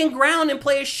the freaking ground and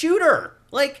play a shooter.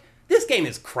 Like. This game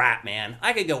is crap, man.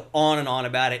 I could go on and on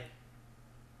about it.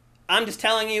 I'm just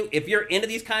telling you, if you're into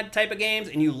these type of games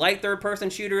and you like third-person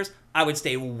shooters, I would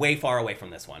stay way far away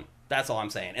from this one. That's all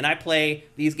I'm saying. And I play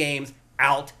these games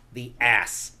out the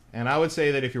ass. And I would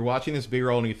say that if you're watching this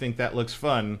B-roll and you think that looks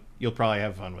fun, you'll probably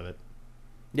have fun with it.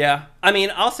 Yeah. I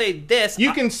mean, I'll say this.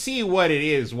 You can see what it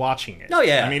is watching it. Oh,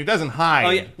 yeah. I mean, it doesn't hide. Oh,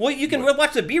 yeah. Well, you can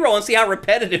watch the B-roll and see how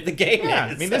repetitive the game is.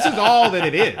 I mean, this is all that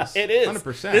it is. It is.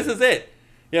 100%. This is it.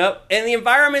 Yep. And the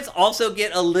environments also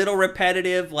get a little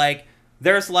repetitive. Like,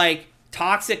 there's, like,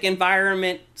 toxic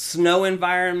environment, snow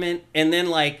environment, and then,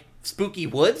 like, spooky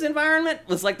woods environment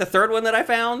was, like, the third one that I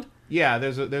found. Yeah,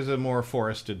 there's a more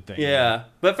forested thing. Yeah,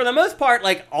 but for the most part,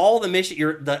 like all the mission,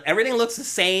 everything looks the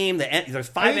same. There's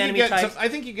 5 enemy types. I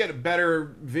think you get a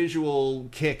better visual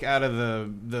kick out of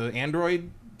the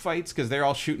android fights because they're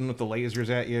all shooting with the lasers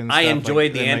at you. And I stuff.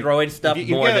 enjoyed the android stuff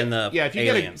more than the if you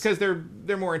aliens. because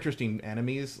they're more interesting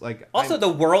enemies. Like also the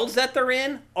worlds that they're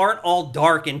in aren't all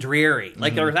dark and dreary.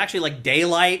 Like there's actually like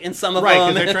daylight in some of them.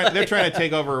 Right, because they're trying to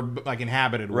take over like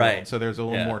inhabited worlds. Right. So there's a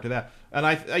little more to that. And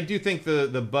I do think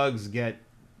the bugs get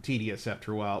tedious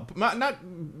after a while. Not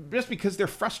just because they're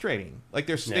frustrating. Like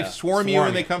they swarm you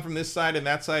and they come from this side and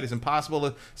that side. It's impossible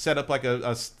to set up like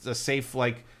a safe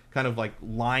like kind of like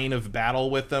line of battle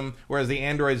with them. Whereas the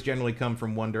androids generally come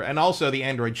from one direction. And also the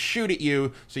androids shoot at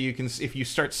you, so you can if you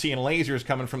start seeing lasers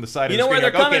coming from the side of the screen, you know where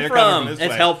they're coming from. It's way.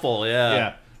 Helpful,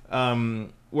 yeah. Yeah.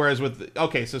 Whereas with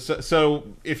so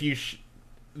if you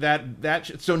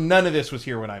so none of this was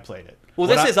here when I played it. Well,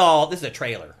 this is a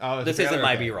trailer. Oh, this isn't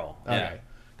my B-roll. Okay.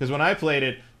 Because when I played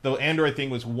it, the android thing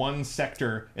was one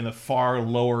sector in the far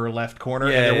lower left corner,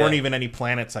 and there weren't even any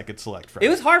planets I could select from. It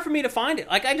was hard for me to find it.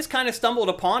 Like I just kind of stumbled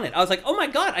upon it. I was like, "Oh my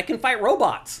god, I can fight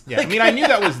robots!" Yeah, I mean, I knew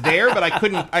that was there, but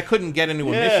I couldn't get into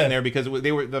a mission there because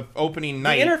they were the opening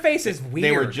night. The interface is weird.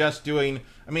 They were just doing.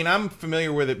 I mean, I'm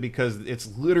familiar with it because it's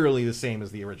literally the same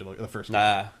as the first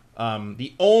game.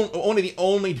 The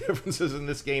only differences in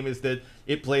this game is that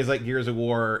it plays like Gears of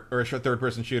War or a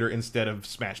third-person shooter instead of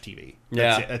Smash TV.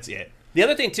 That's it. The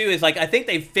other thing, too, is like I think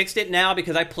they've fixed it now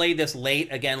because I played this late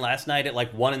again last night at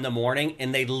like 1 in,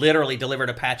 and they literally delivered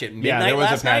a patch at midnight. Yeah, there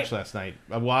was a patch last night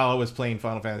while I was playing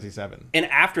Final Fantasy VII. And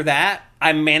after that,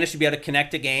 I managed to be able to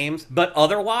connect to games, but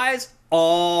otherwise,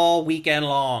 all weekend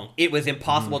long, it was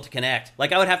impossible to connect.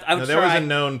 Like I would try. There was a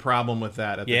known problem with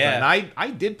that at the time. And I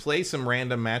did play some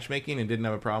random matchmaking and didn't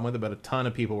have a problem with it, but a ton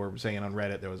of people were saying on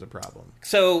Reddit there was a problem.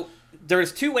 So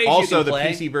there's 2 ways also, you can play.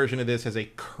 Also, the PC version of this has a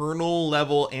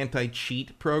kernel-level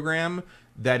anti-cheat program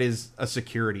that is a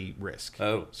security risk.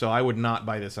 Oh. So I would not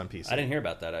buy this on PC. I didn't hear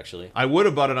about that, actually. I would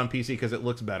have bought it on PC because it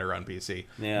looks better on PC.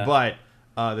 Yeah. But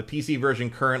the PC version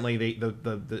currently,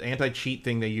 the anti-cheat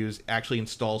thing they use actually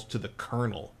installs to the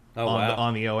kernel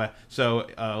on the OS. So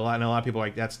a lot of people are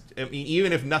like, I mean,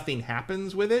 even if nothing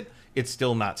happens with it, it's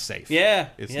still not safe. Yeah.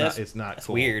 It's not That's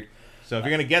cool. weird. So if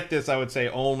you're going to get this, I would say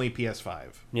only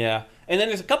PS5. Yeah. And then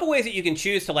there's a couple ways that you can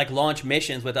choose to like launch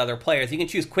missions with other players. You can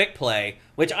choose quick play,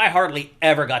 which I hardly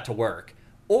ever got to work.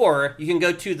 Or you can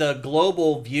go to the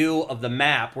global view of the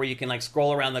map where you can like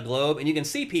scroll around the globe and you can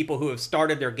see people who have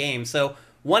started their game. So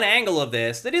one angle of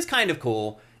this that is kind of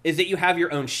cool is that you have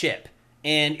your own ship.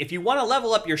 And if you want to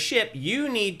level up your ship, you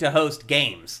need to host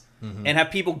games. And have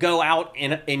people go out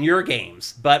in your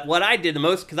games. But what I did the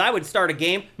most, because I would start a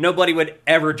game, nobody would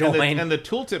ever join. And the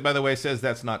tooltip, by the way, says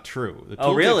that's not true. The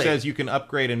tooltip says you can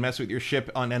upgrade and mess with your ship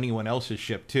on anyone else's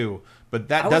ship, too. But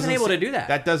that I wasn't able to do that.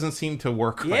 That doesn't seem to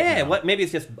work. Yeah, maybe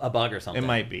it's just a bug or something. It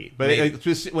might be, but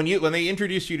just when they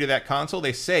introduce you to that console,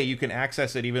 they say you can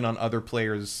access it even on other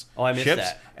players' I missed ships.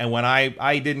 That. And when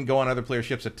I didn't go on other players'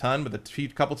 ships a ton, but the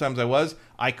couple times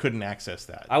I couldn't access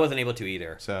that. I wasn't able to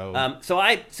either. So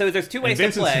there's 2 ways to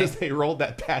Vincent play. says they rolled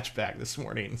that patch back this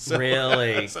morning. So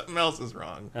really, something else is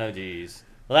wrong. Oh geez.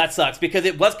 Well, that sucks because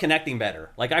it was connecting better.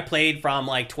 Like I played from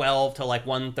like 12 to like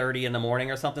 1:30 in the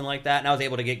morning or something like that, and I was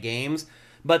able to get games.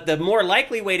 But the more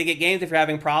likely way to get games if you're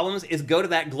having problems is go to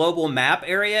that global map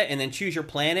area and then choose your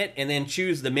planet and then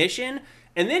choose the mission.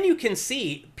 And then you can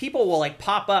see people will like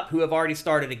pop up who have already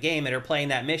started a game and are playing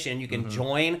that mission. You can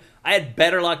join. I had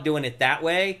better luck doing it that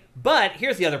way. But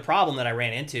here's the other problem that I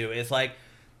ran into is like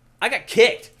I got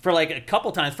kicked for like a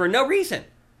couple times for no reason.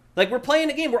 Like we're playing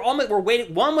a game. We're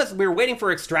waiting. We were waiting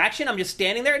for extraction. I'm just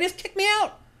standing there and it just kicked me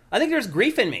out. I think there's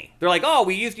grief in me. They're like, oh,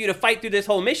 we used you to fight through this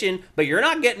whole mission, but you're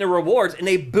not getting the rewards. And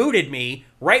they booted me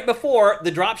right before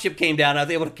the dropship came down. I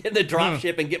was able to get the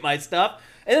dropship and get my stuff.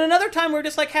 And then another time we were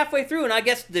just like halfway through, and I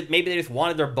guess that maybe they just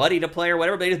wanted their buddy to play or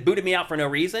whatever, but they just booted me out for no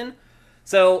reason.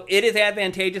 So it is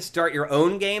advantageous to start your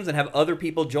own games and have other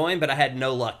people join, but I had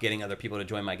no luck getting other people to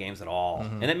join my games at all.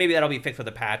 And then maybe that'll be fixed with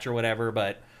a patch or whatever,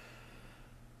 but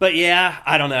But yeah,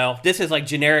 I don't know. This is like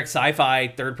generic sci-fi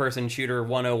third-person shooter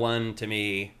 101 to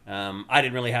me. I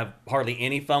didn't really have hardly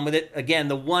any fun with it. Again,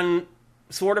 the one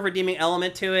sort of redeeming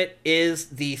element to it is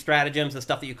the stratagems, the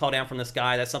stuff that you call down from the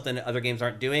sky. That's something that other games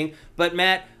aren't doing. But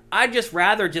Matt, I'd just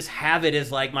rather just have it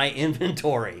as like my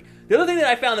inventory. The other thing that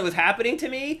I found that was happening to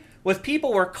me was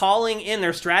people were calling in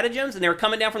their stratagems and they were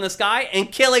coming down from the sky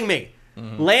and killing me.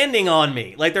 Landing on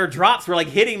me. Like, their drops were, like,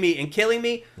 hitting me and killing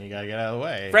me. You gotta get out of the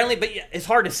way. Friendly, but it's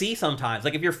hard to see sometimes.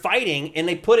 Like, if you're fighting and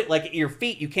they put it, like, at your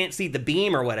feet, you can't see the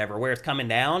beam or whatever, where it's coming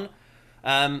down.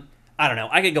 I don't know.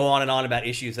 I could go on and on about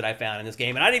issues that I found in this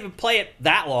game. And I didn't even play it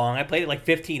that long. I played it, like,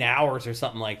 15 hours or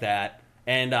something like that.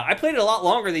 And I played it a lot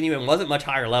longer than you and wasn't much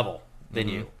higher level than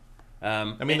you.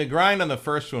 I mean, the grind on the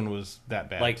first one was that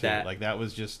bad, like too. that. Like,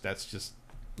 that's just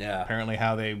apparently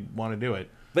how they want to do it.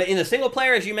 But in the single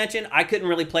player, as you mentioned, I couldn't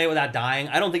really play without dying.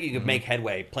 I don't think you could make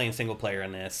headway playing single player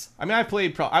in this. I mean,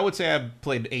 I would say I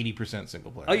played 80%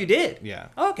 single player. Oh, you did? Yeah.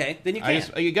 Oh, okay, then you can.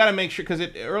 You got to make sure, because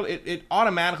it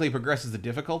automatically progresses the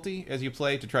difficulty as you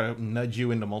play to try to nudge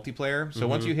you into multiplayer. So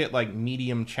once you hit, like,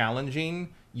 medium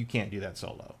challenging, you can't do that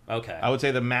solo. Okay. I would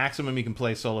say the maximum you can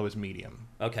play solo is medium.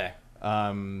 Okay.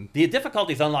 The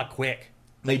difficulties unlock quick.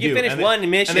 They you do. finish one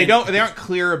mission, and they aren't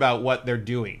clear about what they're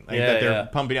doing. Like, that they're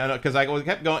pumping out, because I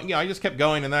kept going. I just kept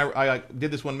going, and then I did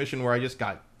this one mission where I just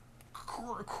got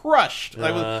crushed.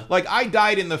 I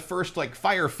died in the first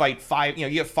firefight. You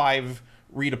get 5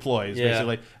 redeploys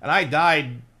basically, and I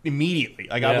died immediately.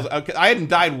 I hadn't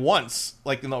died once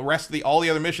in the rest of all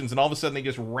the other missions, and all of a sudden they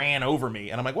just ran over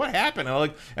me, and I'm like, what happened?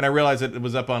 And I realized that it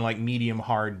was up on medium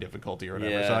hard difficulty or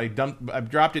whatever. So I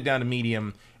dropped it down to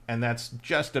medium. And that's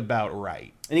just about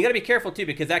right. And you got to be careful too,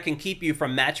 because that can keep you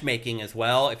from matchmaking as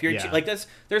well. If you're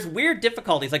there's weird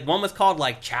difficulties. Like, one was called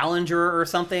Challenger or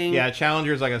something. Yeah,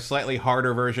 Challenger is like a slightly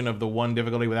harder version of the one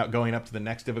difficulty without going up to the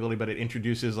next difficulty, but it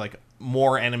introduces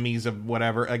more enemies of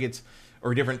whatever,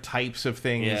 or different types of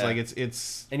things. Yeah.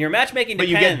 It's and your matchmaking but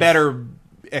depends. You get better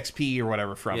XP or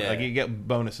whatever from it. You get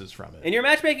bonuses from it. And your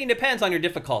matchmaking depends on your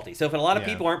difficulty. So if a lot of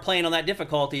people aren't playing on that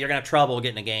difficulty, you're going to have trouble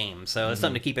getting a game. So it's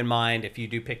something to keep in mind if you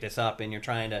do pick this up and you're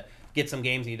trying to get some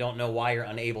games and you don't know why you're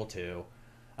unable to.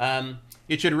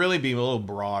 It should really be a little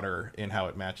broader in how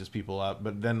it matches people up.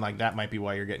 But then that might be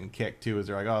why you're getting kicked too, is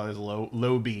they're like, oh, there's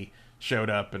Lobie showed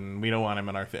up and we don't want him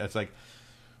in our... It's like...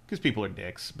 Because people are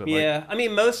dicks. But I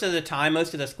mean, most of the time,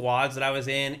 most of the squads that I was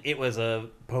in, it was a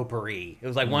potpourri. It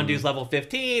was one dude's level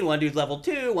 15, one dude's level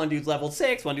 2, one dude's level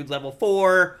 6, one dude's level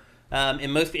 4.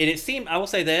 It seemed, I will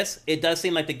say this, it does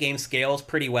seem like the game scales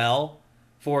pretty well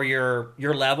for your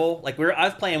level. I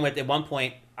was playing with, at one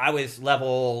point, I was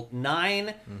level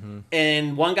 9,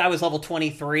 and one guy was level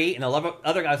 23, and the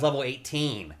other guy was level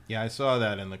 18. Yeah, I saw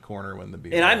that in the corner when the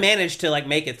beer. And I managed to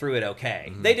make it through it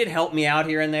okay. They did help me out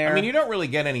here and there. I mean, you don't really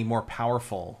get any more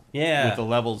powerful with the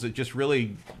levels. It just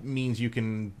really means you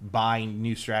can buy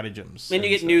new stratagems. And you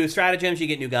get new stratagems, you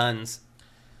get new guns.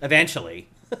 Eventually.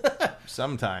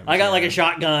 Sometimes. I got a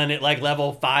shotgun at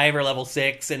level 5 or level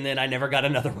 6, and then I never got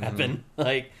another weapon.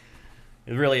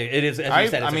 It is. As you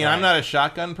said, I'm not a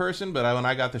shotgun person, but when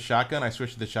I got the shotgun, I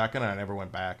switched to the shotgun and I never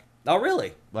went back. Oh,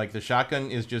 really? The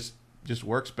shotgun is just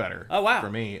works better. Oh, wow.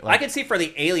 For me, I could see for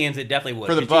the aliens it definitely would.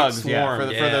 For the bugs, yeah.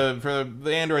 For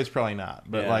the androids, probably not.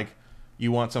 But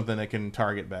you want something that can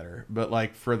target better.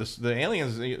 But for the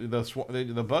aliens,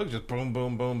 the bugs just boom,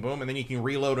 boom, boom, boom, and then you can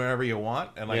reload whenever you want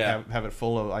and have it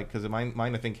full of because mine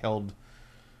I think held.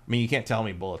 I mean, you can't tell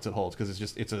me bullets it holds because you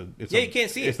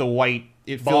can't see it. It's the white.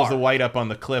 It fills the white up on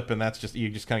the clip, and that's you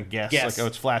just kind of guess.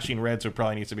 It's flashing red, so it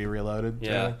probably needs to be reloaded.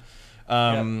 Yeah.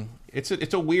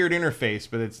 It's a weird interface,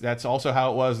 but that's also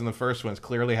how it was in the first one. It's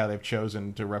clearly how they've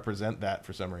chosen to represent that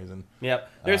for some reason.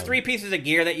 Yep. There's 3 pieces of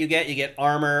gear that you get. You get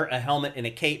armor, a helmet, and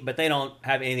a cape, but they don't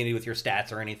have anything to do with your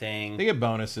stats or anything. They get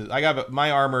bonuses.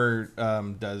 My armor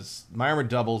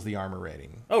doubles the armor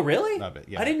rating. Oh, really? Of it,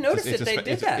 yeah. I didn't notice that they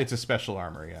did that. It's a special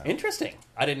armor, yeah. Interesting.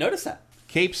 I didn't notice that.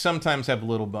 Capes sometimes have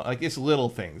it's little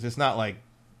things. It's not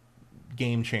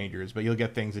game changers, but you'll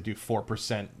get things that do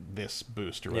 4% this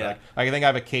boost or whatever. I think I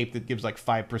have a cape that gives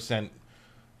 5%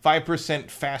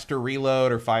 faster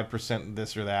reload or 5%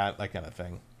 this or that kind of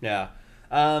thing. Yeah.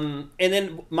 And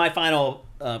then my final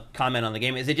comment on the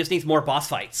game is it just needs more boss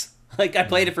fights. I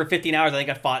played it for 15 hours. I think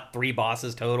I fought 3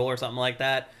 bosses total or something like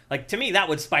that. To me, that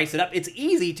would spice it up. It's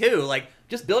easy too.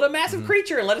 Just build a massive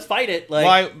creature and let us fight it.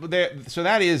 So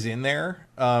that is in there.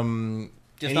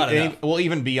 Just not enough. Well,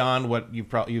 even beyond what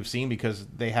you've seen, because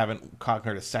they haven't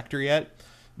conquered a sector yet.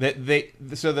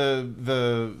 So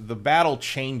the battle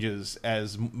changes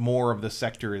as more of the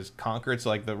sector is conquered. So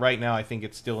like right now, I think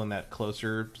it's still in that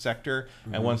closer sector,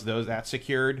 and once that's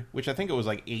secured, which I think it was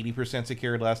like 80%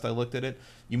 secured last I looked at it,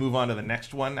 you move on to the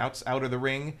next one out of the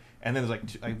ring, and then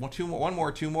there's like two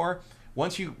more.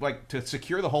 Once you to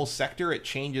secure the whole sector, it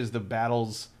changes the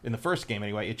battles in the first game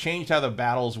anyway. It changed how the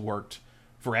battles worked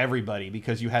for everybody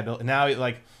because you had to now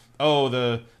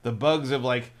the bugs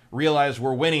have realized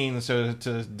we're winning, so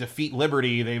to defeat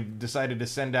Liberty, they've decided to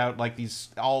send out these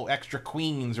all extra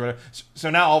queens or whatever. So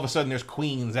now all of a sudden there's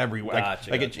queens everywhere.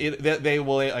 Gotcha. They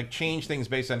will change things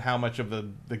based on how much of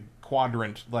the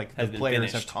quadrant the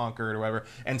players have conquered or whatever.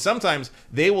 And sometimes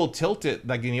they will tilt it,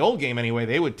 in the old game anyway,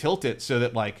 they would tilt it so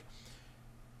that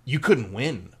you couldn't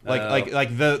win.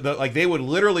 They would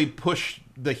literally push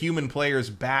the human players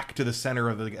back to the center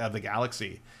of the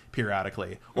galaxy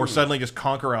periodically, or suddenly just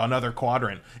conquer another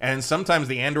quadrant. And sometimes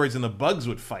the androids and the bugs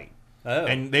would fight. Oh.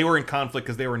 And they were in conflict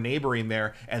because they were neighboring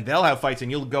there, and they'll have fights, and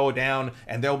you'll go down,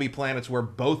 and there'll be planets where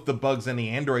both the bugs and the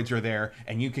androids are there,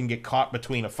 and you can get caught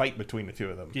between a fight between the two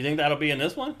of them. Do you think that'll be in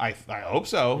this one? I hope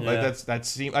so.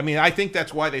 Yeah. I think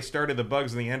that's why they started the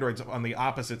bugs and the androids on the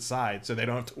opposite side, so they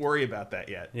don't have to worry about that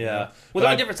yet. Yeah. Well,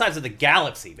 they're on different sides of the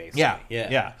galaxy, basically.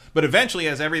 Yeah. But eventually,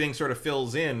 as everything sort of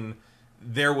fills in,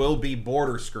 there will be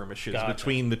border skirmishes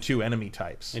between the two enemy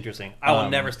types. Interesting. I will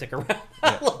never stick around.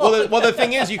 Yeah. Well, the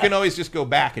thing is, you can always just go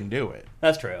back and do it.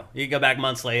 That's true. You go back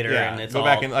months later, and it's go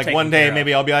back and one day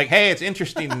maybe I'll be like, hey, it's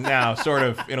interesting now, sort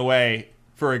of in a way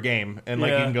for a game, and you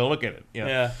can go look at it.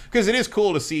 Yeah. Because it is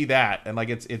cool to see that, and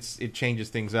it changes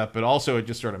things up, but also it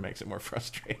just sort of makes it more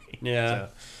frustrating. Yeah. So.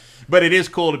 But it is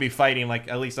cool to be fighting,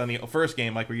 at least on the first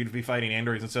game, where you'd be fighting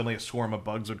androids and suddenly a swarm of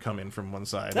bugs would come in from one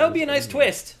side. That would be a nice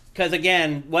twist. Because,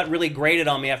 again, what really grated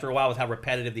on me after a while was how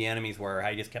repetitive the enemies were. How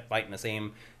you just kept fighting the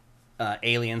same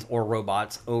aliens or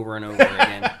robots over and over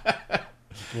again.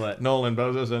 What? Nolan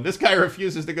Bozo said, this guy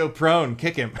refuses to go prone.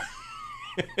 Kick him.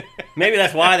 Maybe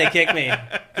that's why they kicked me.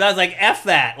 Because I was like, F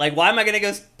that. Why am I going to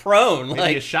go prone?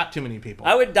 Maybe you shot too many people.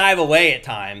 I would dive away at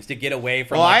times to get away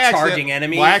from charging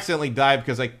enemies. Well, I accidentally dive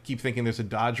because I keep thinking there's a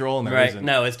dodge roll, and there isn't.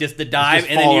 No, it's just the dive,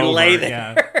 and then you lay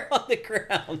there on the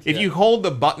ground. If you hold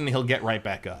the button, he'll get right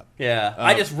back up. Yeah.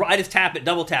 I just tap it,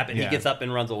 double tap it, and he gets up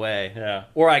and runs away. Yeah.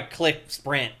 Or I click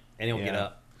sprint, and he'll get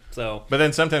up. So. But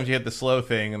then sometimes you hit the slow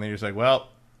thing, and then you're just like, well,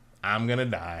 I'm gonna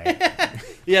die.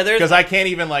 Yeah, there's because I can't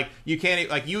even you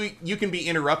can be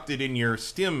interrupted in your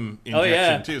stim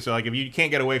injection too. So if you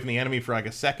can't get away from the enemy for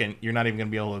a second, you're not even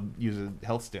gonna be able to use a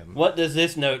health stim. What does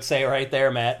this note say right there,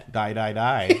 Matt?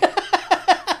 Die.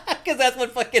 Because that's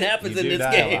what fucking happens in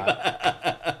this game.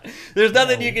 There's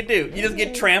nothing you can do. You just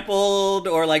get trampled,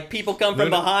 or people come from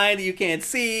behind that you can't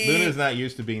see. Luna's not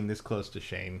used to being this close to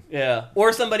Shane. Yeah.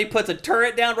 Or somebody puts a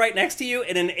turret down right next to you,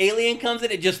 and an alien comes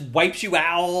in, it just wipes you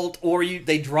out, or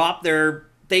they drop their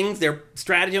things, their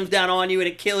stratagems down on you, and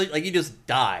it kills you. You just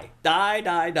die.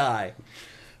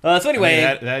 So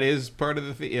anyway, that is part of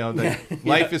the thing.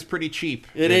 Life is pretty cheap.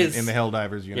 It is in the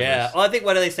Helldivers universe. Yeah. Well, I think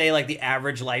what do they say? The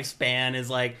average lifespan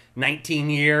is 19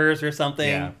 years or something.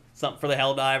 Yeah. Something for the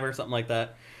Helldiver, something like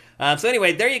that. So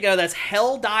anyway, there you go. That's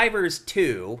Helldivers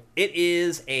 2. It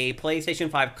is a PlayStation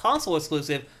 5 console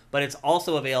exclusive, but it's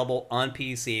also available on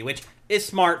PC, which is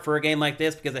smart for a game like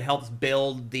this because it helps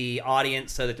build the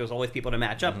audience so that there's always people to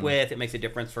match up with. It makes a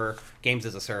difference for games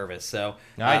as a service. So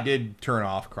I did turn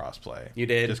off crossplay. You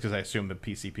did? Just because I assume the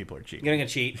PC people are cheating. You're going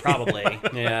to cheat, probably.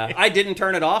 Yeah. I didn't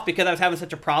turn it off because I was having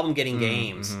such a problem getting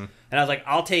games. And I was like,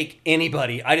 I'll take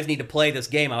anybody. I just need to play this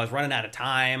game. I was running out of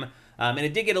time. And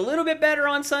it did get a little bit better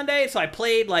on Sunday, so I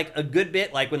played a good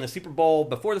bit, when the Super Bowl,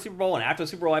 before the Super Bowl and after the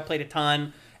Super Bowl, I played a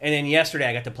ton. And then yesterday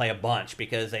I got to play a bunch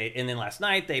and then last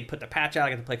night they put the patch out. I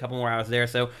got to play a couple more hours there.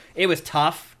 So it was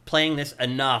tough playing this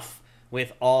enough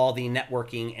with all the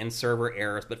networking and server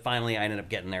errors, but finally I ended up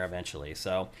getting there eventually.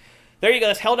 So there you go.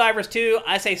 That's Helldivers 2.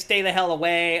 I say stay the hell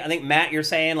away. I think, Matt, you're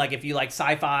saying if you like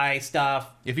sci-fi stuff.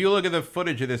 If you look at the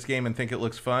footage of this game and think it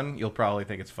looks fun, you'll probably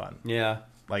think it's fun. Yeah.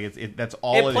 That's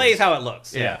all it plays how it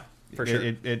looks. Yeah. For sure.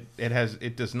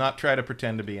 It does not try to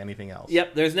pretend to be anything else.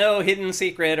 Yep, there's no hidden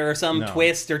secret or some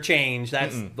twist or change.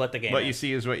 That's what the game is. What you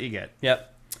see is what you get.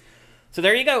 Yep. So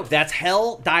there you go. That's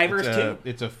Helldivers 2.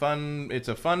 It's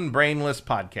a fun brainless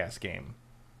podcast game.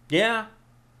 Yeah.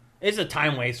 It's a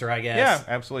time waster, I guess. Yeah,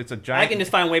 absolutely. It's a giant. I can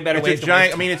just find way better ways to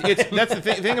waste time. That's the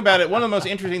thing about it. One of the most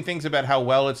interesting things about how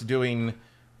well it's doing,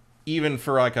 even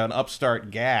for an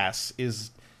upstart gas,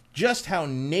 is just how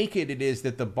naked it is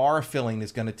that the bar filling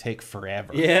is going to take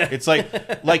forever. Yeah, it's like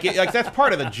that's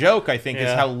part of the joke. I think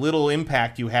is how little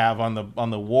impact you have on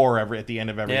the war at the end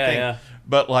of everything. Yeah.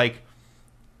 But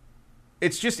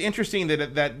it's just interesting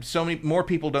that so many more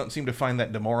people don't seem to find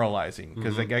that demoralizing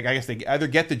because I guess they either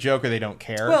get the joke or they don't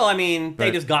care. Well, I mean,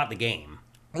 they just got the game.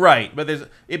 Right, but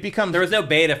there was no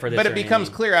beta for this. But it becomes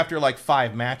clear after like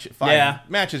five matches.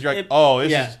 You're like,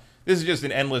 this is just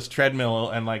an endless treadmill,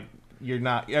 and like you're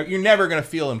never going to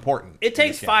feel important. It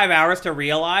takes 5 hours to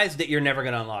realize that you're never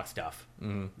going to unlock stuff.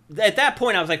 At that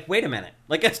point, I was like, wait a minute,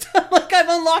 like like I've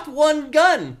unlocked one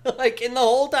gun, like in the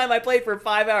whole time I played for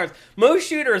 5 hours. Most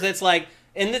shooters, it's like.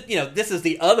 And this is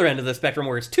the other end of the spectrum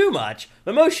where it's too much.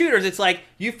 But most shooters, it's like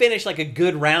you finish like a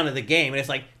good round of the game, and it's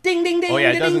like ding, ding, ding. Oh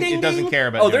yeah, it doesn't care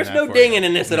about. Oh, there's no dinging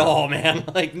in this at all, man.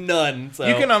 Like none. So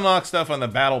you can unlock stuff on the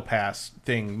battle pass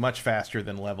thing much faster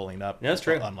than leveling up. That's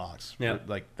true. Unlocks. Yeah,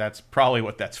 like that's probably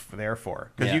what that's there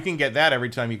for, because you can get that every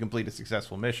time you complete a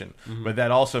successful mission. But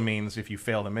that also means if you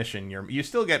fail the mission, you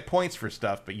still get points for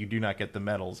stuff, but you do not get the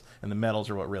medals, and the medals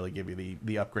are what really give you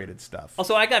the upgraded stuff.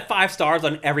 Also, I got 5 stars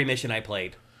on every mission I played.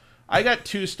 I got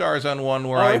 2 stars on one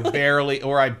where I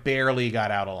barely got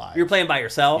out alive. You're playing by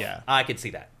yourself? Yeah. I could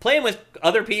see that. Playing with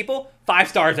other people, 5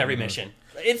 stars every mission.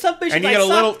 In some missions, and you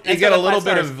get a little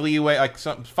bit of leeway. Like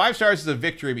 5 stars is a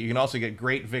victory, but you can also get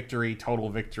great victory, total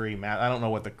victory. I don't know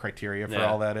what the criteria for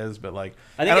all that is, but like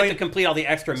I think you have to complete all the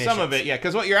extra missions. Some of it, yeah,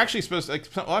 because what you're actually supposed to,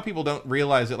 a lot of people don't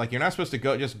realize that like you're not supposed to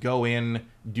go in,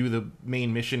 do the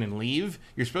main mission and leave.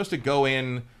 You're supposed to go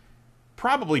in,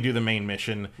 probably do the main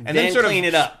mission, and then sort of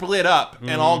split up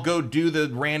and all go do the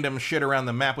random shit around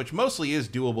the map, which mostly is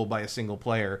doable by a single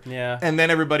player. Yeah. And then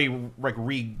everybody like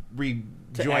rejoins.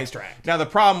 Extract. Now the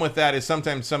problem with that is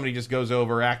sometimes somebody just goes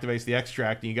over, activates the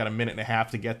extract, and you got a minute and a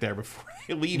half to get there before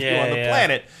they leave you on the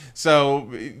planet. So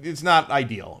it's not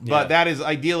ideal, but that is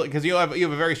ideal because you have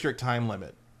a very strict time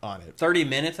limit on it. 30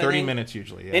 minutes. 30 minutes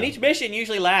usually. Yeah. And each mission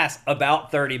usually lasts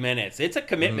about 30 minutes. It's a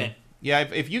commitment. Yeah,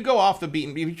 if you go off the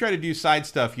beaten, if you try to do side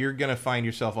stuff, you're gonna find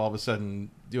yourself all of a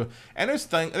sudden doing. And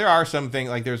there are some things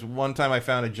like there's one time I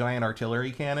found a giant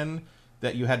artillery cannon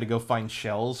that you had to go find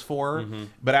shells for,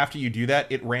 but after you do that,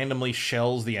 it randomly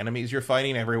shells the enemies you're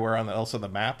fighting everywhere else on the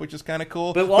map, which is kind of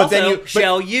cool. But will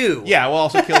shell you. Yeah, will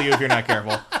also kill you if you're not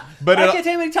careful. But I can't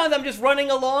tell you how many times I'm just running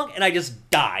along and I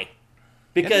just die.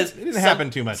 Because it didn't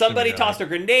happen too much. Somebody tossed a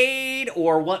grenade,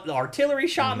 or the artillery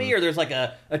shot me, or there's like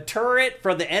a turret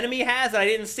from the enemy has that I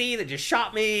didn't see that just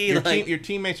shot me. Your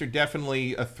teammates are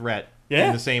definitely a threat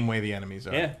in the same way the enemies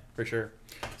are. Yeah, for sure.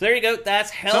 So there you go. That's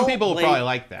Hellblade. Some people will probably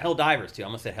like that. Helldivers, too. I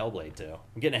almost said Hellblade, too.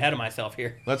 I'm getting ahead of myself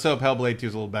here. Let's hope Hellblade 2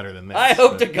 is a little better than this. I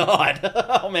hope to God.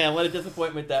 Oh, man, what a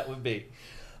disappointment that would be.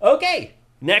 Okay.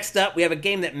 Next up, we have a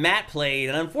game that Matt played,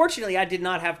 and unfortunately, I did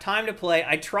not have time to play.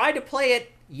 I tried to play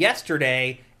it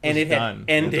yesterday, and it had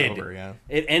ended. It was over, yeah.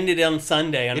 It ended on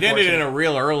Sunday, unfortunately. It ended in a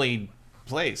real early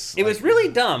place. It was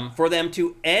really dumb for them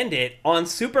to end it on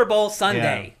Super Bowl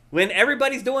Sunday when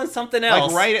everybody's doing something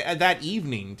else. Like right at that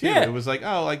evening, too. Yeah. It was like,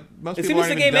 most as people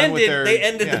soon as the game ended, they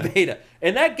ended the beta.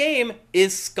 And that game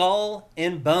is Skull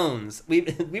and Bones. We've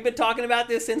been talking about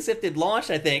this since it had launched,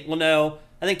 I think. Well, no,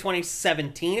 I think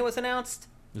 2017 it was announced.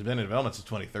 It's been in development since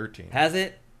 2013. Has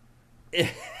it?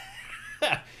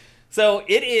 So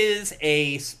it is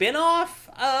a spin-off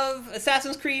of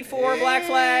Assassin's Creed 4 Black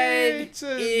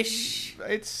Flag-ish.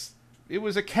 It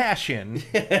was a cash-in.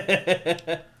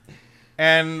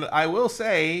 And I will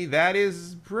say that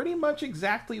is pretty much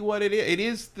exactly what it is. It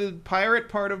is the pirate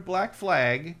part of Black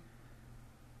Flag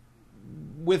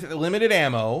with limited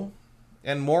ammo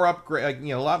and more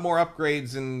a lot more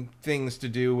upgrades and things to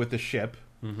do with the ship.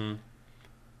 Mm-hmm.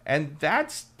 And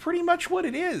that's pretty much what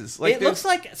it is. Like, it looks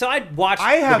like... So I watched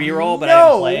the B-roll, but I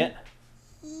didn't play it.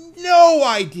 No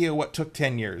idea what took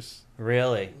 10 years.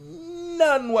 Really?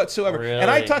 None whatsoever. Really?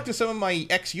 And I talked to some of my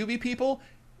ex-UB people.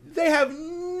 They have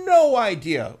no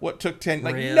idea what took 10...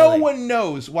 Like, really? No one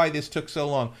knows why this took so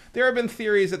long. There have been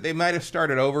theories that they might have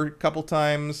started over a couple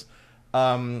times.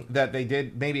 That they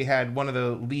did... Maybe had... One of the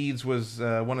leads was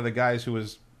one of the guys who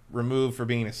was... removed for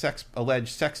being alleged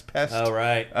sex pest. Oh,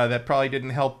 right. That probably didn't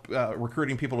help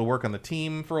recruiting people to work on the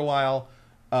team for a while.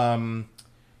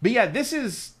 But yeah, this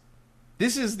is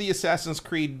the Assassin's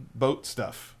Creed boat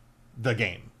stuff. The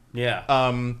game. Yeah.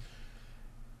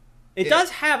 It does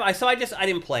have... I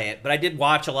didn't play it, but I did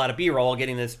watch a lot of B-roll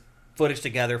getting this footage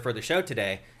together for the show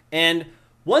today. And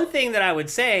one thing that I would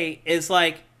say is,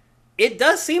 like, it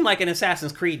does seem like an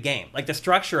Assassin's Creed game. Like, the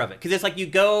structure of it. Because it's like you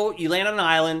land on an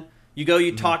island... You go,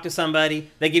 you talk to somebody,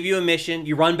 they give you a mission,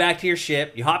 you run back to your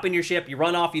ship, you hop in your ship, you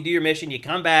run off, you do your mission, you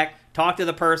come back, talk to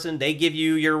the person, they give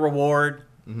you your reward.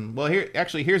 Mm-hmm. Well,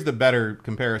 here's the better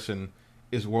comparison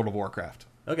is World of Warcraft.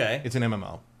 Okay. It's an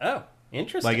MMO. Oh,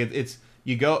 interesting. Like,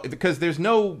 you go, because there's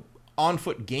no on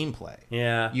foot gameplay.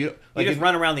 Yeah, You just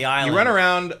run around the island. You run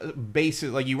around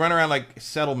bases, like you run around like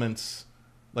settlements,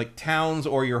 like towns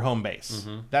or your home base.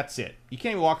 That's it. You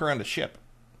can't even walk around a ship,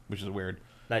 which is weird.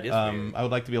 That is weird. I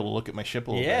would like to be able to look at my ship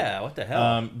a little bit. Yeah, what the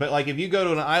hell? But like if you go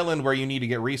to an island where you need to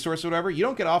get resources or whatever, you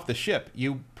don't get off the ship.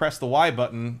 You press the Y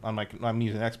button on I'm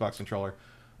using an Xbox controller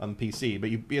on the PC,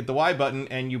 but you hit the Y button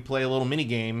and you play a little mini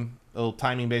game, a little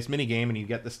timing based mini game, and you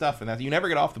get the stuff, and you never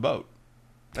get off the boat.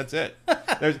 That's it.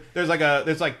 there's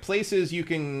like places you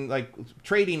can, like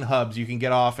trading hubs you can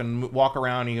get off and walk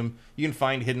around. You can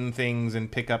find hidden things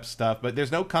and pick up stuff, but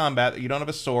there's no combat. You don't have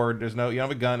a sword. You don't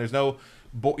have a gun. There's no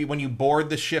when you board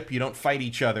the ship, you don't fight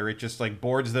each other. It just like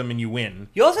boards them and you win.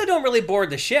 You also don't really board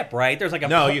the ship, right? There's like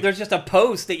there's just a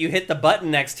post that you hit the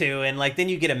button next to, and like then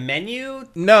you get a menu.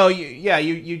 No,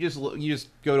 you just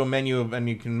go to a menu and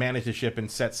you can manage the ship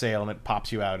and set sail, and it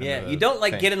pops you out. Yeah, you don't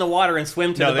like get in the water and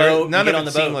swim to the boat. None of it's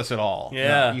it's seamless at all.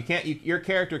 Yeah, no, you can't. Your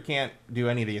character can't do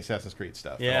any of the Assassin's Creed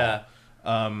stuff. Yeah,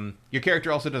 your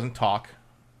character also doesn't talk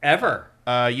ever.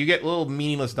 You get little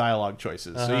meaningless dialogue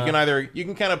choices. So you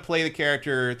can kind of play the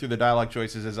character through the dialogue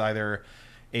choices as either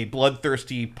a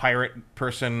bloodthirsty pirate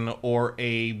person or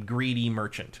a greedy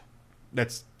merchant.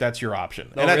 That's your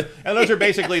option. And those are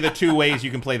basically the two ways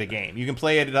you can play the game. You can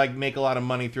play it like make a lot of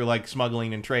money through like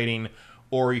smuggling and trading,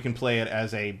 or you can play it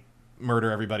as a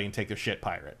murder everybody and take their shit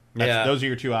pirate. Those are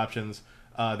your two options.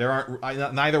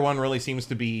 Neither one really seems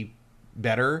to be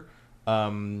better.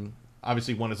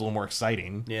 Obviously, one is a little more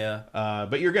exciting. Yeah.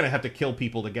 But you're going to have to kill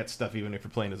people to get stuff, even if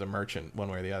you're playing as a merchant, one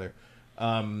way or the other.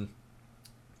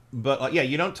 But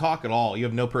you don't talk at all. You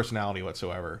have no personality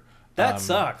whatsoever. That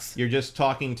sucks. You're just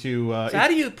talking to... so how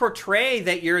do you portray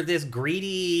that you're this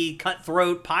greedy,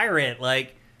 cutthroat pirate?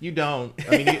 Like... You don't.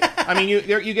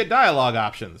 You get dialogue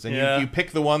options, and you pick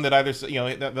the one that either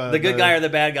the good guy or the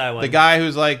bad guy one. The guy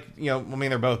who's like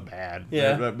they're both bad.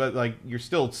 Yeah. But like you're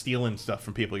still stealing stuff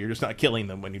from people. You're just not killing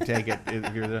them when you take it.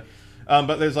 If you're the,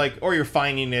 but there's like, or you're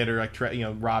finding it or like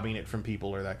robbing it from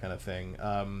people or that kind of thing.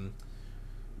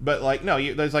 But like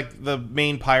there's like the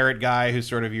main pirate guy who's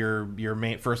sort of your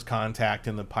main first contact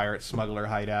in the pirate smuggler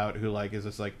hideout, who like is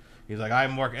just like. He's like,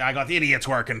 I got the idiots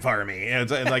working for me, and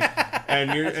it's like,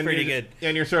 and you're pretty good.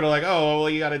 And you're sort of like, oh, well,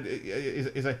 you gotta.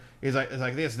 He's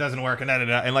like, this doesn't work, and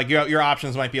and like your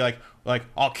options might be like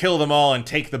I'll kill them all and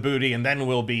take the booty, and then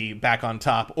we'll be back on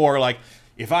top, or like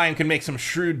if I can make some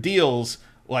shrewd deals,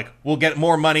 like we'll get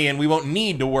more money and we won't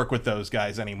need to work with those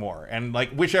guys anymore. And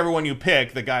like whichever one you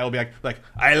pick, the guy will be like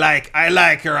I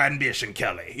like your ambition,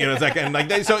 Kelly. It's like, and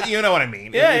like so you know what I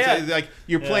mean. It's like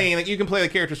you're playing, like you can play the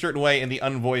character a certain way in the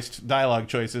unvoiced dialogue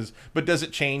choices, but does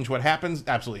it change what happens?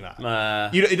 Absolutely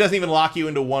not. It doesn't even lock you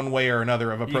into one way or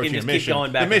another of approaching a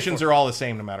mission. The missions are all the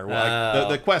same no matter what. Like,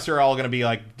 the quests are all going to be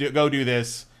like go do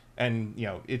this, and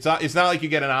it's not like you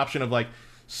get an option of like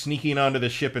sneaking onto the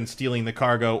ship and stealing the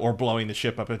cargo, or blowing the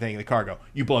ship up and taking the cargo.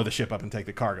 You blow the ship up and take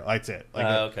the cargo. That's it.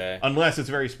 Okay. Unless it's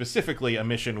very specifically a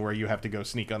mission where you have to go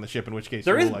sneak on the ship, in which case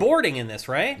there is boarding in this,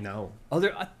 right? No. Oh,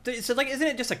 so like, isn't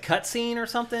it just a cutscene or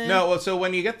something? No. Well, so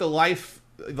when you get the life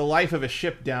of a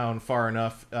ship down far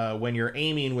enough, when you're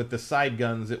aiming with the side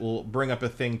guns, it will bring up a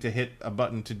thing to hit a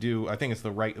button to do. I think it's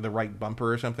the right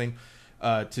bumper or something.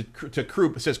 To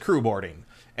crew, it says crew boarding.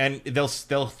 And they'll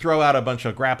throw out a bunch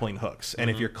of grappling hooks, and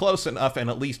if you're close enough and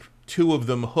at least two of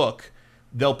them hook,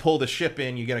 they'll pull the ship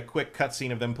in. You get a quick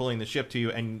cutscene of them pulling the ship to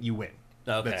you, and you win.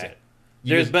 Okay. That's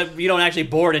it. But you don't actually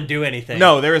board and do anything.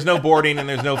 No, there is no boarding, and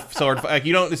there's no sword. Like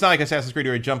you don't. It's not like Assassin's Creed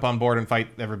where you jump on board and fight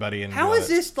everybody. And how is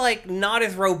this like not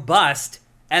as robust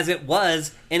as it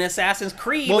was in Assassin's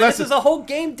Creed? Well, this is a whole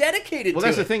game dedicated. Well,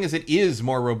 that's the thing, is it is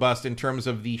more robust in terms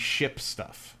of the ship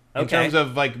stuff. In terms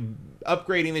of like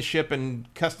upgrading the ship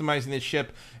and customizing the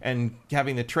ship and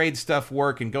having the trade stuff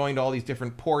work and going to all these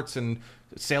different ports and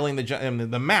sailing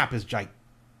the map is gigantic.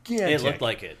 It looked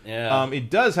like it. Yeah.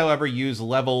 It does, however, use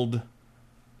leveled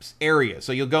areas.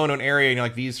 So you'll go into an area and you're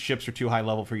like, these ships are too high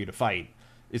level for you to fight.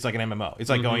 It's like an MMO. It's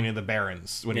like going into the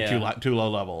Barrens when you're too low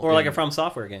level. Or like a From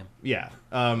Software game. Yeah.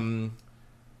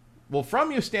 Well,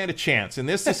 From you stand a chance, and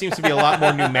this seems to be a lot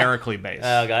more numerically based.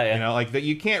 Oh, got you. Like that,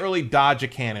 you can't really dodge a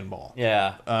cannonball.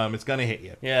 Yeah. It's gonna hit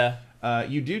you. Yeah.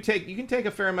 You can take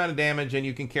a fair amount of damage, and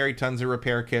you can carry tons of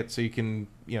repair kits. So you can,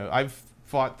 I've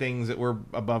fought things that were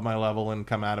above my level and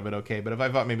come out of it okay. But if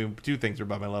I fought maybe two things were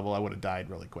above my level, I would have died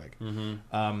really quick.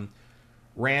 Mm-hmm.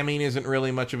 Ramming isn't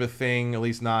really much of a thing, at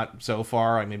least not so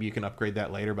far. Maybe you can upgrade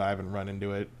that later, but I haven't run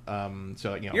into it.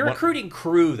 You're recruiting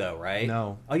crew, though, right?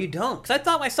 No. Oh, you don't? Because I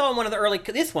thought I saw in one of the early...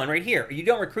 This one right here. You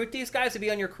don't recruit these guys to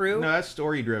be on your crew? No, that's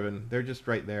story-driven. They're just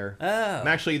right there. Oh. And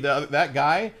actually, that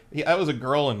guy, that was a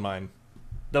girl in mine.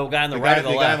 The guy on the right or the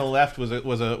left? The guy on the left was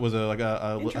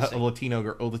a Interesting. Latino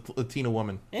girl, Latino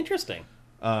woman. Interesting.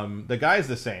 The guy's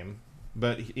the same,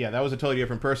 but yeah, that was a totally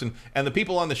different person. And the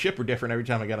people on the ship were different every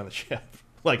time I got on the ship.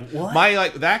 What?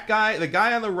 That guy, the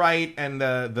guy on the right, and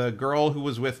the girl who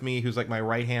was with me, who's like my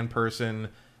right hand person,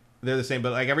 they're the same.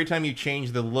 But like every time you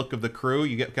change the look of the crew,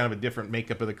 you get kind of a different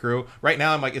makeup of the crew. Right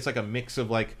now, it's like a mix of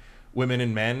like women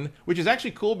and men, which is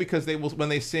actually cool because when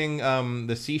they sing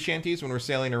the sea shanties when we're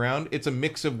sailing around, it's a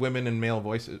mix of women and male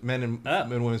voices, men and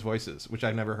women's voices, which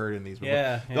I've never heard in these before.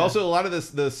 Yeah. Also, a lot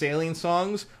of the sailing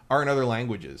songs are in other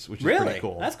languages, which is pretty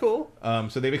cool. That's cool.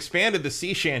 So they've expanded the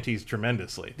sea shanties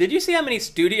tremendously. Did you see how many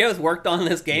studios worked on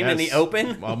this game in the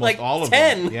open? Almost like all of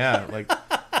 10. them. Yeah,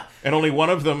 and only one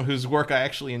of them whose work I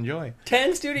actually enjoy.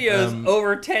 10 studios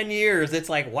over 10 years. It's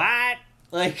like, what?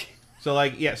 So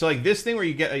this thing where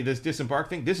you get this disembark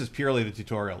thing, this is purely the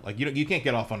tutorial. Like you can't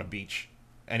get off on a beach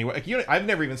anyway. Like, I've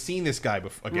never even seen this guy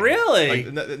before. Again. Really?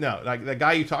 No. Like the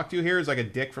guy you talk to here is like a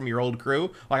dick from your old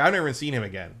crew. Like I've never even seen him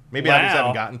again. Maybe I just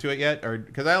haven't gotten to it yet, or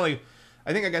because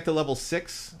I think I got to level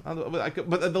 6,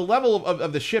 but the level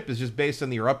of the ship is just based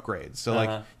on your upgrades. So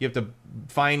like you have to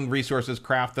find resources,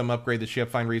 craft them, upgrade the ship,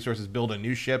 find resources, build a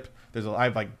new ship. I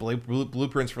have like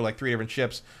blueprints for like 3 different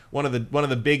ships. One of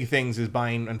the big things is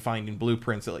buying and finding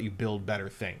blueprints that let you build better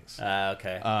things.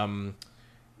 Okay.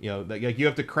 Like you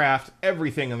have to craft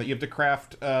everything, and you have to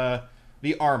craft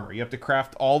the armor. You have to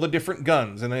craft all the different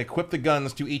guns, and then equip the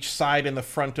guns to each side and the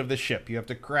front of the ship. You have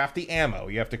to craft the ammo.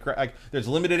 You have to there's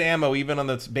limited ammo even on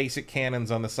the basic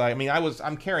cannons on the side. I mean,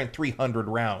 I'm carrying 300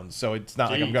 rounds, so it's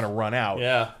not like I'm going to run out.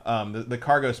 Yeah. The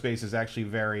cargo space is actually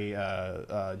very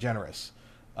generous.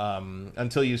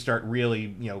 Until you start really,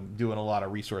 doing a lot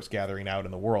of resource gathering out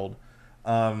in the world.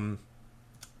 But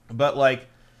like,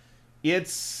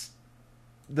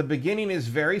 the beginning is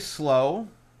very slow.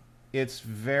 It's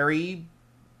very,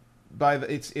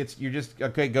 you're just,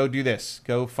 okay, go do this.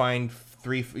 Go find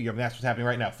 3, that's what's happening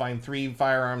right now. Find 3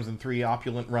 firearms and 3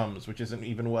 opulent rums, which isn't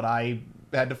even what I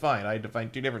had to find. I had to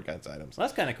find 2 different kinds of items. Well,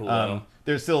 that's kind of cool, though.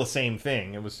 There's still the same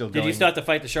thing. It was still Did you still have to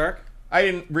fight the shark? I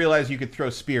didn't realize you could throw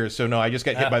spears, so no, I just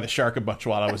got hit by the shark a bunch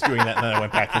while I was doing that, and then I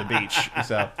went back to the beach.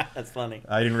 So that's funny.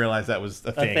 I didn't realize that was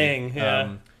a thing. A thing,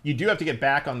 yeah. You do have to get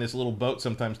back on this little boat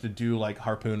sometimes to do like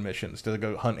harpoon missions, to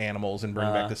go hunt animals and bring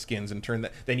back the skins and turn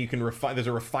that. Then you can refine. There's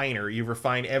a refiner. You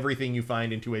refine everything you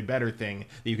find into a better thing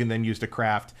that you can then use to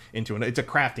craft into it's a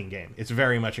crafting game. It's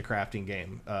very much a crafting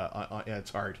game.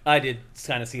 It's hard. I did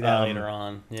kind of see that later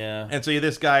on. Yeah. And so you're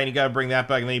this guy, and you got to bring that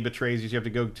back, and then he betrays you. So you have to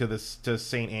go to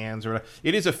St. Anne's or whatever.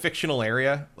 It is a fictional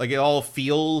area. Like it all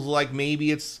feels like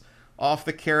maybe it's off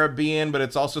the Caribbean, but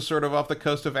it's also sort of off the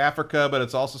coast of Africa, but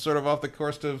it's also sort of off the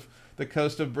coast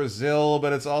of Brazil,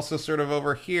 but it's also sort of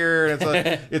over here.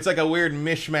 It's like a weird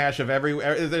mishmash of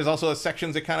everywhere. There's also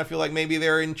sections that kind of feel like maybe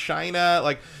they're in China.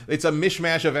 Like it's a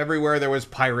mishmash of everywhere there was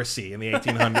piracy in the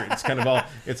 1800s. Kind of all.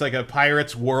 It's like a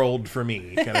pirate's world for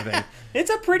me, kind of thing.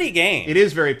 It's a pretty game. It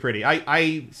is very pretty.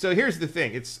 So here's the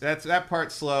thing. That's that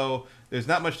part's slow. There's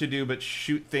not much to do but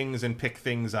shoot things and pick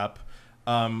things up.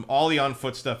 All the on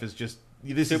foot stuff is just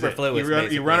super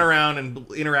fluid. You run around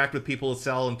and interact with people,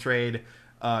 sell and trade,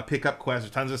 pick up quests.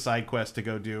 There's tons of side quests to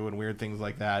go do and weird things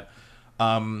like that.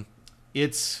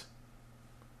 It's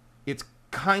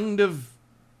kind of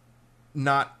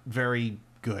not very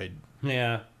good.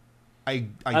 Yeah.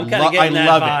 I'm kind of getting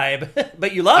that vibe,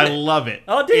 but you love it. I love it.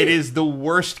 Oh, dude. It is the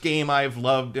worst game I've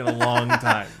loved in a long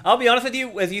time. I'll be honest with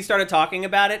you. As you started talking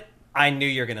about it, I knew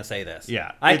you were going to say this.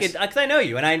 Yeah, because I know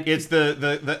you, and it's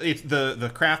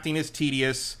the crafting is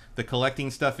tedious. The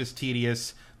collecting stuff is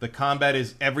tedious. The combat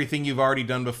is everything you've already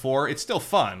done before. It's still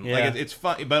fun. Yeah. Like it's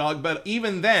fun, but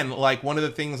even then, like one of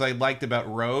the things I liked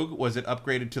about Rogue was it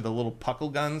upgraded to the little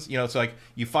puckle guns. So like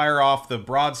you fire off the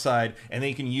broadside, and then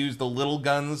you can use the little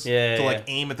guns to like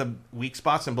aim at the weak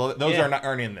spots and blow. Those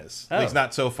aren't in this. At least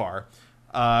not so far.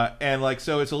 And like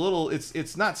so, it's a little.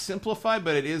 It's not simplified,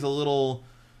 but it is a little.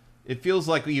 It feels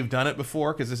like you've done it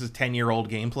before because this is 10-year-old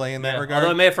gameplay in that regard.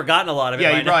 Although I may have forgotten a lot of it.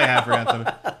 Yeah, you probably have forgotten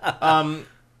some.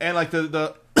 And like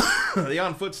the the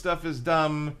on foot stuff is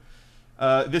dumb.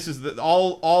 This is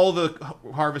all the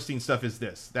harvesting stuff is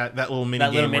that little mini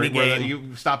game where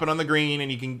you stop it on the green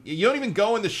and you don't even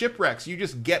go in the shipwrecks. You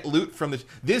just get loot from the.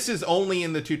 This is only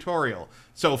in the tutorial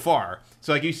so far.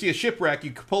 So like you see a shipwreck,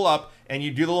 you pull up and you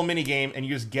do the little mini game and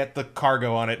you just get the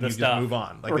cargo on it and just move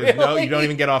on. Like really? You don't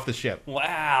even get off the ship.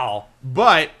 Wow.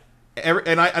 But.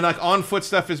 And like on foot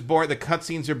stuff is boring. The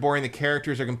cutscenes are boring. The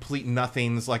characters are complete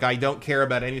nothings. Like I don't care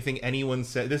about anything anyone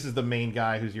said. This is the main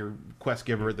guy who's your quest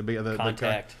giver at the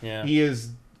contact. Yeah, he is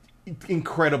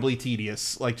incredibly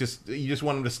tedious. Like, you just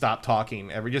want them to stop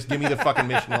talking. Just give me the fucking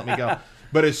mission, let me go.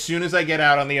 But as soon as I get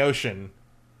out on the ocean,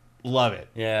 love it.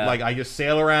 Yeah. Like, I just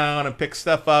sail around and pick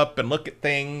stuff up and look at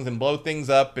things and blow things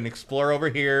up and explore over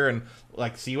here and,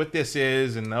 like, see what this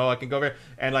is, and I can go over here.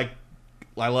 And, like,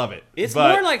 I love it. It's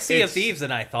but more like Sea of Thieves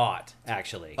than I thought,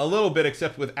 actually. A little bit,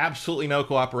 except with absolutely no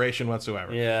cooperation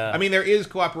whatsoever. Yeah. I mean, there is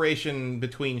cooperation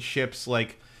between ships.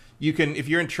 Like, you can, if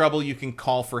you're in trouble, you can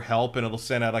call for help, and it'll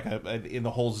send out, like, in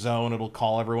the whole zone, it'll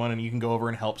call everyone, and you can go over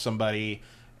and help somebody,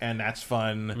 and that's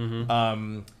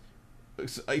fun.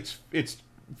 It's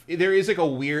there is like a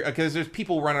weird, because there's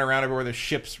people running around everywhere, there's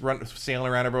ships sailing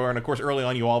around everywhere, and of course early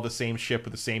on you all have the same ship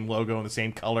with the same logo and the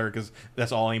same color, because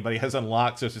that's all anybody has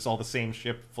unlocked, so it's just all the same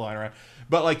ship flying around.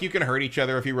 But like, you can hurt each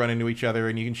other if you run into each other,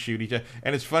 and you can shoot each other.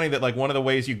 And it's funny that like the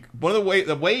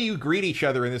way you greet each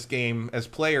other in this game as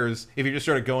players, if you're just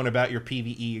sort of going about your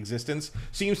PvE existence,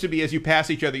 seems to be as you pass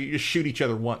each other, you just shoot each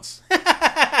other once.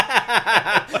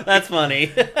 That's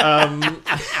funny.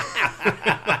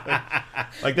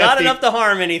 Like, not enough to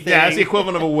harm anything. Yeah, it's the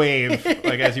equivalent of a wave.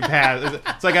 Like, as you pass,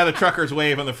 it's like how the truckers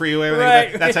wave on the freeway.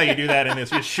 Right. That's how you do that in this.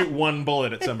 You just shoot one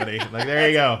bullet at somebody. Like, there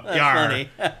you go. That's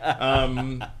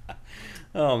funny.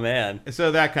 Oh man.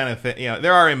 So that kind of thing. You know,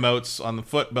 there are emotes on the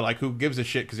foot, but like, who gives a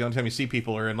shit? Because the only time you see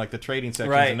people are in like the trading sections,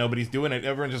 right, and nobody's doing it.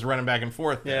 Everyone's just running back and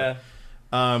forth there.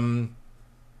 Yeah.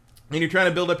 And you're trying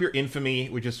to build up your infamy,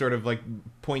 which is sort of like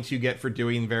points you get for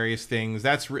doing various things.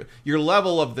 That's your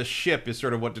level of the ship is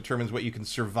sort of what determines what you can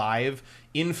survive.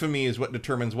 Infamy is what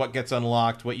determines what gets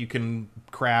unlocked, what you can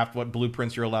craft, what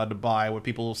blueprints you're allowed to buy, what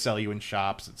people will sell you in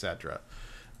shops, etc.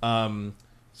 So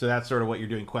that's sort of what you're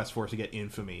doing quests for, to get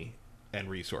infamy and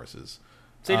resources.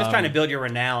 So you're just trying to build your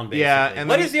renown, basically. Yeah. And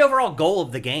what is the overall goal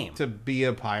of the game? To be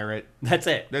a pirate. That's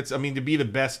it. To be the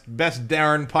best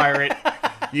darn pirate.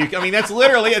 That's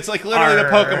literally, it's like literally the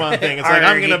Pokemon thing. It's like,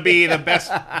 I'm going to be the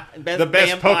best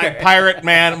pirate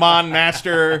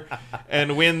master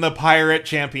and win the pirate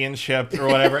championship or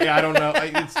whatever. I don't know.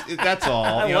 That's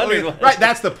all. Right,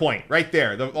 that's the point right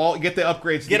there. Get the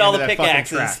upgrades. Get all the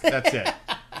pickaxes. That's it.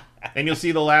 And you'll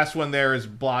see the last one there is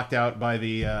blocked out by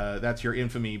the, that's your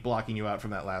infamy blocking you out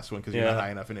from that last one because you're not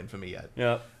high enough in infamy yet.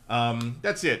 Yep.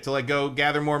 That's it. To like go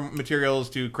gather more materials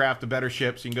to craft a better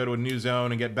ship, so you can go to a new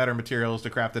zone and get better materials to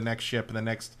craft the next ship and the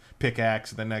next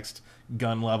pickaxe and the next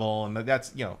gun level, and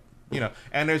that's you know.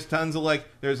 And there's tons of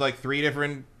there's 3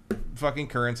 different fucking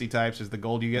currency types. There's the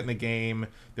gold you get in the game.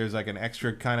 There's like an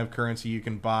extra kind of currency you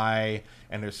can buy,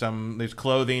 and there's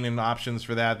clothing and options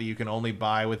for that you can only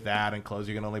buy with that, and clothes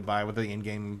you can only buy with the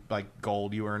in-game like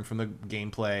gold you earn from the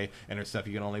gameplay, and there's stuff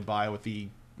you can only buy with the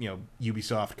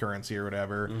Ubisoft currency or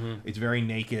whatever. It's very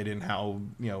naked in how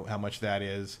much that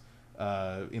is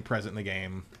present in the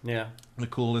game. Yeah. The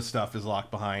coolest stuff is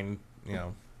locked behind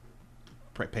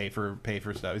pay for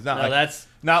stuff. It's not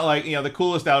the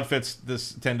coolest outfits.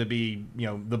 This tend to be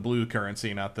the blue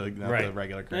currency, not the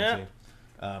regular currency.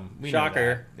 Yeah.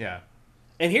 Shocker. Yeah.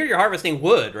 And here you're harvesting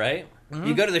wood, right? Mm-hmm.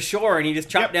 You go to the shore and you just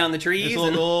chop down the trees. This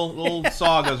little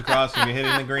saw goes across, and you hit it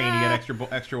in the green. You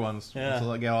get extra ones. Yeah.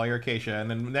 So get all your acacia, and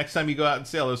then next time you go out and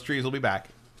sail, those trees will be back.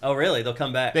 Oh, really? They'll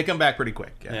come back. They come back pretty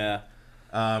quick. Yeah.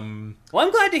 Well, I'm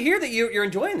glad to hear that you're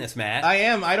enjoying this, Matt. I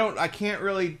am. I can't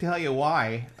really tell you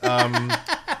why.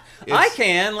 I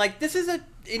can. Like, this is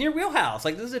in your wheelhouse.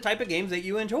 Like, this is the type of games that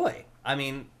you enjoy. I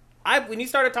mean, when you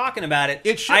started talking about it,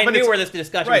 I knew where this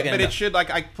discussion was going to go. But it should,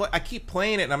 I keep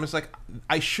playing it, and I'm just like,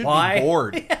 I should be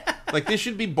bored. Like, this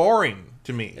should be boring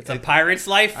to me. It's a pirate's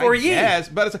life for you. Yes,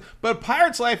 but a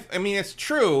pirate's life, I mean, it's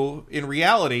true in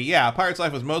reality. Yeah, a pirate's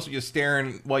life was mostly just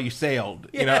staring while you sailed.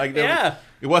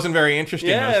 It wasn't very interesting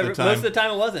most of the time. Most of the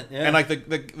time it wasn't. Yeah. And like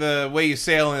the way you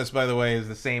sail in this, by the way,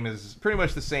 is pretty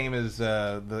much the same as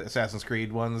the Assassin's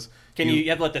Creed ones. You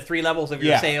have like the 3 levels of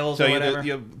your sails or whatever?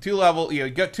 You have 2 levels. You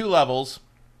got 2 levels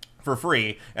for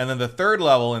free, and then the 3rd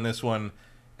level in this one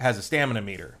has a stamina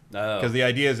meter. Because the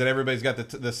idea is that everybody's got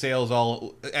the sails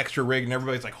all extra rigged, and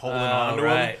everybody's like holding on to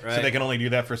them, so they can only do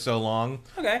that for so long.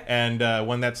 Okay. And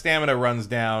when that stamina runs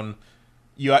down,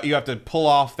 you have to pull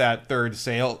off that 3rd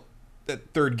sail,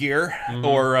 that 3rd gear,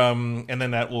 or and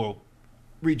then that will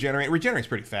regenerate. It regenerates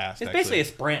pretty fast. It's basically a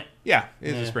sprint. Yeah,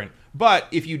 it is a sprint. But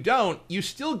if you don't, you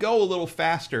still go a little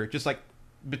faster, just like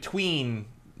between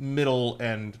middle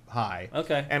and high.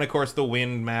 Okay. And of course, the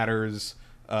wind matters.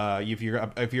 If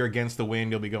you're against the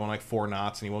wind, you'll be going like 4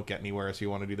 knots, and you won't get anywhere. So you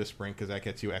want to do the sprint because that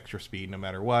gets you extra speed no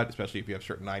matter what, especially if you have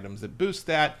certain items that boost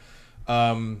that.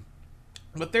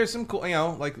 But there's some cool,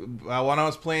 like when I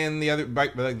was playing the other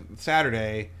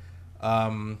Saturday,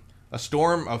 a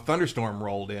thunderstorm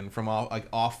rolled in from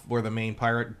off where the main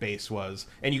pirate base was,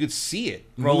 and you could see it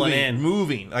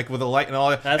moving like with the light and all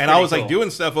that. That's and I was cool. like doing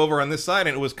stuff over on this side,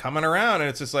 and it was coming around, and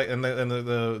it's just like, and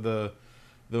the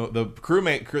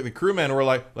crewmen were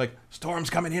like storm's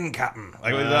coming in, Captain.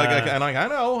 And I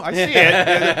know, I see it.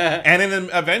 And then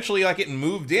eventually, like, it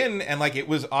moved in, and like it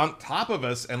was on top of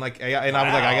us, and like, and I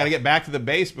was like, I got to get back to the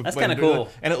base. That's kind of cool.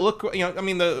 And it looked, I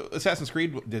mean, the Assassin's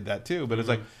Creed did that too, but it's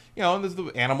like, there's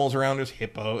the animals around. There's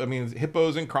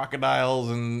hippos and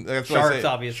crocodiles and sharks,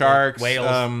 obviously. Sharks, whales.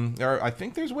 I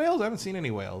think there's whales. I haven't seen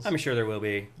any whales. I'm sure there will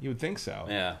be. You would think so.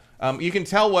 Yeah. You can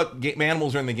tell what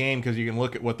animals are in the game because you can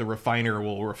look at what the refiner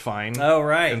will refine. Oh,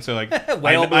 right. And so, like,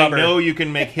 whale blubber. I know you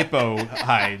can make hippo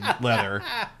hide leather.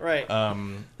 Right.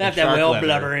 That whale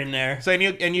blubber in there. So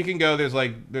and you can go. There's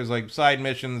like side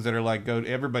missions that are like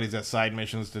everybody's got side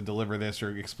missions to deliver this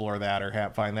or explore that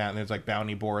or find that. And there's like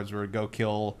bounty boards where go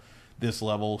kill this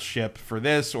level ship for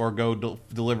this, or go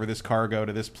deliver this cargo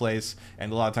to this place.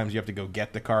 And a lot of times you have to go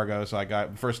get the cargo. So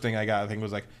first thing I got, I think,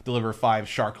 was like deliver 5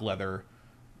 shark leather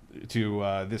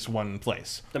to this one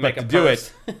place to do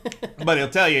it. But it'll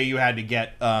tell you had to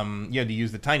get you had to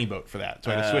use the tiny boat for that.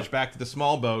 So I had to switch back to the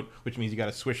small boat, which means you got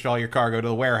to switch all your cargo to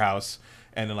the warehouse,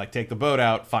 and then like take the boat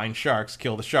out, find sharks,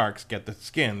 kill the sharks, get the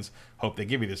skins, hope they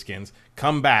give you the skins,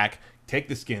 come back, take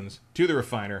the skins to the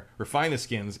refiner, refine the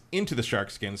skins into the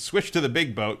shark skins, switch to the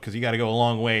big boat because you got to go a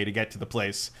long way to get to the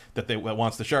place that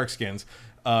wants the shark skins.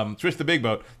 Switch to the big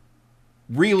boat.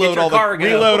 Reload all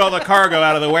the cargo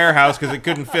out of the warehouse because it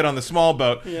couldn't fit on the small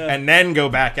boat, and then go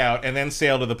back out and then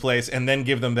sail to the place and then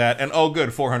give them that, and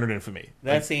 400 infamy.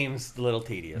 That seems a little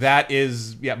tedious. That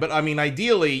is, but I mean,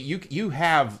 ideally you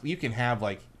can have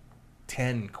like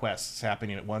 10 quests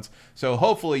happening at once, so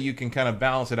hopefully you can kind of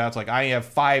balance it out. It's like I have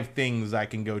 5 things I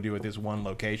can go do at this one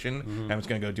location, and I'm just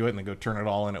gonna go do it and then go turn it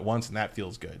all in at once, and that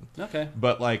feels good. Okay,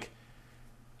 but like,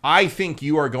 I think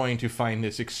you are going to find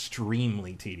this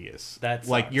extremely tedious. That's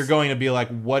like, you're going to be like,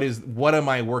 what am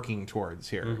I working towards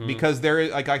here? Because there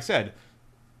is, like I said,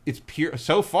 it's pure,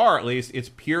 so far at least, it's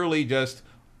purely just,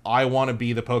 I want to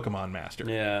be the Pokemon master.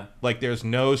 Yeah. Like, there's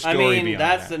no story beyond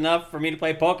that's enough for me to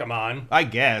play Pokemon. I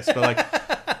guess, but like,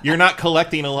 you're not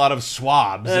collecting a lot of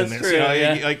swabs that's in this. True,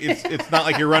 Like, it's not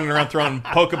like you're running around throwing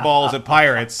Pokeballs at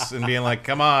pirates and being like,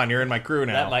 come on, you're in my crew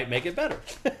now. That might make it better.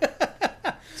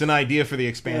 It's an idea for the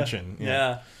expansion.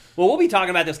 Yeah. Well, we'll be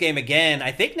talking about this game again,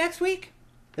 I think, next week.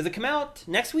 Does it come out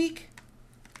next week?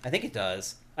 I think it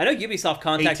does. I know Ubisoft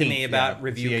contacted me about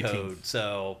review code,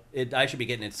 so I should be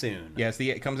getting it soon. Yes,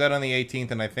 it comes out on the 18th,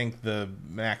 and I think the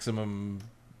maximum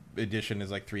edition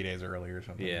is like 3 days early or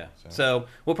something. Yeah. So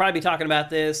we'll probably be talking about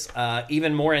this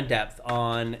even more in depth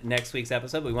on next week's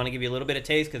episode. We want to give you a little bit of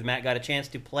taste because Matt got a chance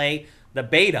to play the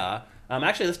beta.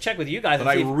 Actually, let's check with you guys. But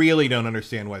I really don't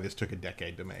understand why this took a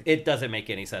decade to make. It doesn't make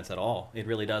any sense at all. It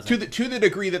really doesn't. To the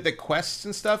degree that the quests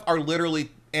and stuff are literally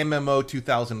MMO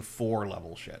 2004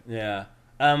 level shit. Yeah.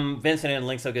 Vincent and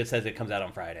Link So Good says it comes out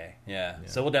on Friday. Yeah.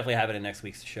 So we'll definitely have it in next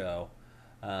week's show.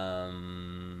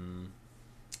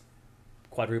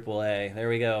 Quadruple A. There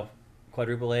we go.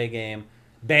 Quadruple A game.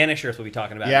 Banishers we'll be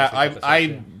talking about. Yeah,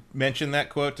 I mentioned that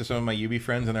quote to some of my Ubi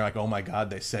friends, and they're like, "Oh my god,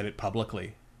 they said it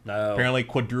publicly." No. Apparently,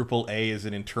 quadruple A is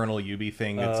an internal Ubi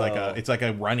thing. It's like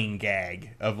a running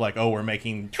gag of like, "Oh, we're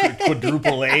making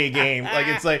quadruple A game." Like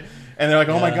it's like, and they're like,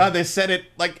 "Oh my god, they said it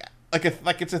like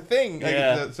it's a thing."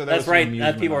 Yeah, so that's right.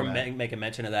 As people are making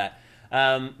mention of that.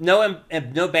 No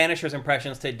Banishers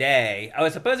impressions today. I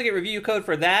was supposed to get review code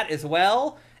for that as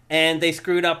well. And they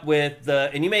screwed up with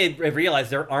and you may have realized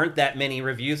there aren't that many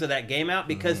reviews of that game out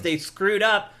because they screwed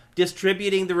up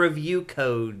distributing the review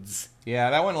codes.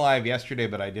 Yeah, that went live yesterday,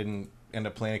 but I didn't end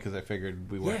up playing it because I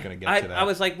figured we weren't going to get to that. I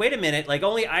was like, wait a minute, like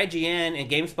only IGN and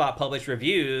GameSpot publish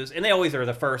reviews, and they always are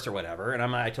the first or whatever, and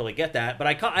I totally get that. But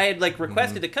I had like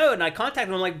requested the code, and I contacted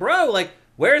them, I'm like, bro, like,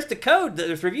 where's the code?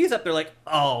 There's reviews up there. Like,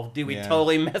 oh, dude, we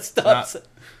totally messed up.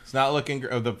 It's not looking.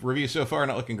 The reviews so far are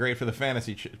not looking great for the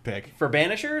fantasy pick for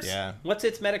Banishers. Yeah, what's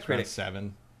its Metacritic? It's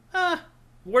 7.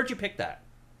 Where'd you pick that?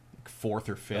 Like 4th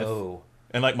or 5th. Oh.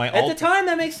 And like at the time,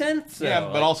 that makes sense. Yeah,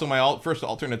 but also my first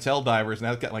alternate's Helldivers,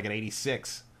 now it's got like an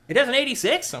 86. It has an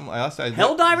 86?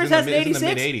 Helldivers has an 86? In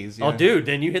the mid-80s, yeah. Oh, dude,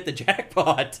 then you hit the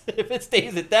jackpot. If it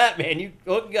stays at that, man, you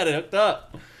got it hooked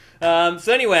up.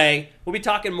 So anyway, we'll be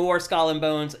talking more Skull and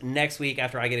Bones next week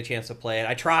after I get a chance to play it.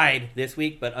 I tried this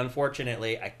week, but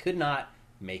unfortunately, I could not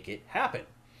make it happen.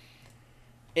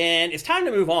 And it's time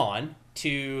to move on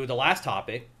to the last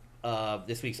topic of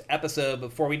this week's episode.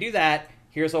 Before we do that,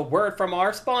 here's a word from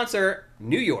our sponsor,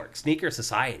 New York Sneaker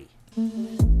Society.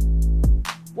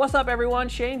 What's up, everyone?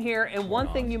 Shane here, and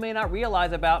one thing you may not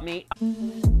realize about me...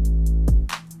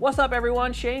 What's up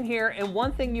everyone, Shane here, and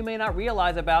one thing you may not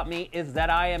realize about me is that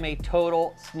I am a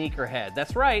total sneakerhead.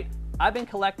 That's right, I've been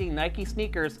collecting Nike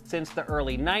sneakers since the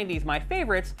early 90s. My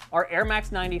favorites are Air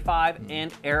Max 95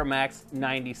 and Air Max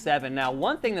 97. Now,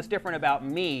 one thing that's different about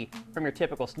me from your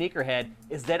typical sneakerhead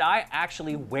is that I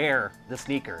actually wear the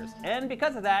sneakers. And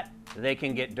because of that, they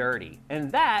can get dirty.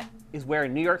 And that is where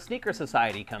New York Sneaker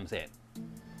Society comes in.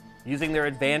 Using their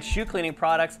advanced shoe cleaning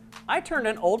products, I turned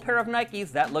an old pair of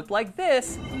Nikes that looked like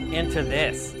this into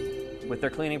this. With their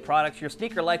cleaning products, your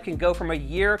sneaker life can go from a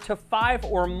year to 5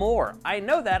 or more. I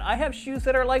know that. I have shoes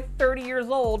that are like 30 years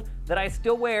old that I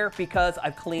still wear because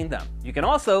I've cleaned them. You can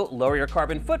also lower your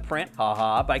carbon footprint,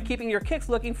 haha, by keeping your kicks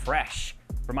looking fresh.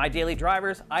 For my daily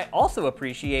drivers, I also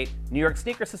appreciate New York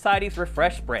Sneaker Society's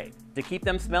Refresh Spray to keep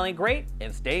them smelling great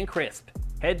and staying crisp.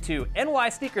 Head to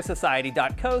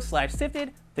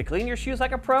nysneakersociety.co/sifted to clean your shoes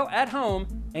like a pro at home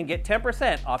and get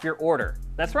 10% off your order.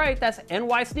 That's right, that's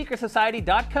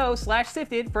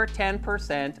nysneakersociety.co/sifted for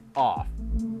 10% off.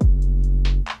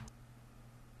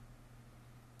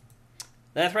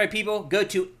 That's right, people. Go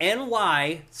to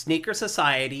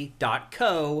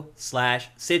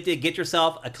nysneakersociety.co/sifted. Get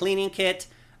yourself a cleaning kit.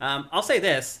 I'll say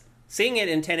this. Seeing it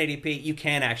in 1080p, you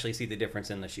can actually see the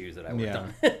difference in the shoes that I worked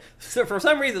on. So for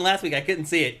some reason last week I couldn't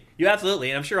see it. You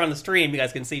absolutely, and I'm sure on the stream you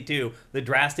guys can see too, the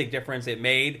drastic difference it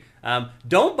made.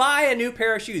 Don't buy a new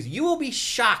pair of shoes. You will be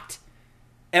shocked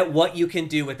at what you can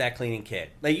do with that cleaning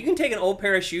kit. Like, you can take an old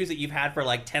pair of shoes that you've had for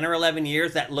like 10 or 11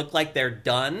 years that look like they're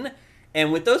done,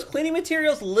 and with those cleaning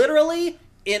materials, literally,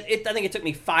 I think it took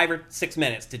me 5 or 6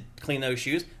 minutes to clean those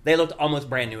shoes. They looked almost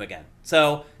brand new again.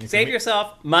 So save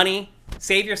yourself money,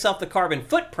 save yourself the carbon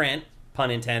footprint,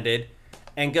 pun intended,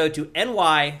 and go to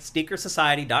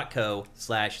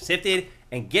nysneakersociety.co/sifted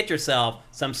and get yourself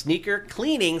some sneaker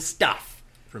cleaning stuff.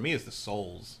 For me, it's the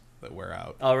soles that wear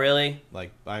out. Oh, really?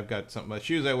 Like, I've got some my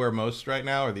shoes I wear most right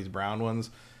now are these brown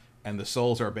ones, and the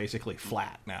soles are basically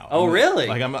flat now. Oh, really?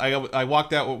 Like, I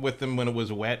walked out with them when it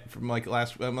was wet from like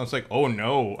last. I was like, oh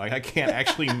no, I can't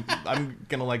actually. I'm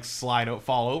gonna like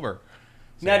fall over.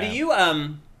 So, now,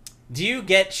 do you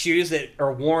get shoes that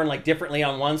are worn like differently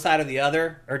on one side or the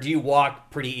other, or do you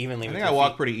walk pretty evenly? I think I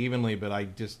walk pretty evenly, but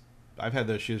I've had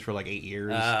those shoes for like 8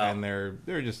 years, and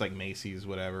they're just like Macy's,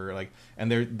 whatever. Like,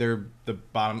 and they're the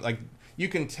bottom. Like, you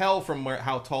can tell from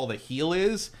how tall the heel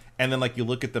is, and then like you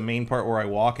look at the main part where I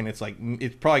walk, and it's like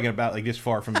it's probably gonna about like this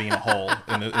far from being a hole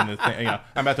in the thing. You know,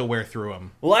 I'm about to wear through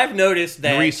them. Well, I've noticed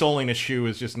that resoling a shoe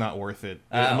is just not worth it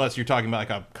unless you're talking about like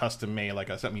a custom made, like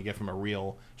something you get from a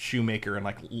real shoemaker in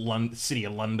like city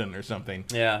of London or something.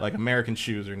 Yeah, like American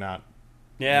shoes are not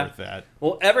worth that.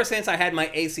 Well, ever since I had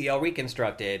my ACL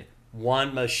reconstructed,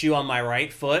 the shoe on my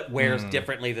right foot wears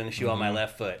differently than the shoe on my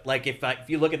left foot. Like if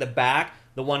you look at the back,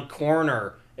 the one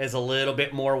corner is a little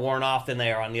bit more worn off than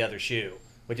they are on the other shoe,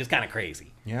 which is kind of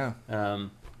crazy. Yeah.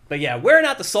 But yeah, wearing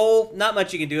out the sole, not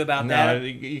much you can do about that. No,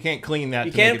 you can't clean that.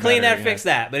 You can't clean that, fix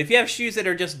that. But if you have shoes that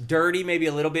are just dirty, maybe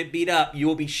a little bit beat up, you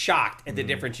will be shocked at the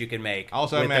difference you can make.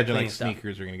 Also, I imagine like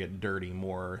sneakers are going to get dirty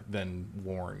more than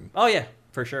worn. Oh yeah,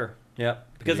 for sure. Yep.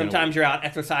 Because sometimes you're out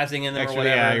exercising in them or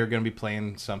whatever. Yeah, you're going to be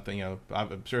playing something. You know,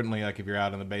 certainly like if you're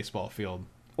out in the baseball field.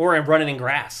 Or running in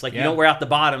grass. Like, you don't wear out the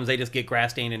bottoms, they just get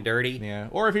grass stained and dirty. Yeah.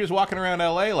 Or if you're just walking around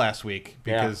LA last week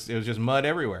because it was just mud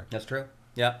everywhere. That's true.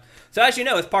 Yep. So as you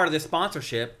know, as part of this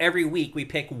sponsorship, every week we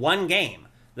pick one game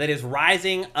that is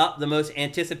rising up the most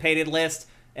anticipated list.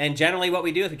 And generally what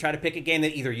we do is we try to pick a game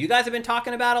that either you guys have been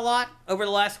talking about a lot over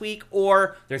the last week,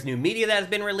 or there's new media that has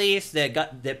been released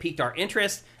that piqued our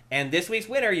interest. And this week's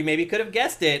winner, you maybe could have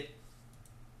guessed it,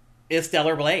 is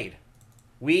Stellar Blade.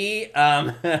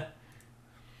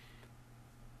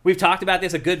 We've talked about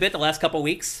this a good bit the last couple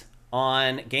weeks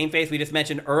on GameFace. We just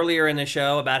mentioned earlier in the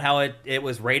show about how it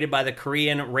was rated by the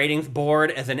Korean ratings board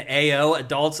as an AO,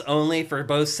 adults only, for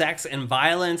both sex and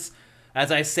violence.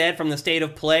 As I said, from the State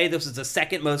of Play, this was the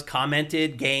second most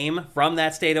commented game from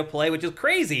that State of Play, which is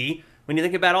crazy when you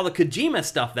think about all the Kojima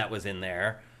stuff that was in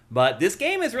there. But this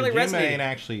game is really resonating. Kojima ain't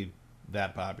actually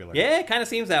that popular. Yeah, it kind of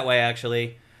seems that way,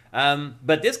 actually.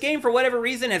 But this game, for whatever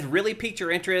reason, has really piqued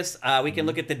your interest. We can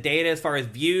look at the data as far as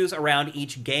views around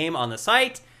each game on the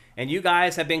site, and you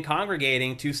guys have been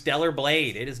congregating to Stellar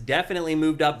Blade. It has definitely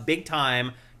moved up big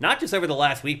time, not just over the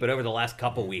last week, but over the last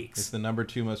couple weeks. It's the number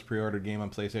 2 most pre-ordered game on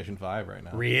PlayStation 5 right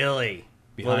now. Really?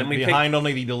 Behind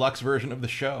only the deluxe version of the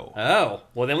show. Oh,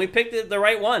 well then we picked the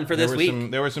right one for this week.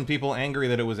 There were some people angry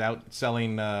that it was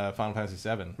outselling Final Fantasy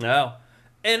VII. No.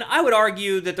 And I would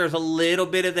argue that there's a little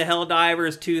bit of the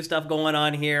Helldivers 2 stuff going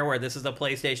on here, where this is a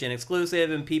PlayStation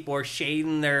exclusive and people are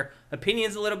shading their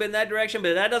opinions a little bit in that direction,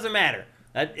 but that doesn't matter.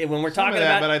 When we're talking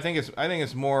about, but I think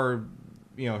it's more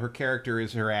her character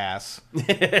is her ass,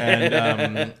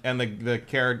 and the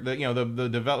character, the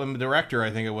development director,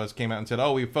 I think it was, came out and said,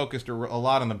 "Oh, we focused a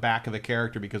lot on the back of the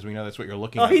character because we know that's what you're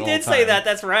looking at." Oh, he did say that.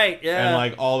 That's right. Yeah. And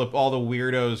like all the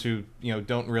weirdos who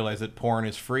don't realize that porn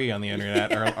is free on the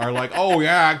internet are like, "Oh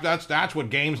yeah, that's what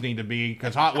games need to be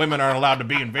because hot women aren't allowed to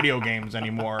be in video games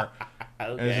anymore."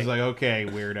 Okay. And it's just like, okay,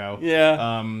 weirdo.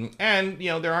 Yeah. And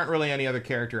there aren't really any other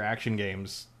character action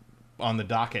games on the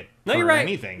docket. No, you're right.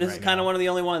 Anything. This is kind of one of the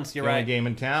only ones. You're right. Only game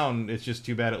in town. It's just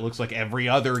too bad it looks like every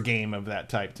other game of that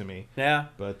type to me. Yeah.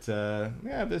 But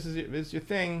this is your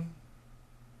thing.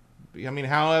 I mean,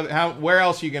 how where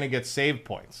else are you going to get save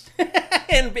points?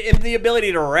 and the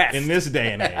ability to rest in this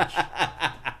day and age.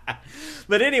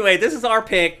 But anyway, this is our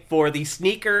pick for the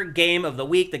sneaker game of the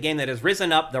week, the game that has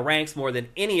risen up the ranks more than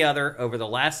any other over the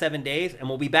last 7 days, and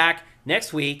we'll be back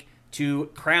next week to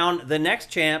crown the next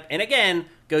champ. And again,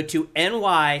 go to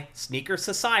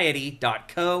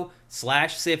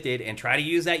nysneakersociety.co/sifted and try to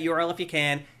use that URL if you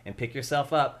can and pick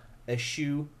yourself up a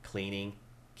shoe cleaning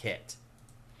kit.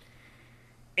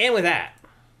 And with that,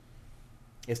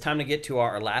 it's time to get to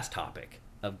our last topic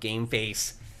of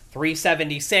GameFace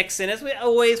 376. And as we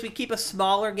always, we keep a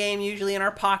smaller game usually in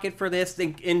our pocket for this.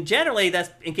 And generally, that's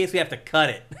in case we have to cut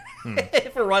it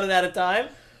if we're running out of time.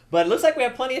 But it looks like we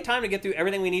have plenty of time to get through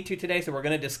everything we need to today, so we're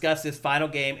going to discuss this final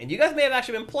game. And you guys may have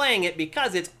actually been playing it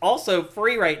because it's also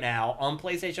free right now on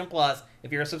PlayStation Plus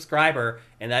if you're a subscriber,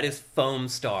 and that is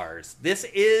Foamstars. This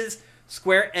is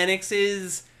Square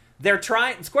Enix's...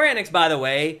 Square Enix, by the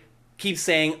way, keeps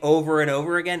saying over and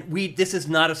over again, this is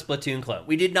not a Splatoon clone.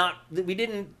 We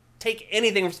didn't take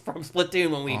anything from Splatoon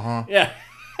when we... Yeah.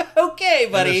 Okay,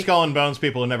 buddy. And the Skull and Bones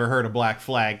people have never heard of Black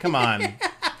Flag. Come on.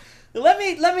 Let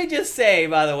me just say,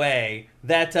 by the way,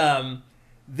 that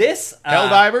this...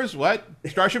 Helldivers? What?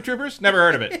 Starship Troopers? Never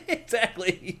heard of it.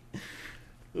 Exactly.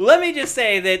 Let me just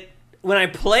say that when I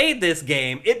played this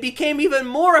game, it became even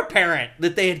more apparent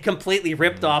that they had completely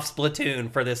ripped off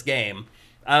Splatoon for this game.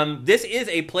 This is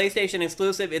a PlayStation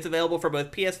exclusive. It's available for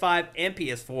both PS5 and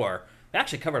PS4. They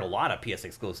actually covered a lot of PS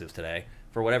exclusives today.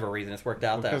 For whatever reason, it's worked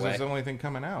out that way. Because it's the only thing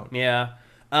coming out. Yeah.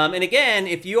 And again,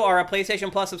 if you are a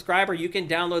PlayStation Plus subscriber, you can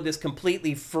download this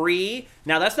completely free.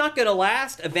 Now, that's not going to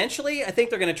last. Eventually, I think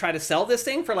they're going to try to sell this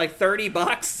thing for like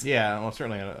 $30. Yeah, well,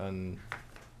 certainly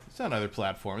it's on other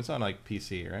platforms. It's on like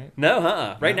PC, right?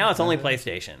 No, Right now, it's only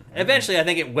PlayStation. Eventually, I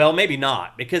think it will. Maybe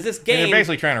not, because this game... And they're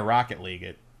basically trying to Rocket League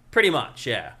it. Pretty much,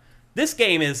 yeah. This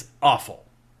game is awful.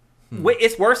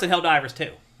 It's worse than Helldivers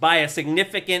 2 by a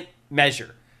significant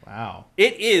measure. Wow.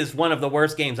 It is one of the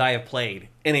worst games I have played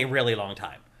in a really long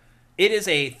time. It is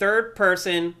a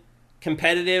third-person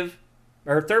cooperative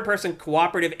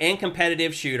and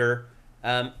competitive shooter.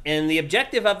 And the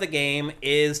objective of the game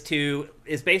is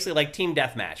basically like team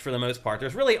deathmatch for the most part.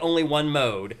 There's really only one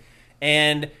mode.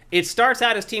 And it starts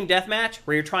out as team deathmatch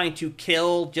where you're trying to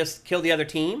kill the other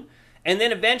team. And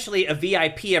then eventually a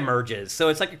VIP emerges. So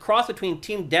it's like a cross between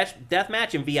team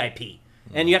deathmatch and VIP.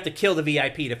 And you have to kill the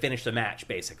VIP to finish the match,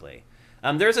 basically.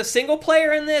 There's a single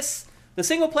player in this. The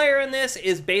single player in this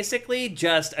is basically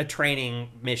just a training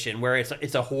mission where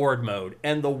it's a horde mode.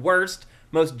 And the worst,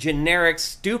 most generic,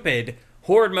 stupid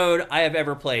horde mode I have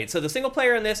ever played. So the single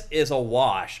player in this is a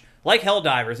wash. Like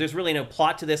Helldivers, there's really no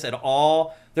plot to this at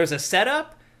all. There's a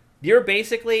setup. You're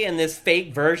basically in this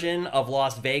fake version of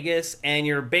Las Vegas, and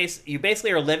you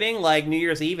basically are living like New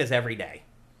Year's Eve is every day.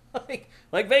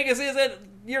 Like Vegas isn't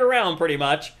year-round, pretty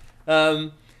much.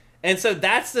 And so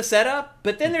that's the setup.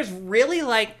 But then there's really,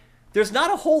 there's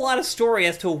not a whole lot of story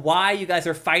as to why you guys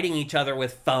are fighting each other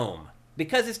with foam.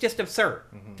 Because it's just absurd,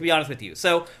 to be honest with you.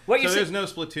 So there's no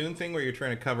Splatoon thing where you're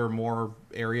trying to cover more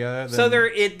area? So there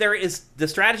is the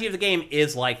strategy of the game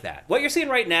is like that. What you're seeing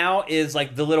right now is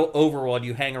like the little overworld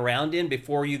you hang around in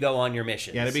before you go on your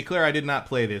missions. Yeah, to be clear, I did not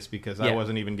play this because I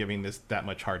wasn't even giving this that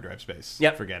much hard drive space.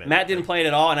 Yep. Forget it. Matt didn't play it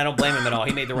at all, and I don't blame him at all.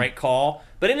 He made the right call.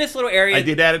 But in this little area... I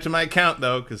did add it to my account,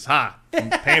 though, because, I'm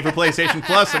paying for PlayStation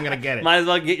Plus, I'm going to get it. Might as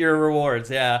well get your rewards,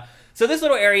 yeah. So this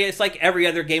little area, it's like every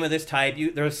other game of this type.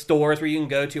 There's stores where you can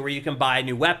go to where you can buy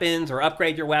new weapons or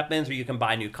upgrade your weapons, or you can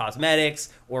buy new cosmetics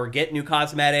or get new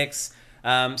cosmetics.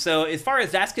 So as far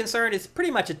as that's concerned, it's pretty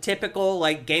much a typical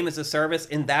like game as a service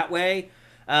in that way.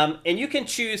 And you can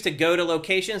choose to go to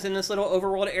locations in this little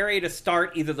overworld area to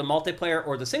start either the multiplayer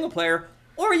or the single player,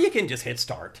 or you can just hit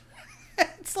start.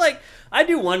 It's like, I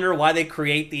do wonder why they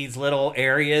create these little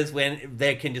areas when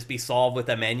they can just be solved with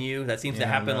a menu. That seems to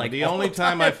happen the only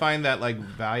time I find that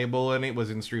valuable in it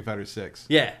was in Street Fighter 6.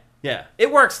 Yeah.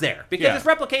 It works there because it's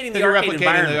replicating the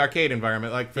arcade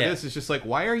environment. Like for this, it's just like,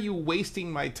 why are you wasting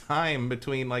my time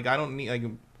between I don't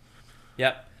need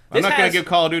Yep. I'm not going to give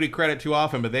Call of Duty credit too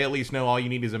often, but they at least know all you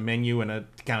need is a menu and a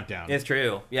countdown. It's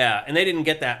true, yeah. And they didn't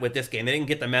get that with this game. They didn't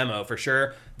get the memo, for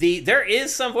sure. There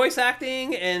is some voice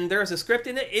acting, and there's a script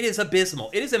in it. It is abysmal.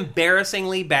 It is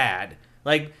embarrassingly bad.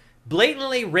 Like,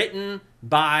 blatantly written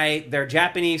by their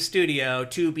Japanese studio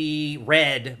to be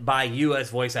read by you as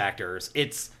voice actors.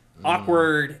 It's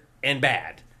awkward and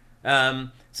bad.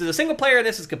 So the single player in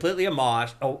this is completely a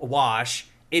wash.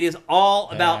 It is all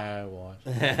about...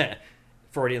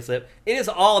 Freudian slip. It is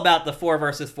all about the 4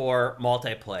 versus 4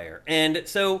 multiplayer. And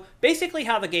so basically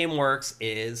how the game works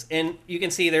is, and you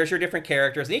can see there's your different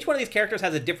characters, and each one of these characters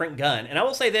has a different gun. And I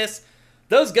will say this,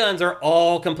 those guns are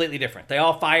all completely different. They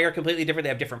all fire completely different. They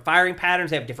have different firing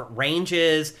patterns. They have different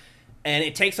ranges. And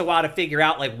it takes a while to figure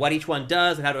out like what each one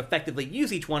does and how to effectively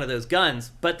use each one of those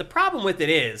guns. But the problem with it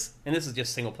is, and this is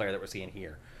just single player that we're seeing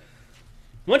here,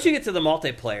 once you get to the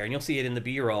multiplayer, and you'll see it in the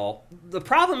B-roll, the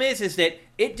problem is that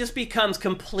it just becomes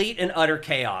complete and utter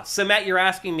chaos. So, Matt, you're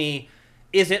asking me,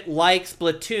 is it like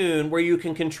Splatoon where you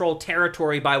can control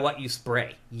territory by what you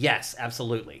spray? Yes,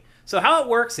 absolutely. So how it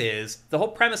works is, the whole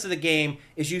premise of the game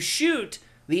is you shoot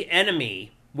the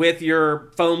enemy with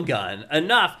your foam gun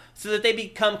enough so that they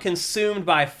become consumed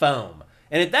by foam.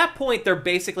 And at that point, they're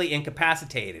basically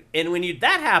incapacitated. And when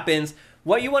that happens,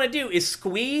 what you want to do is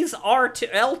squeeze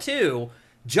L2,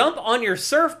 jump on your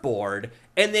surfboard,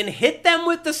 and then hit them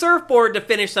with the surfboard to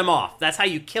finish them off. That's how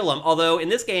you kill them. Although in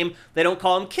this game, they don't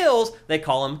call them kills, they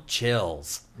call them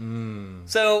chills.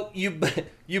 So you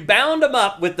bound them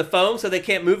up with the foam so they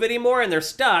can't move anymore and they're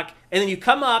stuck, and then you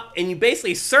come up and you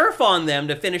basically surf on them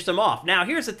to finish them off. Now,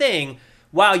 here's the thing.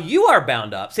 While you are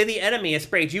bound up, say the enemy has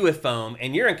sprayed you with foam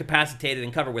and you're incapacitated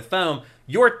and covered with foam,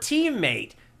 your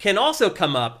teammate can also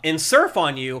come up and surf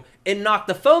on you and knock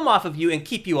the foam off of you and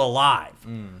keep you alive.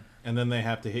 And then they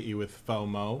have to hit you with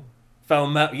FOMO.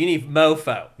 FOMO. You need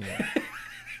mofo. Yeah.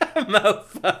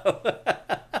 Mofo.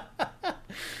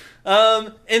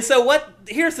 And so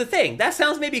here's the thing. That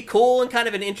sounds maybe cool and kind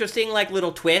of an interesting like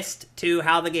little twist to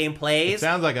how the game plays. It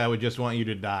sounds like I would just want you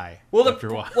to die after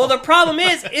a while. Well, the problem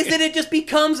is that it just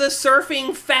becomes a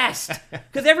surfing fest.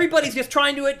 Because everybody's just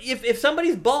trying to... If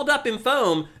somebody's balled up in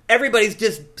foam, everybody's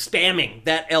just spamming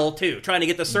that L2, trying to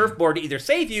get the surfboard to either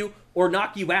save you or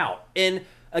knock you out. And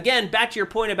again, back to your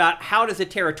point about how does the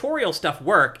territorial stuff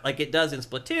work, like it does in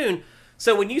Splatoon.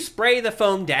 So when you spray the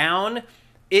foam down,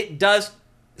 it does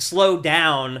slow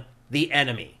down the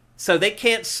enemy. So they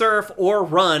can't surf or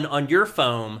run on your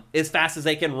foam as fast as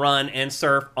they can run and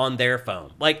surf on their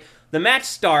foam. Like, the match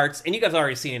starts, and you guys have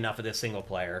already seen enough of this single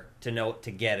player to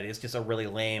get it. It's just a really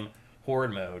lame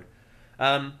horde mode.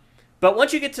 But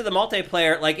once you get to the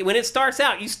multiplayer, like, when it starts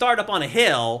out, you start up on a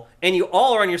hill, and you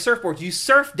all are on your surfboards. You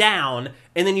surf down,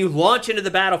 and then you launch into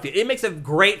the battlefield. It makes a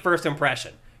great first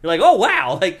impression. You're like, oh,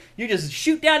 wow. Like, you just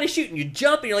shoot down and shoot, and you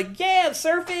jump, and you're like, yeah, I'm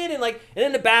surfing, and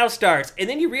then the battle starts. And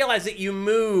then you realize that you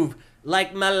move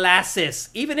like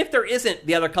molasses, even if there isn't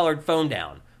the other colored foam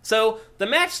down. So the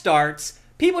match starts,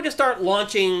 people just start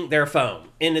launching their foam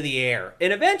into the air.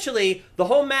 And eventually, the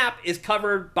whole map is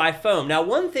covered by foam. Now,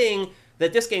 one thing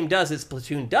that this game does that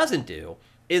Splatoon doesn't do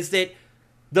is that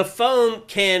the foam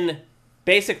can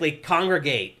basically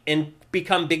congregate and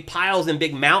become big piles and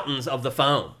big mountains of the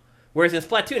foam. Whereas in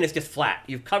Splatoon, it's just flat.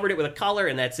 You've covered it with a color,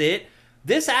 and that's it.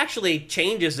 This actually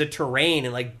changes the terrain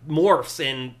and like morphs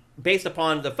and based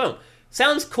upon the foam.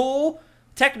 Sounds cool.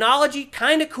 Technology,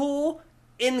 kind of cool.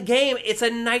 In the game, it's a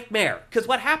nightmare. Because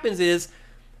what happens is,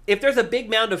 if there's a big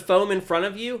mound of foam in front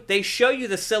of you, they show you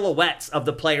the silhouettes of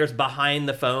the players behind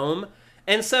the foam.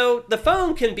 And so the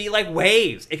foam can be like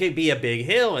waves. It could be a big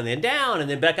hill and then down and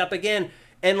then back up again.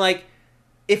 And like,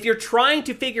 if you're trying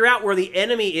to figure out where the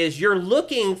enemy is, you're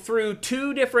looking through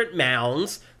two different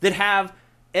mounds that have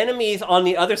enemies on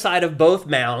the other side of both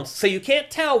mounds, so you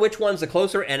can't tell which one's the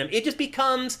closer enemy. It just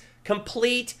becomes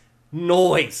complete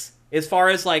noise as far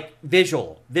as like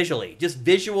visually, just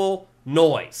visual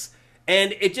noise.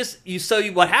 And it just,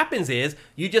 what happens is,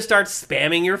 you just start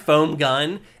spamming your foam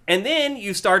gun, and then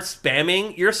you start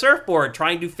spamming your surfboard,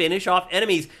 trying to finish off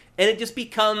enemies, and it just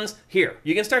becomes, here,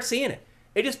 you can start seeing it.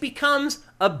 It just becomes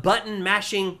a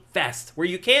button-mashing fest where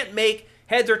you can't make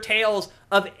heads or tails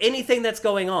of anything that's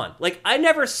going on. Like, I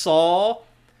never saw,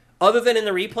 other than in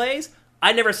the replays,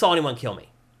 I never saw anyone kill me.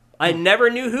 I never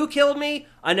knew who killed me.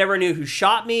 I never knew who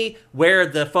shot me, where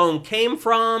the foam came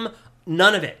from.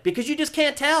 None of it. Because you just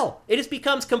can't tell. It just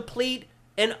becomes complete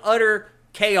and utter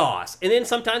chaos. And then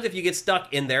sometimes if you get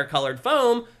stuck in their colored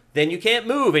foam, then you can't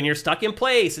move and you're stuck in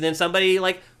place, and then somebody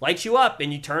like lights you up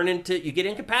and you get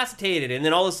incapacitated, and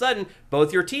then all of a sudden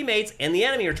both your teammates and the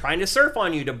enemy are trying to surf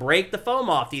on you to break the foam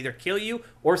off to either kill you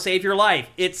or save your life.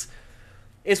 It's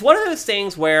It's one of those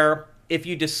things where if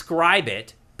you describe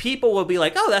it, people will be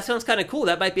like, oh, that sounds kind of cool.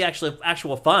 That might be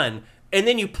actual fun. And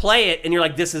then you play it and you're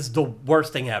like, this is the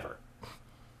worst thing ever.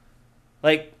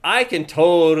 Like, I can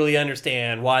totally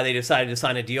understand why they decided to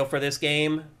sign a deal for this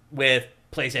game with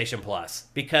PlayStation Plus.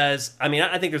 Because, I mean,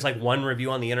 I think there's like one review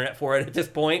on the internet for it at this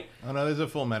point. Oh, no, there's a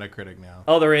full Metacritic now.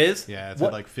 Oh, there is? Yeah, it's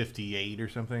at like 58 or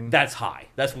something. That's high.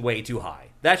 That's way too high.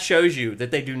 That shows you that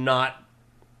they do not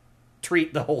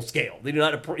treat the whole scale. They do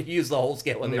not use the whole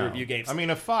scale when they review games. I mean,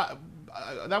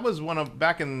 that was one of,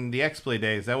 back in the X-Play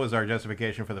days, that was our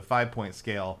justification for the 5-point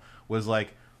scale, was like,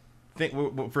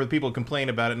 for the people who complain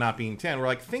about it not being 10, we're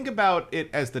like, think about it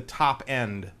as the top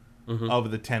end of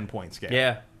the 10-point scale.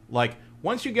 Yeah. Like,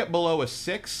 once you get below a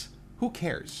 6, who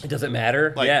cares? It doesn't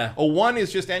matter. Like, yeah. A 1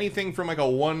 is just anything from like a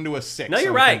 1 to a 6. No,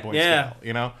 you're right. Scale,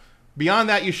 you know? Beyond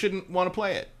that, you shouldn't want to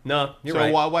play it. No, you're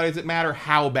right. So why does it matter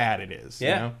how bad it is? Yeah,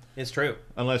 you know? it's true.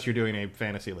 Unless you're doing a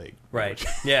fantasy league. Right.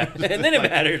 Yeah. And then it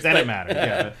matters. Then it matters,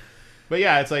 yeah. But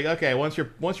yeah, it's like, okay, once you're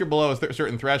below a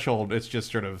certain threshold, it's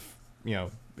just sort of, you know,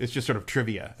 it's just sort of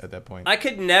trivia at that point. I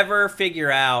could never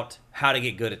figure out how to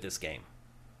get good at this game.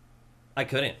 I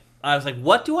couldn't. I was like,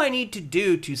 what do I need to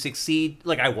do to succeed?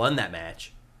 Like, I won that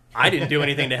match. I didn't do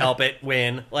anything to help it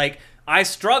win. Like, I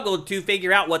struggled to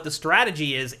figure out what the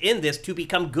strategy is in this to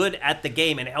become good at the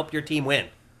game and help your team win.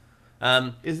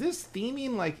 Is this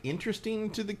theming like interesting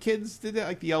to the kids? Did it,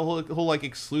 like the whole like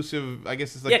exclusive? I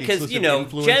guess it's like because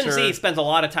influencer. Gen Z spends a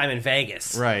lot of time in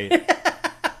Vegas, right?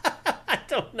 I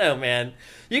don't know, man.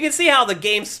 You can see how the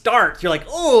game starts. You're like,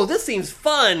 oh, this seems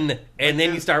fun, and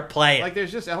then you start playing. Like,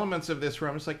 there's just elements of this where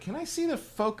I'm just like, can I see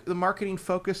the marketing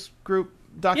focus group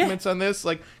documents on this?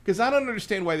 Like, because I don't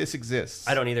understand why this exists.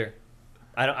 I don't either.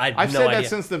 I've said that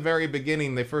since the very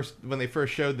beginning. When they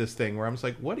first showed this thing, where I'm just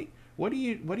like, what are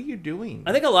you doing?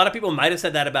 I think a lot of people might have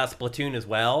said that about Splatoon as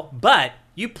well. But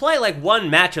you play like one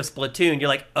match of Splatoon, you're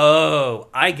like, oh,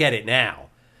 I get it now,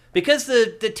 because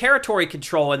the territory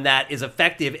control in that is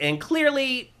effective and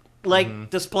clearly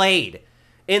displayed.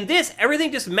 In this,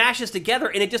 everything just mashes together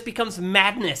and it just becomes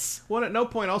madness. Well, at no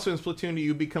point also in Splatoon do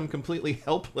you become completely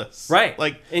helpless. Right.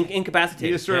 Like, incapacitated.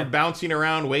 You're just sort of bouncing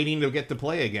around waiting to get to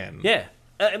play again. Yeah.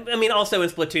 I mean, also in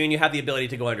Splatoon, you have the ability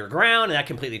to go underground, and that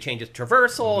completely changes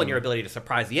traversal and your ability to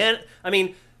surprise the end. I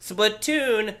mean,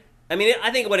 Splatoon,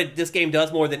 I think what this game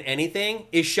does more than anything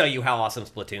is show you how awesome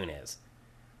Splatoon is.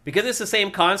 Because it's the same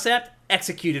concept,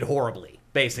 executed horribly,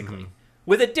 basically.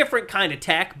 With a different kind of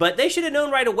tech, but they should have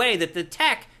known right away that the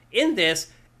tech in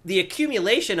this, the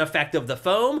accumulation effect of the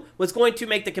foam, was going to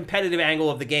make the competitive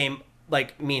angle of the game,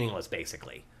 like, meaningless,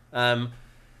 basically.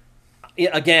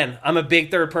 Again, I'm a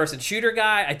big third-person shooter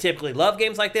guy. I typically love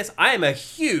games like this. I am a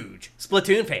huge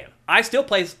Splatoon fan. I still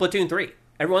play Splatoon 3.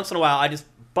 Every once in a while, I just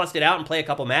bust it out and play a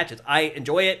couple matches. I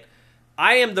enjoy it.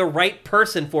 I am the right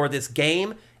person for this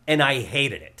game, and I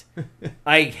hated it.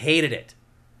 I hated it.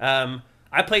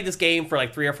 I played this game for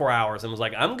like 3 or 4 hours and was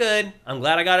like, I'm good. I'm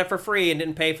glad I got it for free and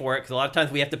didn't pay for it, because a lot of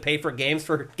times we have to pay for games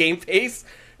for GameFace,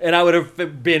 and I would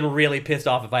have been really pissed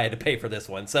off if I had to pay for this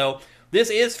one. So this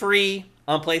is free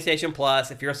on PlayStation Plus.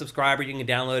 If you're a subscriber, you can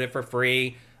download it for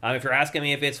free. If you're asking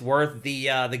me if it's worth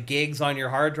the gigs on your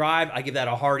hard drive, I give that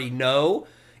a hearty no.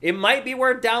 It might be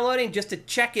worth downloading just to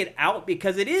check it out,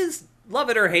 because it is, love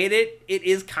it or hate it, it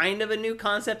is kind of a new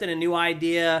concept and a new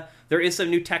idea. There is some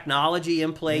new technology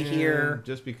in play here.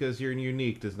 Just because you're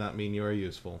unique does not mean you are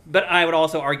useful. But I would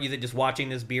also argue that just watching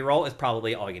this B-roll is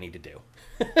probably all you need to do.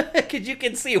 Because you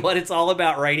can see what it's all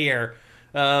about right here.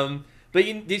 But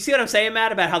do you see what I'm saying,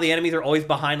 Matt, about how the enemies are always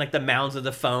behind like the mounds of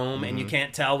the foam, and you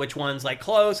can't tell which one's like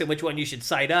close and which one you should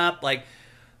sight up? Like,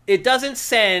 it doesn't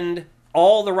send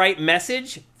all the right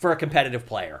message for a competitive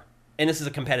player. And this is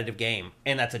a competitive game,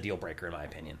 and that's a deal breaker in my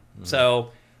opinion.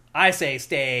 So I say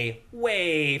stay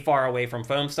way far away from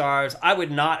Foamstars. I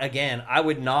would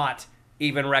not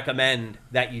even recommend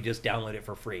that you just download it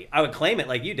for free. I would claim it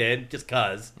like you did, just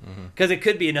because it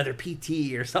could be another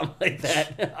PT or something like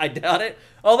that. I doubt it.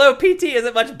 Although PT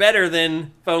isn't much better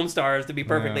than Foamstars, to be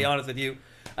perfectly honest with you.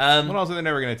 But also, they're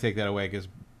never going to take that away because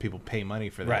people pay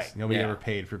money for this. Right. Nobody ever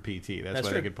paid for PT. That's why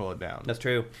true. they could pull it down. That's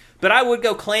true. But I would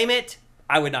go claim it.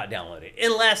 I would not download it.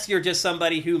 Unless you're just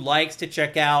somebody who likes to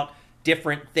check out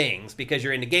different things because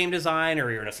you're into game design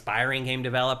or you're an aspiring game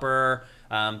developer.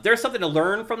 There's something to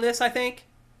learn from this, I think.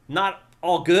 Not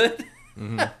all good,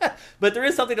 but there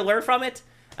is something to learn from it.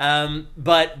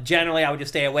 But generally, I would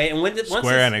just stay away. And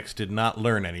Square Enix did not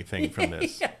learn anything from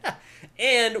this.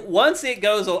 And once it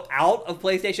goes out of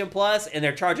PlayStation Plus and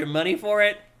they're charging money for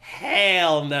it,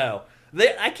 hell no.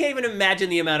 I can't even imagine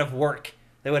the amount of work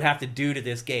they would have to do to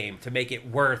this game to make it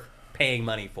worth paying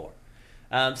money for.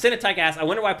 Cinetyke asks, I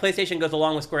wonder why PlayStation goes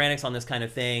along with Square Enix on this kind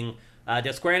of thing.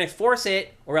 Does Square Enix force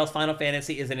it, or else Final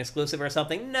Fantasy is an exclusive or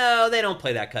something? No, they don't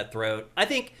play that cutthroat. I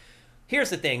think, here's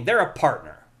the thing, they're a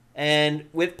partner. And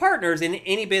with partners in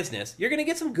any business, you're going to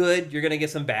get some good, you're going to get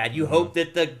some bad. You hope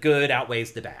that the good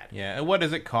outweighs the bad. Yeah, and what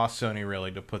does it cost Sony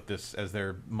really to put this as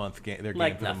their game for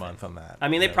nothing. the month on that? I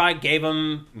mean, they probably gave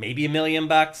them maybe $1 million.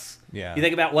 Yeah. You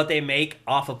think about what they make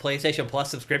off of PlayStation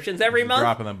Plus subscriptions every month?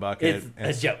 Drop in the bucket.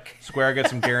 It's a joke. Square gets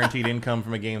some guaranteed income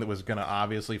from a game that was going to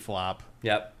obviously flop.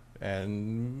 Yep.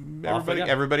 And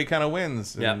everybody kind of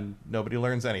wins, and nobody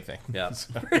learns anything. Yeah,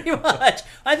 pretty much.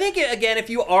 I think, again, if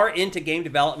you are into game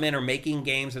development or making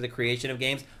games or the creation of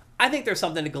games, I think there's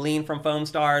something to glean from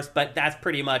Foamstars, but that's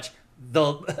pretty much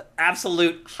the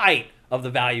absolute height of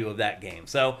the value of that game.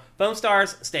 So,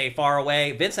 Foamstars, stay far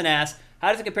away. Vincent asks,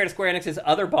 how does it compare to Square Enix's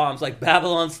other bombs like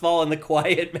Babylon's Fall and The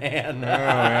Quiet Man? Oh,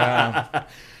 yeah.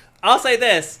 I'll say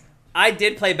this. I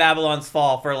did play Babylon's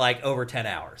Fall for like over 10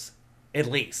 hours. At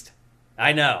least.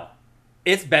 I know.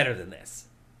 It's better than this.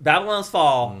 Babylon's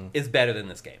Fall is better than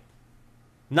this game.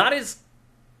 Not as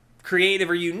creative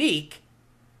or unique,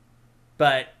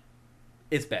 but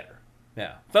it's better.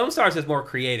 Yeah. Foamstars is more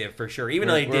creative for sure. Even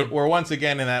though they did. We're once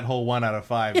again in that whole 1 out of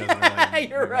 5. Doesn't really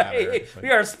You're right. matter,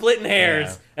 We are splitting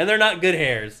hairs, and they're not good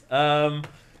hairs.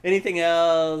 Anything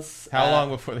else? How long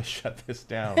before they shut this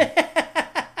down?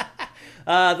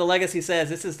 The Legacy says,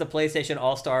 this is the PlayStation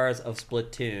All-Stars of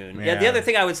Splatoon. Yeah, the other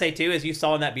thing I would say, too, is you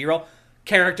saw in that B-roll,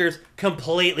 characters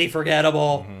completely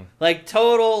forgettable. Like,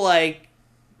 total, like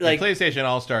the PlayStation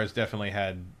All-Stars definitely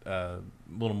had a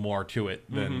little more to it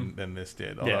than this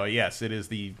did. Although, yes, it is,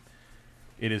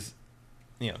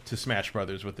 to Smash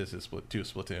Brothers what this is to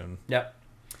Splatoon. Yep.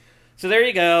 So there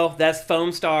you go. That's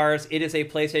Foamstars. It is a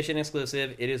PlayStation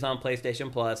exclusive. It is on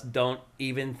PlayStation Plus. Don't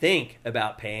even think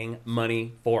about paying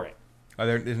money for it.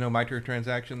 There's no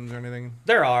microtransactions or anything?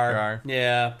 There are.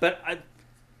 Yeah, but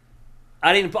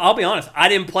I didn't. I'll be honest. I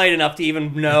didn't play it enough to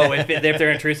even know if they're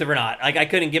intrusive or not. Like I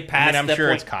couldn't get past. I'm that sure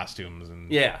point. It's costumes and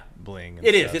bling. And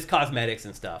it stuff. is. It's cosmetics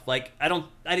and stuff. Like I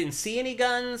didn't see any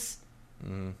guns.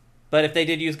 But if they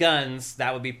did use guns,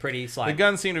 that would be pretty slimy. The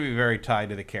guns seem to be very tied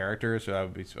to the characters,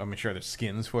 so I'm sure there's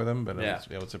skins for them, but it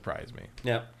would surprise me.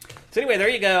 Yeah. So anyway, there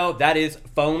you go. That is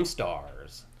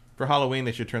Foamstars. For Halloween,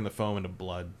 they should turn the foam into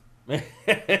blood. And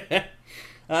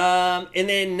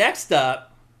then next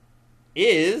up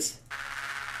is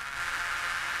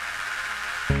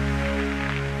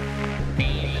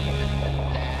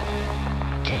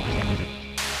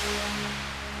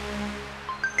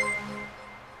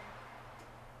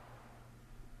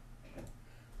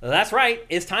that's right.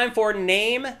 It's time for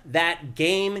Name That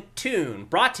Game Tune,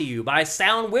 brought to you by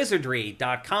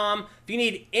SoundWizardry.com. If you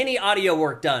need any audio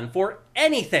work done for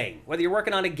anything, whether you're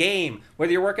working on a game,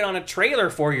 whether you're working on a trailer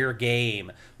for your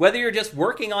game, whether you're just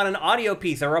working on an audio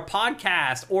piece or a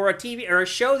podcast or a TV or a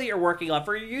show that you're working on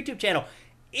for your YouTube channel,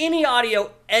 any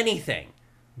audio, anything,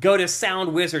 go to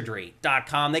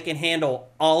SoundWizardry.com. They can handle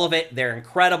all of it. They're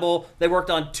incredible. They worked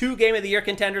on 2 Game of the Year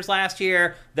contenders last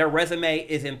year. Their resume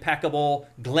is impeccable.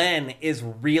 Glenn is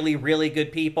really, really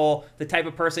good people. The type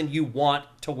of person you want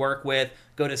to work with.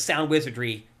 Go to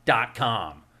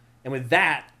SoundWizardry.com. And with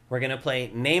that, we're going to play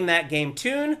Name That Game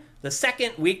Tune. The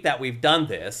second week that we've done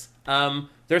this.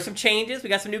 There's some changes. We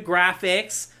got some new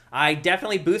graphics. I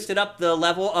definitely boosted up the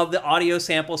level of the audio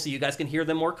samples so you guys can hear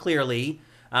them more clearly.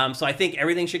 So I think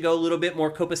everything should go a little bit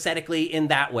more copacetically in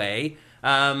that way.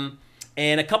 And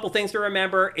a couple things to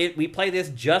remember. We play this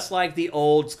just like the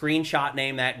old screenshot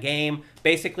Name That Game.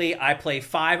 Basically, I play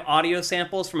 5 audio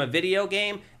samples from a video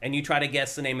game, and you try to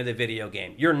guess the name of the video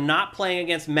game. You're not playing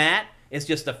against Matt. It's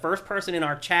just the first person in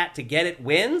our chat to get it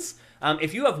wins.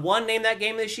 If you have won Name That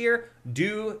Game this year,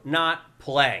 do not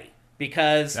play.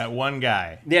 Because... that one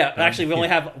guy. Yeah, actually, we only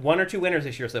have 1 or 2 winners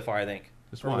this year so far, I think.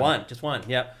 Just one. Just one,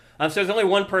 yep. So there's only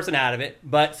one person out of it,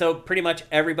 but so pretty much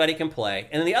everybody can play.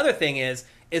 And then the other thing is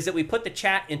that we put the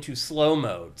chat into slow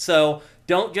mode. So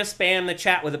don't just spam the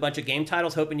chat with a bunch of game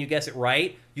titles hoping you guess it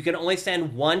right. You can only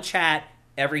send one chat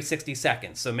every 60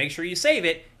 seconds. So make sure you save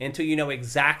it until you know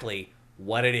exactly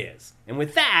what it is. And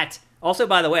with that, also,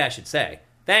 by the way, I should say,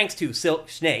 thanks to Silk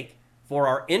Snake for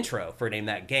our intro for Name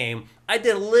That Game. I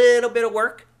did a little bit of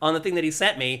work on the thing that he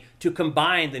sent me to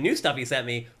combine the new stuff he sent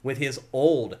me with his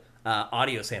old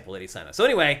audio sample that he sent us. So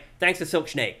anyway, thanks to Silk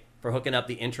Snake for hooking up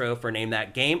the intro for Name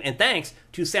That Game, and thanks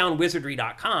to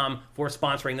SoundWizardry.com for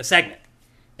sponsoring the segment.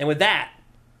 And with that,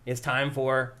 it's time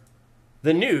for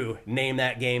the new Name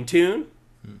That Game tune.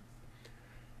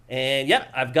 And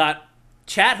yep, I've got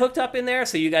chat hooked up in there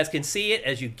so you guys can see it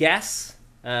as you guess.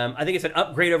 I think it's an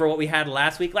upgrade over what we had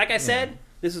last week. Like I said,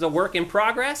 This is a work in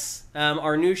progress,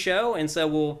 our new show, and so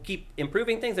we'll keep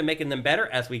improving things and making them better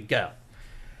as we go.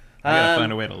 I gotta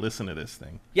find a way to listen to this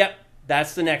thing. Yep,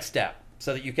 that's the next step,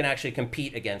 so that you can actually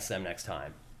compete against them next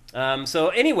time. So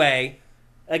anyway,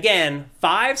 again,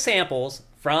 5 samples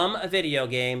from a video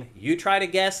game. You try to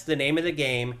guess the name of the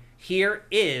game. Here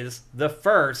is the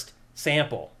first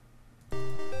sample.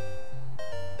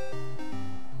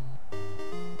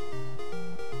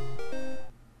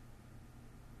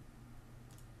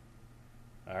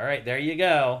 All right, there you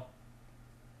go.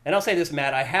 And I'll say this,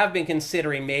 Matt, I have been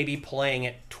considering maybe playing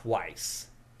it twice.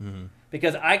 Mm-hmm.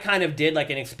 Because I kind of did like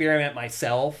an experiment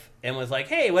myself and was like,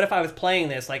 hey, what if I was playing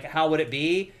this? Like, how would it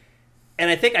be? And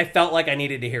I think I felt like I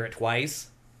needed to hear it twice.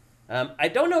 I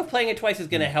don't know if playing it twice is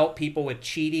going to help people with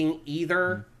cheating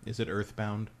either. Is it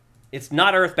Earthbound? It's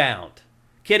not Earthbound.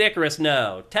 Kid Icarus,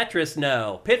 no. Tetris,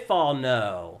 no. Pitfall,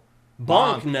 no.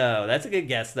 Bonk, no. That's a good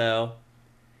guess, though.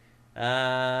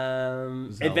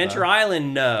 Adventure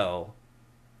Island, no.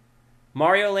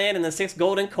 Mario Land and the 6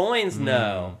 Golden Coins,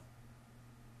 no.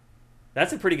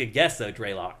 That's a pretty good guess, though,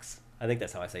 Dreylox. I think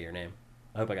that's how I say your name.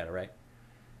 I hope I got it right.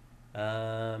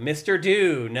 Mr.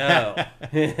 Do, no.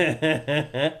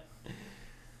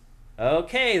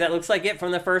 Okay, that looks like it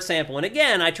from the first sample. And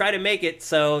again, I try to make it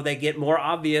so they get more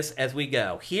obvious as we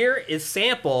go. Here is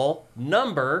sample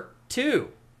number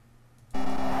 2. All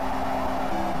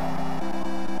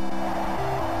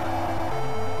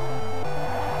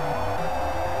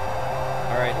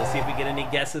right, let's see if we get any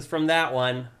guesses from that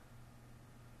one.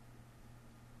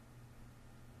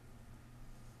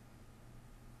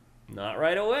 Not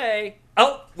right away.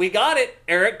 Oh, we got it.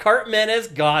 Eric Cartmenez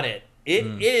got it. It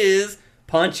is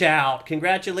Punch-Out.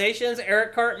 Congratulations,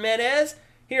 Eric Cartmenez.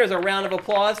 Here's a round of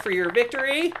applause for your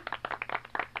victory.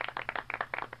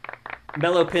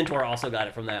 Mellow Pintor also got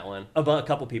it from that one. A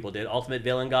couple people did. Ultimate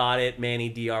Villain got it. Manny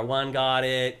DR1 got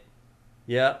it.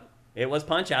 Yep. It was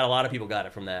Punch-Out. A lot of people got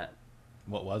it from that.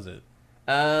 What was it?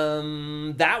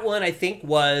 That one, I think,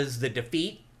 was the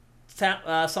Defeat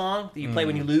song that you play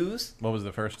when you lose. What was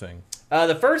the first thing?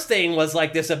 The first thing was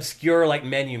like this obscure like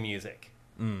menu music.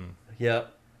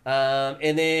 Yep.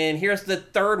 And then here's the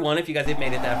third one, if you guys have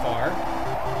made it that far.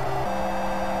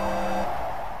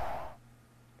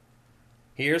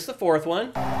 Here's the fourth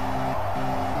one.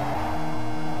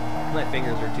 My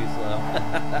fingers are too slow.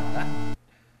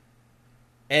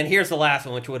 And here's the last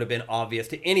one, which would have been obvious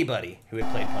to anybody who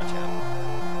had played Punch-Out.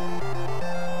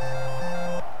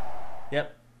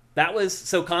 Yep. That was,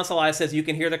 so Console Eye says you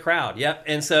can hear the crowd. Yep.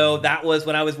 And so that was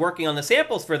when I was working on the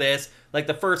samples for this, like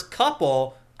the first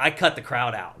couple, I cut the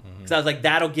crowd out. Because I was like,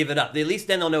 that'll give it up. At least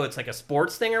then they'll know it's like a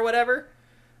sports thing or whatever.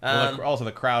 Well, also,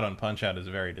 the crowd on Punch-Out is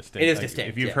very distinct. It is distinct,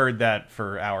 If you've heard that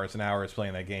for hours and hours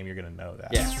playing that game, you're going to know that.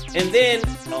 Yeah. And then,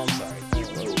 oh, I'm sorry.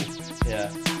 Yeah.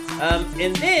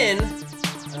 And then,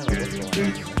 I don't know what's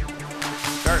going on.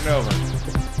 Starting over.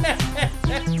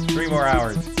 3 more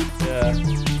hours. Yeah.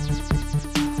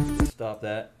 Stop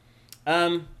that.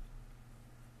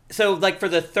 So like for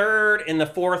the third and the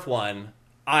fourth one,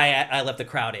 I left the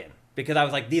crowd in because I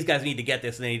was like, these guys need to get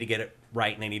this and they need to get it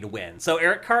right and they need to win. So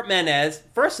Eric Cartmenez,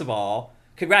 first of all,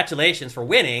 congratulations for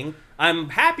winning. I'm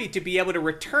happy to be able to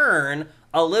return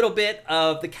a little bit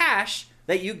of the cash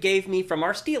that you gave me from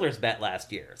our Steelers bet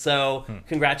last year. So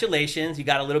congratulations, you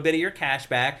got a little bit of your cash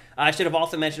back. I should have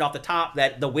also mentioned off the top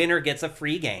that the winner gets a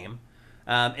free game.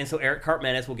 And so Eric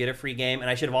Cartmenez will get a free game. And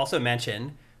I should have also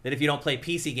mentioned that if you don't play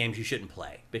PC games, you shouldn't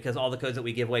play because all the codes that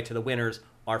we give away to the winners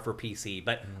are for PC.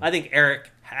 But I think Eric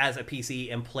has a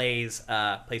PC and plays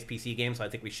PC games, so I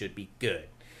think we should be good.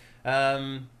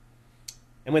 And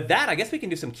with that, I guess we can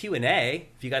do some Q&A.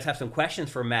 If you guys have some questions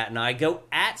for Matt and I, go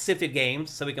at Sifted Games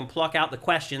so we can pluck out the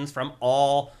questions from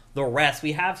all the rest.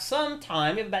 We have some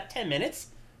time. We have about 10 minutes.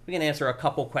 We can answer a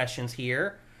couple questions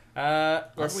here.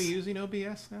 Aren't we using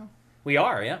OBS now? We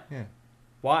are, yeah. Yeah.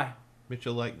 Why?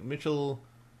 Mitchell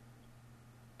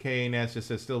K. Ness just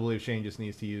says, still believe Shane just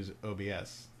needs to use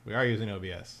OBS. We are using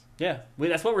OBS. Yeah,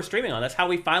 that's what we're streaming on. That's how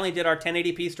we finally did our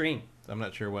 1080p stream. I'm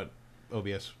not sure what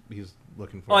OBS he's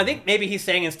looking for. Oh, I think maybe he's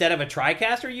saying instead of a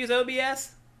TriCaster, use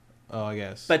OBS. Oh, I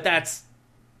guess. But that's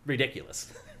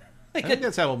ridiculous. I think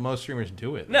that's how most streamers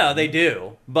do it. No, they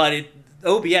do. But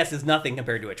OBS is nothing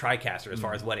compared to a TriCaster as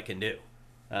far as what it can do.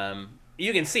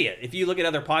 You can see it. If you look at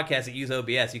other podcasts that use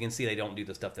OBS, you can see they don't do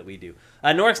the stuff that we do.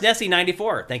 Norix Nessie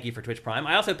 94, thank you for Twitch Prime.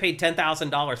 I also paid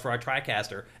 $10,000 for our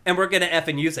TriCaster, and we're going to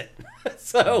effing use it.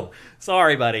 So,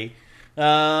 sorry, buddy.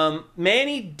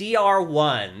 Manny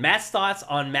DR1, Matt's thoughts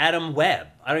on Madam Web.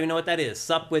 I don't even know what that is.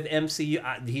 Sup with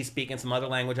MCU. He's speaking some other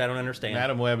language I don't understand.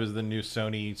 Madam Web is the new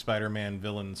Sony Spider-Man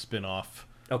villain spin-off.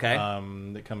 Okay.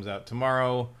 That comes out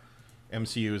tomorrow.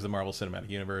 MCU is the Marvel Cinematic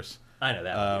Universe. I know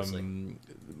that, obviously.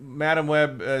 Madam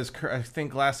Web, I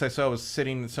think last I saw, was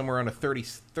sitting somewhere on a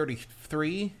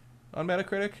 33 on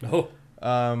Metacritic. Oh.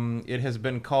 It has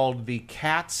been called the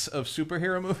Cats of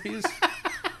superhero movies.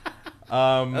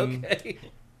 Okay.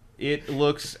 It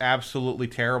looks absolutely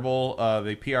terrible.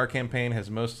 The PR campaign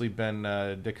has mostly been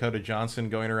Dakota Johnson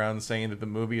going around saying that the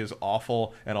movie is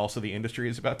awful and also the industry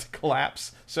is about to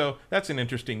collapse. So that's an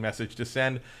interesting message to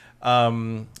send.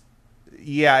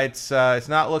 Yeah, it's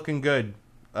not looking good.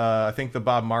 I think the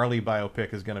Bob Marley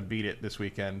biopic is going to beat it this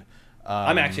weekend.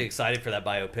 I'm actually excited for that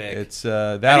biopic. It's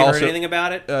that Have you also heard anything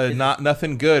about it?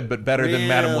 Nothing good, but better than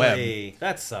Madam Web.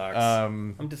 That sucks.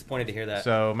 I'm disappointed to hear that.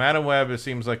 So Madam Web, it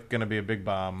seems like going to be a big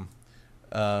bomb.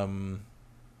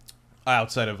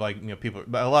 Outside of people,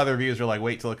 but a lot of the reviews are like,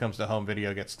 wait till it comes to home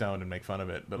video, get stoned and make fun of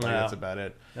it. But that's about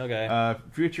it. Okay.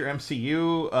 Future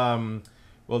MCU.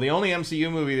 Well, the only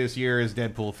MCU movie this year is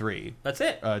Deadpool 3. That's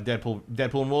it. Deadpool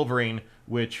and Wolverine,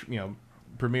 which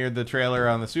premiered the trailer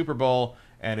on the Super Bowl.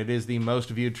 And it is the most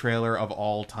viewed trailer of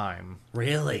all time.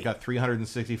 Really? It got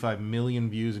 365 million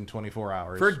views in 24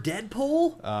 hours. For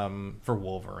Deadpool? For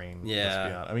Wolverine. Yeah. Let's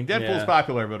be honest. I mean, Deadpool's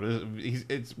popular, but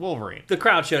it's Wolverine. The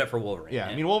crowd showed up for Wolverine. Yeah,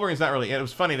 I mean, Wolverine's not really... It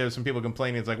was funny, there was some people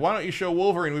complaining. It's like, why don't you show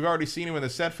Wolverine? We've already seen him in the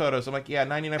set photos. I'm like, yeah,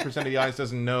 99% of the audience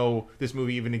doesn't know this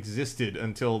movie even existed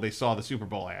until they saw the Super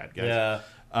Bowl ad, guys.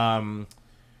 Yeah.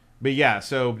 But yeah,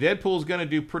 so Deadpool's going to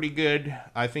do pretty good.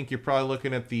 I think you're probably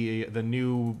looking at the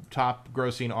new top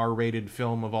grossing R-rated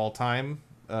film of all time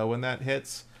when that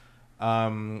hits.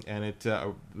 And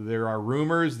there are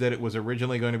rumors that it was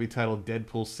originally going to be titled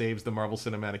Deadpool Saves the Marvel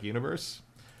Cinematic Universe,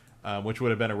 which would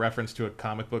have been a reference to a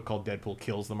comic book called Deadpool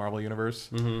Kills the Marvel Universe.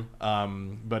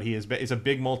 Mm-hmm. But it's a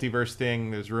big multiverse thing.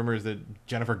 There's rumors that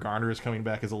Jennifer Garner is coming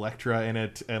back as Elektra in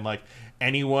it, and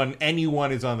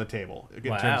anyone is on the table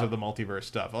in terms of the multiverse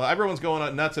stuff. Well, everyone's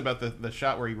going nuts about the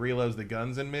shot where he reloads the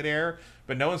guns in midair,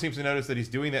 but no one seems to notice that he's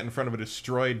doing that in front of a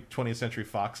destroyed 20th Century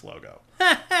Fox logo.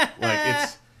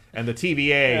 And the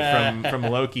TVA from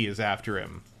Loki is after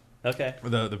him. Okay.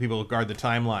 The people who guard the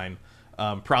timeline.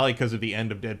 Probably because of the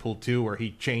end of Deadpool 2 where he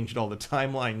changed all the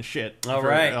timeline shit. All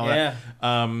right,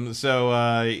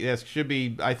 yeah. Yes, should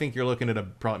be, I think you're looking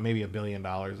at probably maybe $1 billion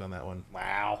on that one.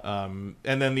 Wow.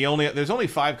 And then there's only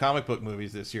 5 comic book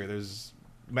movies this year. There's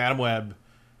Madam Web,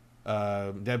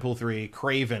 Deadpool 3,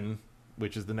 Kraven,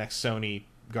 which is the next Sony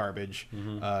garbage,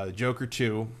 Joker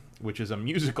 2, which is a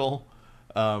musical,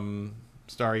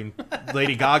 starring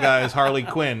Lady Gaga as Harley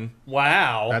Quinn.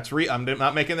 Wow. That's real. I'm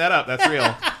not making that up. That's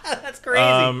real. That's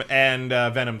crazy. And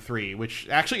Venom 3, which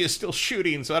actually is still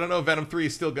shooting, so I don't know if Venom 3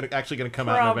 is still going to come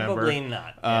out in November. Probably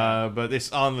not. Yeah. But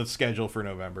it's on the schedule for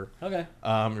November. Okay.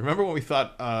 Remember when we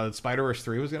thought Spider-Verse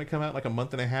 3 was going to come out like a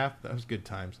month and a half? That was good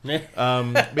times. But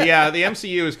yeah, the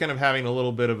MCU is kind of having a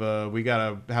little bit of we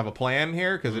got to have a plan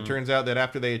here, because it turns out that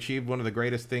after they achieved one of the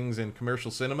greatest things in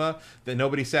commercial cinema, that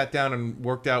nobody sat down and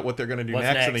worked out what they're going to do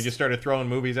next, and they just started throwing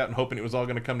movies out and hoping it was all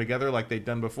going to come together like they'd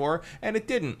done before, and it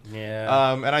didn't.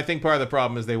 Yeah. And I think part of the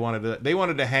problem is they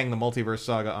wanted to hang the multiverse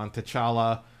saga on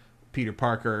T'Challa, Peter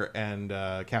Parker, and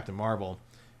Captain Marvel,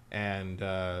 and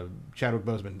Chadwick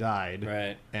Boseman died.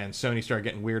 Right. And Sony started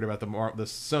getting weird about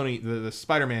the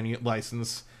Spider-Man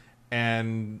license,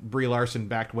 and Brie Larson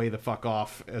backed way the fuck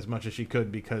off as much as she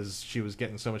could because she was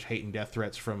getting so much hate and death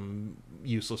threats from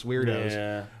useless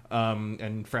weirdos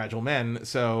and fragile men.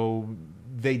 So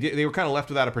they were kind of left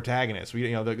without a protagonist.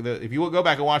 If you go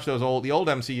back and watch the old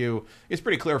MCU, it's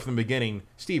pretty clear from the beginning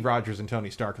Steve Rogers and Tony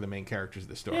Stark are the main characters of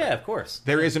the story. Yeah, of course.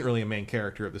 There isn't really a main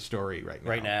character of the story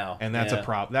right now. And that's a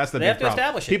problem. That's the big problem.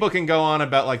 Establish it. People can go on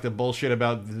about the bullshit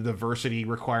about the diversity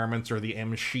requirements or the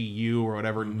MCU or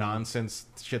whatever nonsense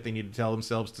shit they need to tell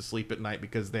themselves to sleep at night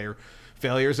because they're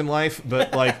failures in life,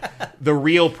 but the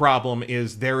real problem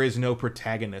is there is no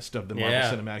protagonist of the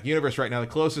Marvel Cinematic Universe right now. The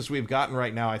closest we've gotten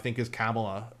right now, I think, is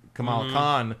Kamala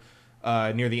Khan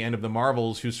near the end of the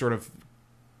Marvels, who sort of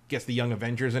gets the Young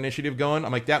Avengers initiative going.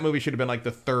 I'm like, that movie should have been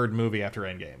the third movie after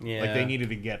Endgame. Yeah. They needed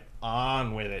to get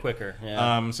on with it quicker.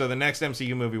 Yeah. So the next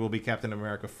MCU movie will be Captain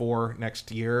America 4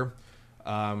 next year,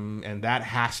 and that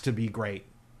has to be great.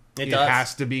 It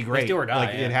has to be great. Do or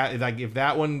die, If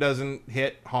that one doesn't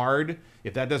hit hard,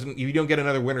 if you don't get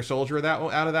another Winter Soldier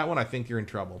out of that one, I think you're in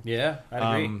trouble. Yeah,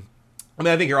 I agree.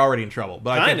 I think you're already in trouble,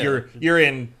 but I think you're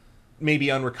in maybe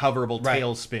unrecoverable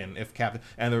tailspin if Captain.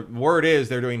 And the word is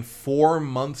they're doing 4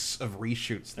 months of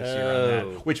reshoots this year on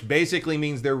that, which basically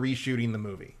means they're reshooting the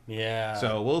movie. Yeah.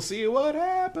 So we'll see what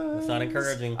happens. It's not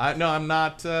encouraging. No, I'm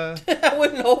not. I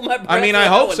wouldn't hold my breath. I mean, I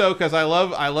hope so, because I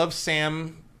love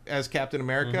Sam as Captain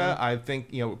America. I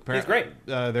think he's great.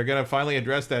 They're going to finally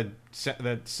address that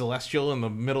celestial in the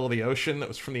middle of the ocean that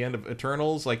was from the end of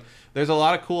Eternals. Like, there's a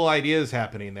lot of cool ideas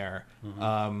happening there.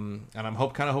 And I'm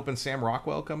hoping Sam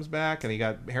Rockwell comes back, and you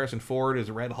got Harrison Ford as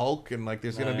Red Hulk, and like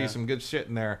there's going to be some good shit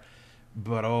in there.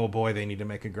 But oh boy, they need to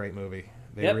make a great movie.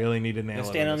 They really need to nail it.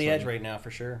 Stand on the edge right now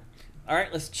for sure. All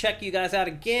right, let's check you guys out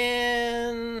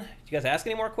again. Did you guys ask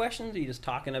any more questions? Or are you just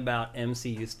talking about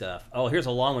MCU stuff? Oh, here's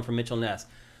a long one from Mitchell Ness.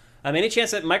 Any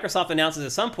chance that Microsoft announces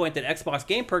at some point that Xbox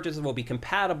game purchases will be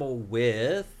compatible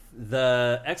with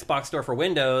the Xbox Store for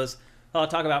Windows? I'll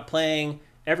talk about playing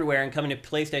everywhere and coming to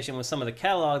PlayStation with some of the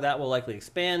catalog. That will likely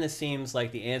expand. This seems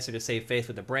like the answer to save face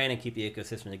with the brand and keep the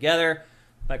ecosystem together.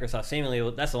 Microsoft seemingly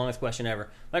will, that's the longest question ever.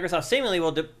 Microsoft seemingly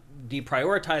will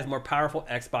deprioritize more powerful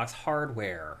Xbox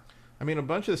hardware. I mean, a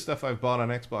bunch of the stuff I've bought on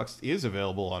Xbox is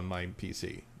available on my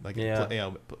PC. Like,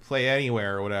 play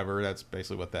anywhere or whatever. That's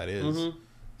basically what that is.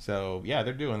 So, yeah,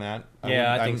 they're doing that.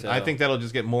 I think so. I think that'll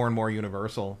just get more and more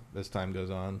universal as time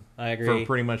goes on. I agree. For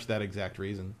pretty much that exact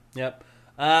reason. Yep.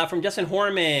 From Justin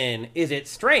Horman, is it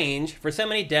strange for so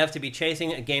many devs to be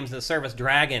chasing a games as a service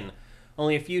dragon?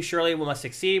 Only a few surely must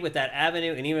succeed with that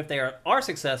avenue, and even if they are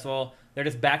successful, they're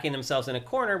just backing themselves in a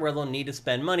corner where they'll need to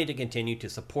spend money to continue to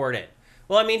support it.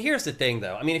 Well, I mean, here's the thing,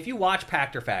 though. I mean, if you watch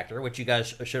Pachter Factor, which you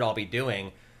guys should all be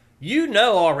doing, you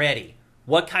know already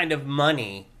what kind of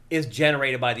money is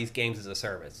generated by these games as a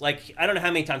service. Like, I don't know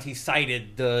how many times he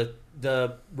cited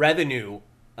the revenue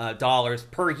dollars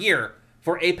per year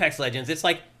for Apex Legends. It's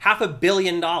like $500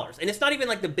 million. And it's not even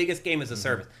like the biggest game as a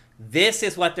service. This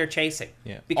is what they're chasing.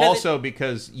 Yeah.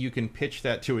 Because you can pitch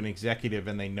that to an executive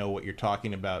and they know what you're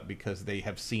talking about because they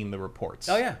have seen the reports.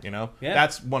 Oh yeah. Yeah.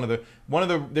 That's one of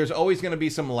the there's always going to be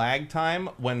some lag time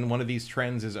when one of these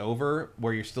trends is over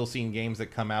where you're still seeing games that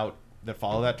come out that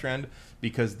follow that trend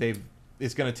because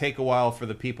it's going to take a while for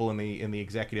the people in the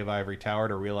executive ivory tower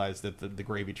to realize that the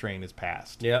gravy train is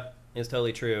passed. Yep. It's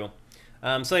totally true.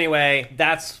 So anyway,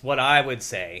 that's what I would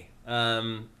say.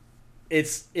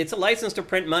 It's a license to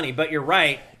print money, but you're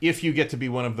right. If you get to be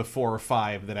one of the 4 or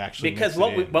 5 that actually because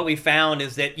what we found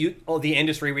is that the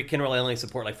industry we can really only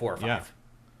support like 4 or 5. Yeah.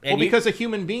 And because a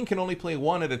human being can only play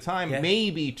 1 at a time,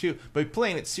 maybe 2, but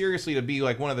playing it seriously to be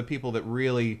like one of the people that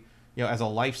really, as a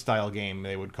lifestyle game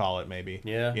they would call it maybe.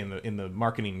 Yeah. In the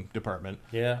marketing department.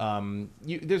 Yeah.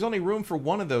 There's only room for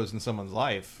one of those in someone's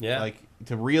life. Yeah. Like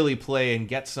to really play and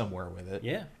get somewhere with it.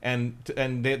 Yeah. And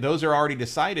those are already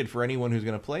decided for anyone who's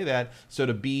going to play that. So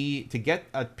to get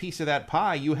a piece of that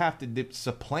pie, you have to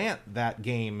supplant that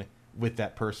game with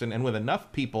that person and with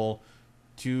enough people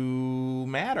to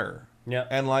matter. Yeah.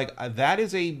 And like that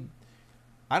is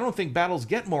I don't think battles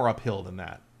get more uphill than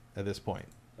that at this point.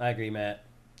 I agree, Matt.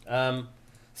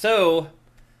 So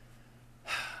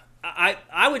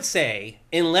I would say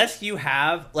unless you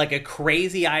have like a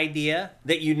crazy idea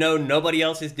that nobody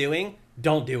else is doing,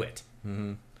 don't do it.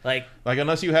 Mm-hmm. Like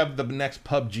unless you have the next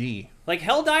PUBG. Like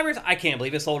Helldivers, I can't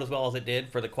believe it sold as well as it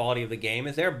did for the quality of the game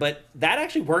is there, but that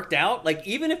actually worked out. Like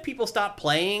even if people stopped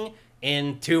playing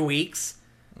in 2 weeks,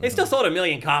 they still sold 1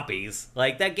 million copies.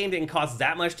 Like that game didn't cost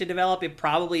that much to develop. It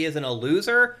probably isn't a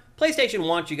loser. PlayStation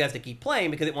wants you guys to keep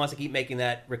playing because it wants to keep making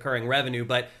that recurring revenue,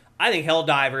 but I think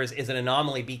Helldivers is an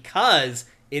anomaly because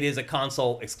it is a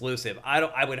console exclusive.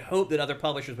 I would hope that other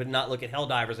publishers would not look at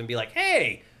Helldivers and be like,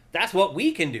 hey, that's what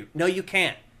we can do. No, you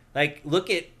can't. Like, look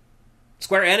at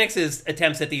Square Enix's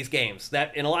attempts at these games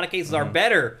that in a lot of cases are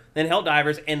better than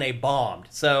Helldivers, and they bombed.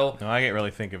 So no, I can't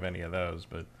really think of any of those,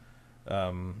 but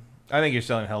I think you're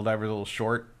selling Helldivers a little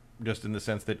short, just in the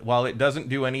sense that while it doesn't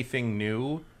do anything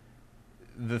new,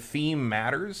 the theme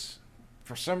matters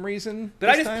for some reason. But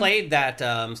I just played that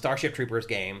Starship Troopers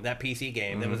game, that PC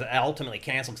game that was ultimately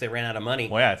canceled because they ran out of money.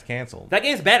 Well, yeah, it's canceled. That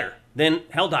game's better than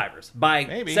Helldivers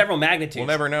by several magnitudes. We'll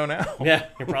never know now. Yeah,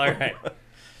 you're probably right.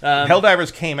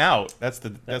 Helldivers came out. That's the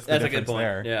difference a good point.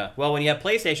 there. Yeah. Well, when you have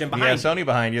PlayStation behind you, Sony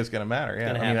behind you, it's going to matter.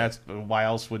 Yeah. I mean, that's why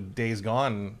else would Days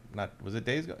Gone was it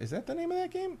Days Gone? Is that the name of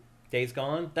that game? Days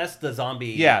Gone? That's the zombie.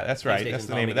 Yeah, that's right. That's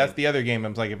the name. That's the other game. I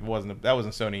was like, if that wasn't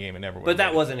a Sony game, it never would. But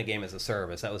that wasn't a game as a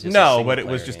service. That was just but it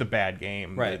was just a bad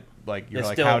game. Right. You're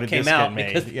like, how did this get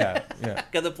made? Yeah.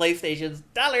 Because of PlayStation's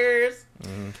dollars.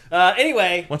 Mm-hmm.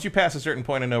 Anyway, once you pass a certain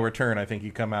point of no return, I think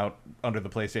you come out under the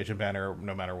PlayStation banner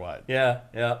no matter what. Yeah.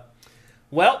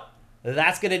 Well,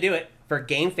 that's gonna do it for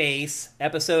GameFace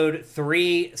episode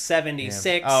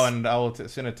 376. Oh, and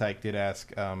Cinetyke did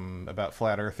ask about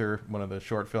Flat Earther, one of the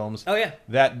short films. Oh yeah,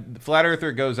 that Flat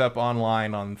Earther goes up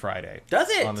online on Friday. Does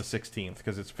it? On the 16th,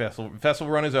 because its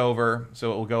festival run is over,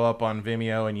 so it will go up on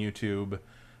Vimeo and YouTube.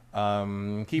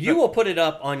 You will put it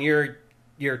up on your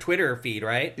your Twitter feed,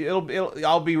 right? I'll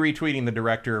be retweeting the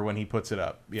director when he puts it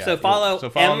up. Yeah. So follow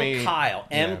me, Kyle,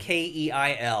 yeah.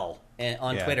 MKEIL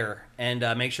on Twitter, and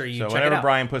make sure you check it out. So whenever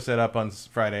Brian puts that up on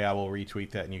Friday, I will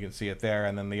retweet that, and you can see it there.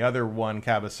 And then the other one,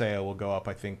 Cabaseo, will go up,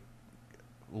 I think,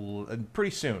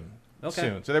 pretty soon. Okay.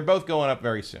 Soon. So they're both going up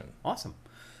very soon. Awesome.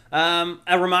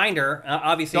 A reminder,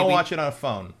 obviously... Don't watch it on a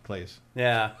phone, please.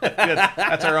 Yeah.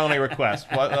 That's our only request.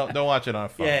 Don't watch it on a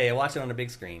phone. Yeah, watch it on a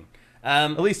big screen.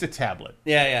 At least a tablet.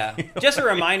 Yeah. Just a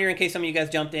reminder, in case some of you guys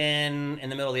jumped in the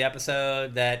middle of the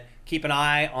episode, that keep an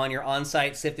eye on your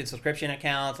on-site Sifted subscription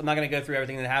accounts. I'm not going to go through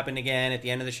everything that happened again at the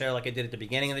end of the show like I did at the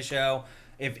beginning of the show.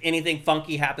 If anything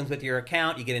funky happens with your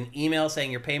account, you get an email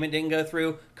saying your payment didn't go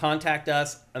through, contact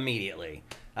us immediately.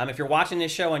 If you're watching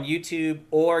this show on YouTube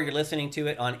or you're listening to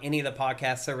it on any of the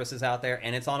podcast services out there,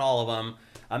 and it's on all of them,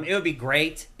 it would be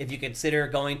great if you consider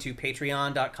going to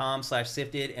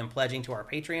patreon.com/sifted and pledging to our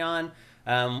Patreon.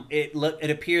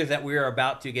 It appears that we're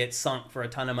about to get sunk for a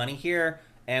ton of money here,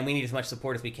 and we need as much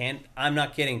support as we can. I'm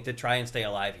not kidding, to try and stay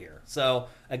alive here. So,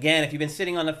 again, if you've been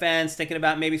sitting on the fence, thinking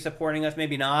about maybe supporting us,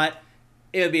 maybe not,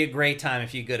 it would be a great time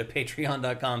if you go to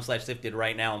patreon.com/sifted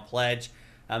right now and pledge.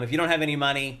 If you don't have any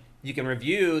money, you can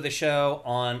review the show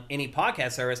on any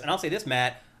podcast service. And I'll say this,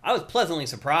 Matt, I was pleasantly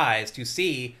surprised to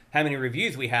see how many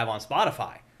reviews we have on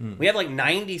Spotify. We have like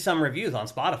 90-some reviews on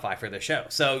Spotify for the show.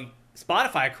 So,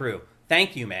 Spotify crew,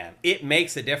 thank you, man. It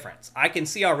makes a difference. I can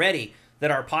see already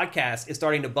that our podcast is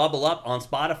starting to bubble up on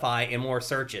Spotify in more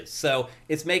searches. So,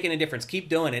 it's making a difference. Keep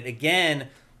doing it. Again,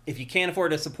 if you can't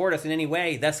afford to support us in any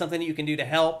way, that's something that you can do to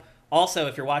help. Also,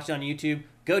 if you're watching on YouTube,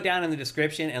 go down in the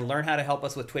description and learn how to help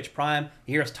us with Twitch Prime.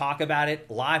 You hear us talk about it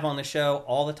live on the show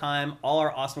all the time. All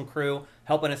our awesome crew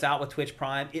helping us out with Twitch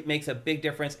Prime. It makes a big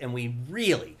difference, and we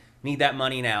really need that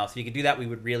money now. So if you could do that, we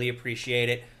would really appreciate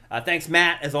it. Thanks,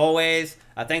 Matt, as always.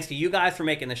 Thanks to you guys for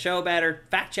making the show better,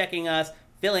 fact-checking us,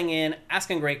 filling in,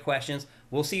 asking great questions.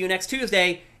 We'll see you next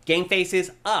Tuesday. GameFace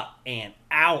is up and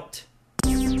out.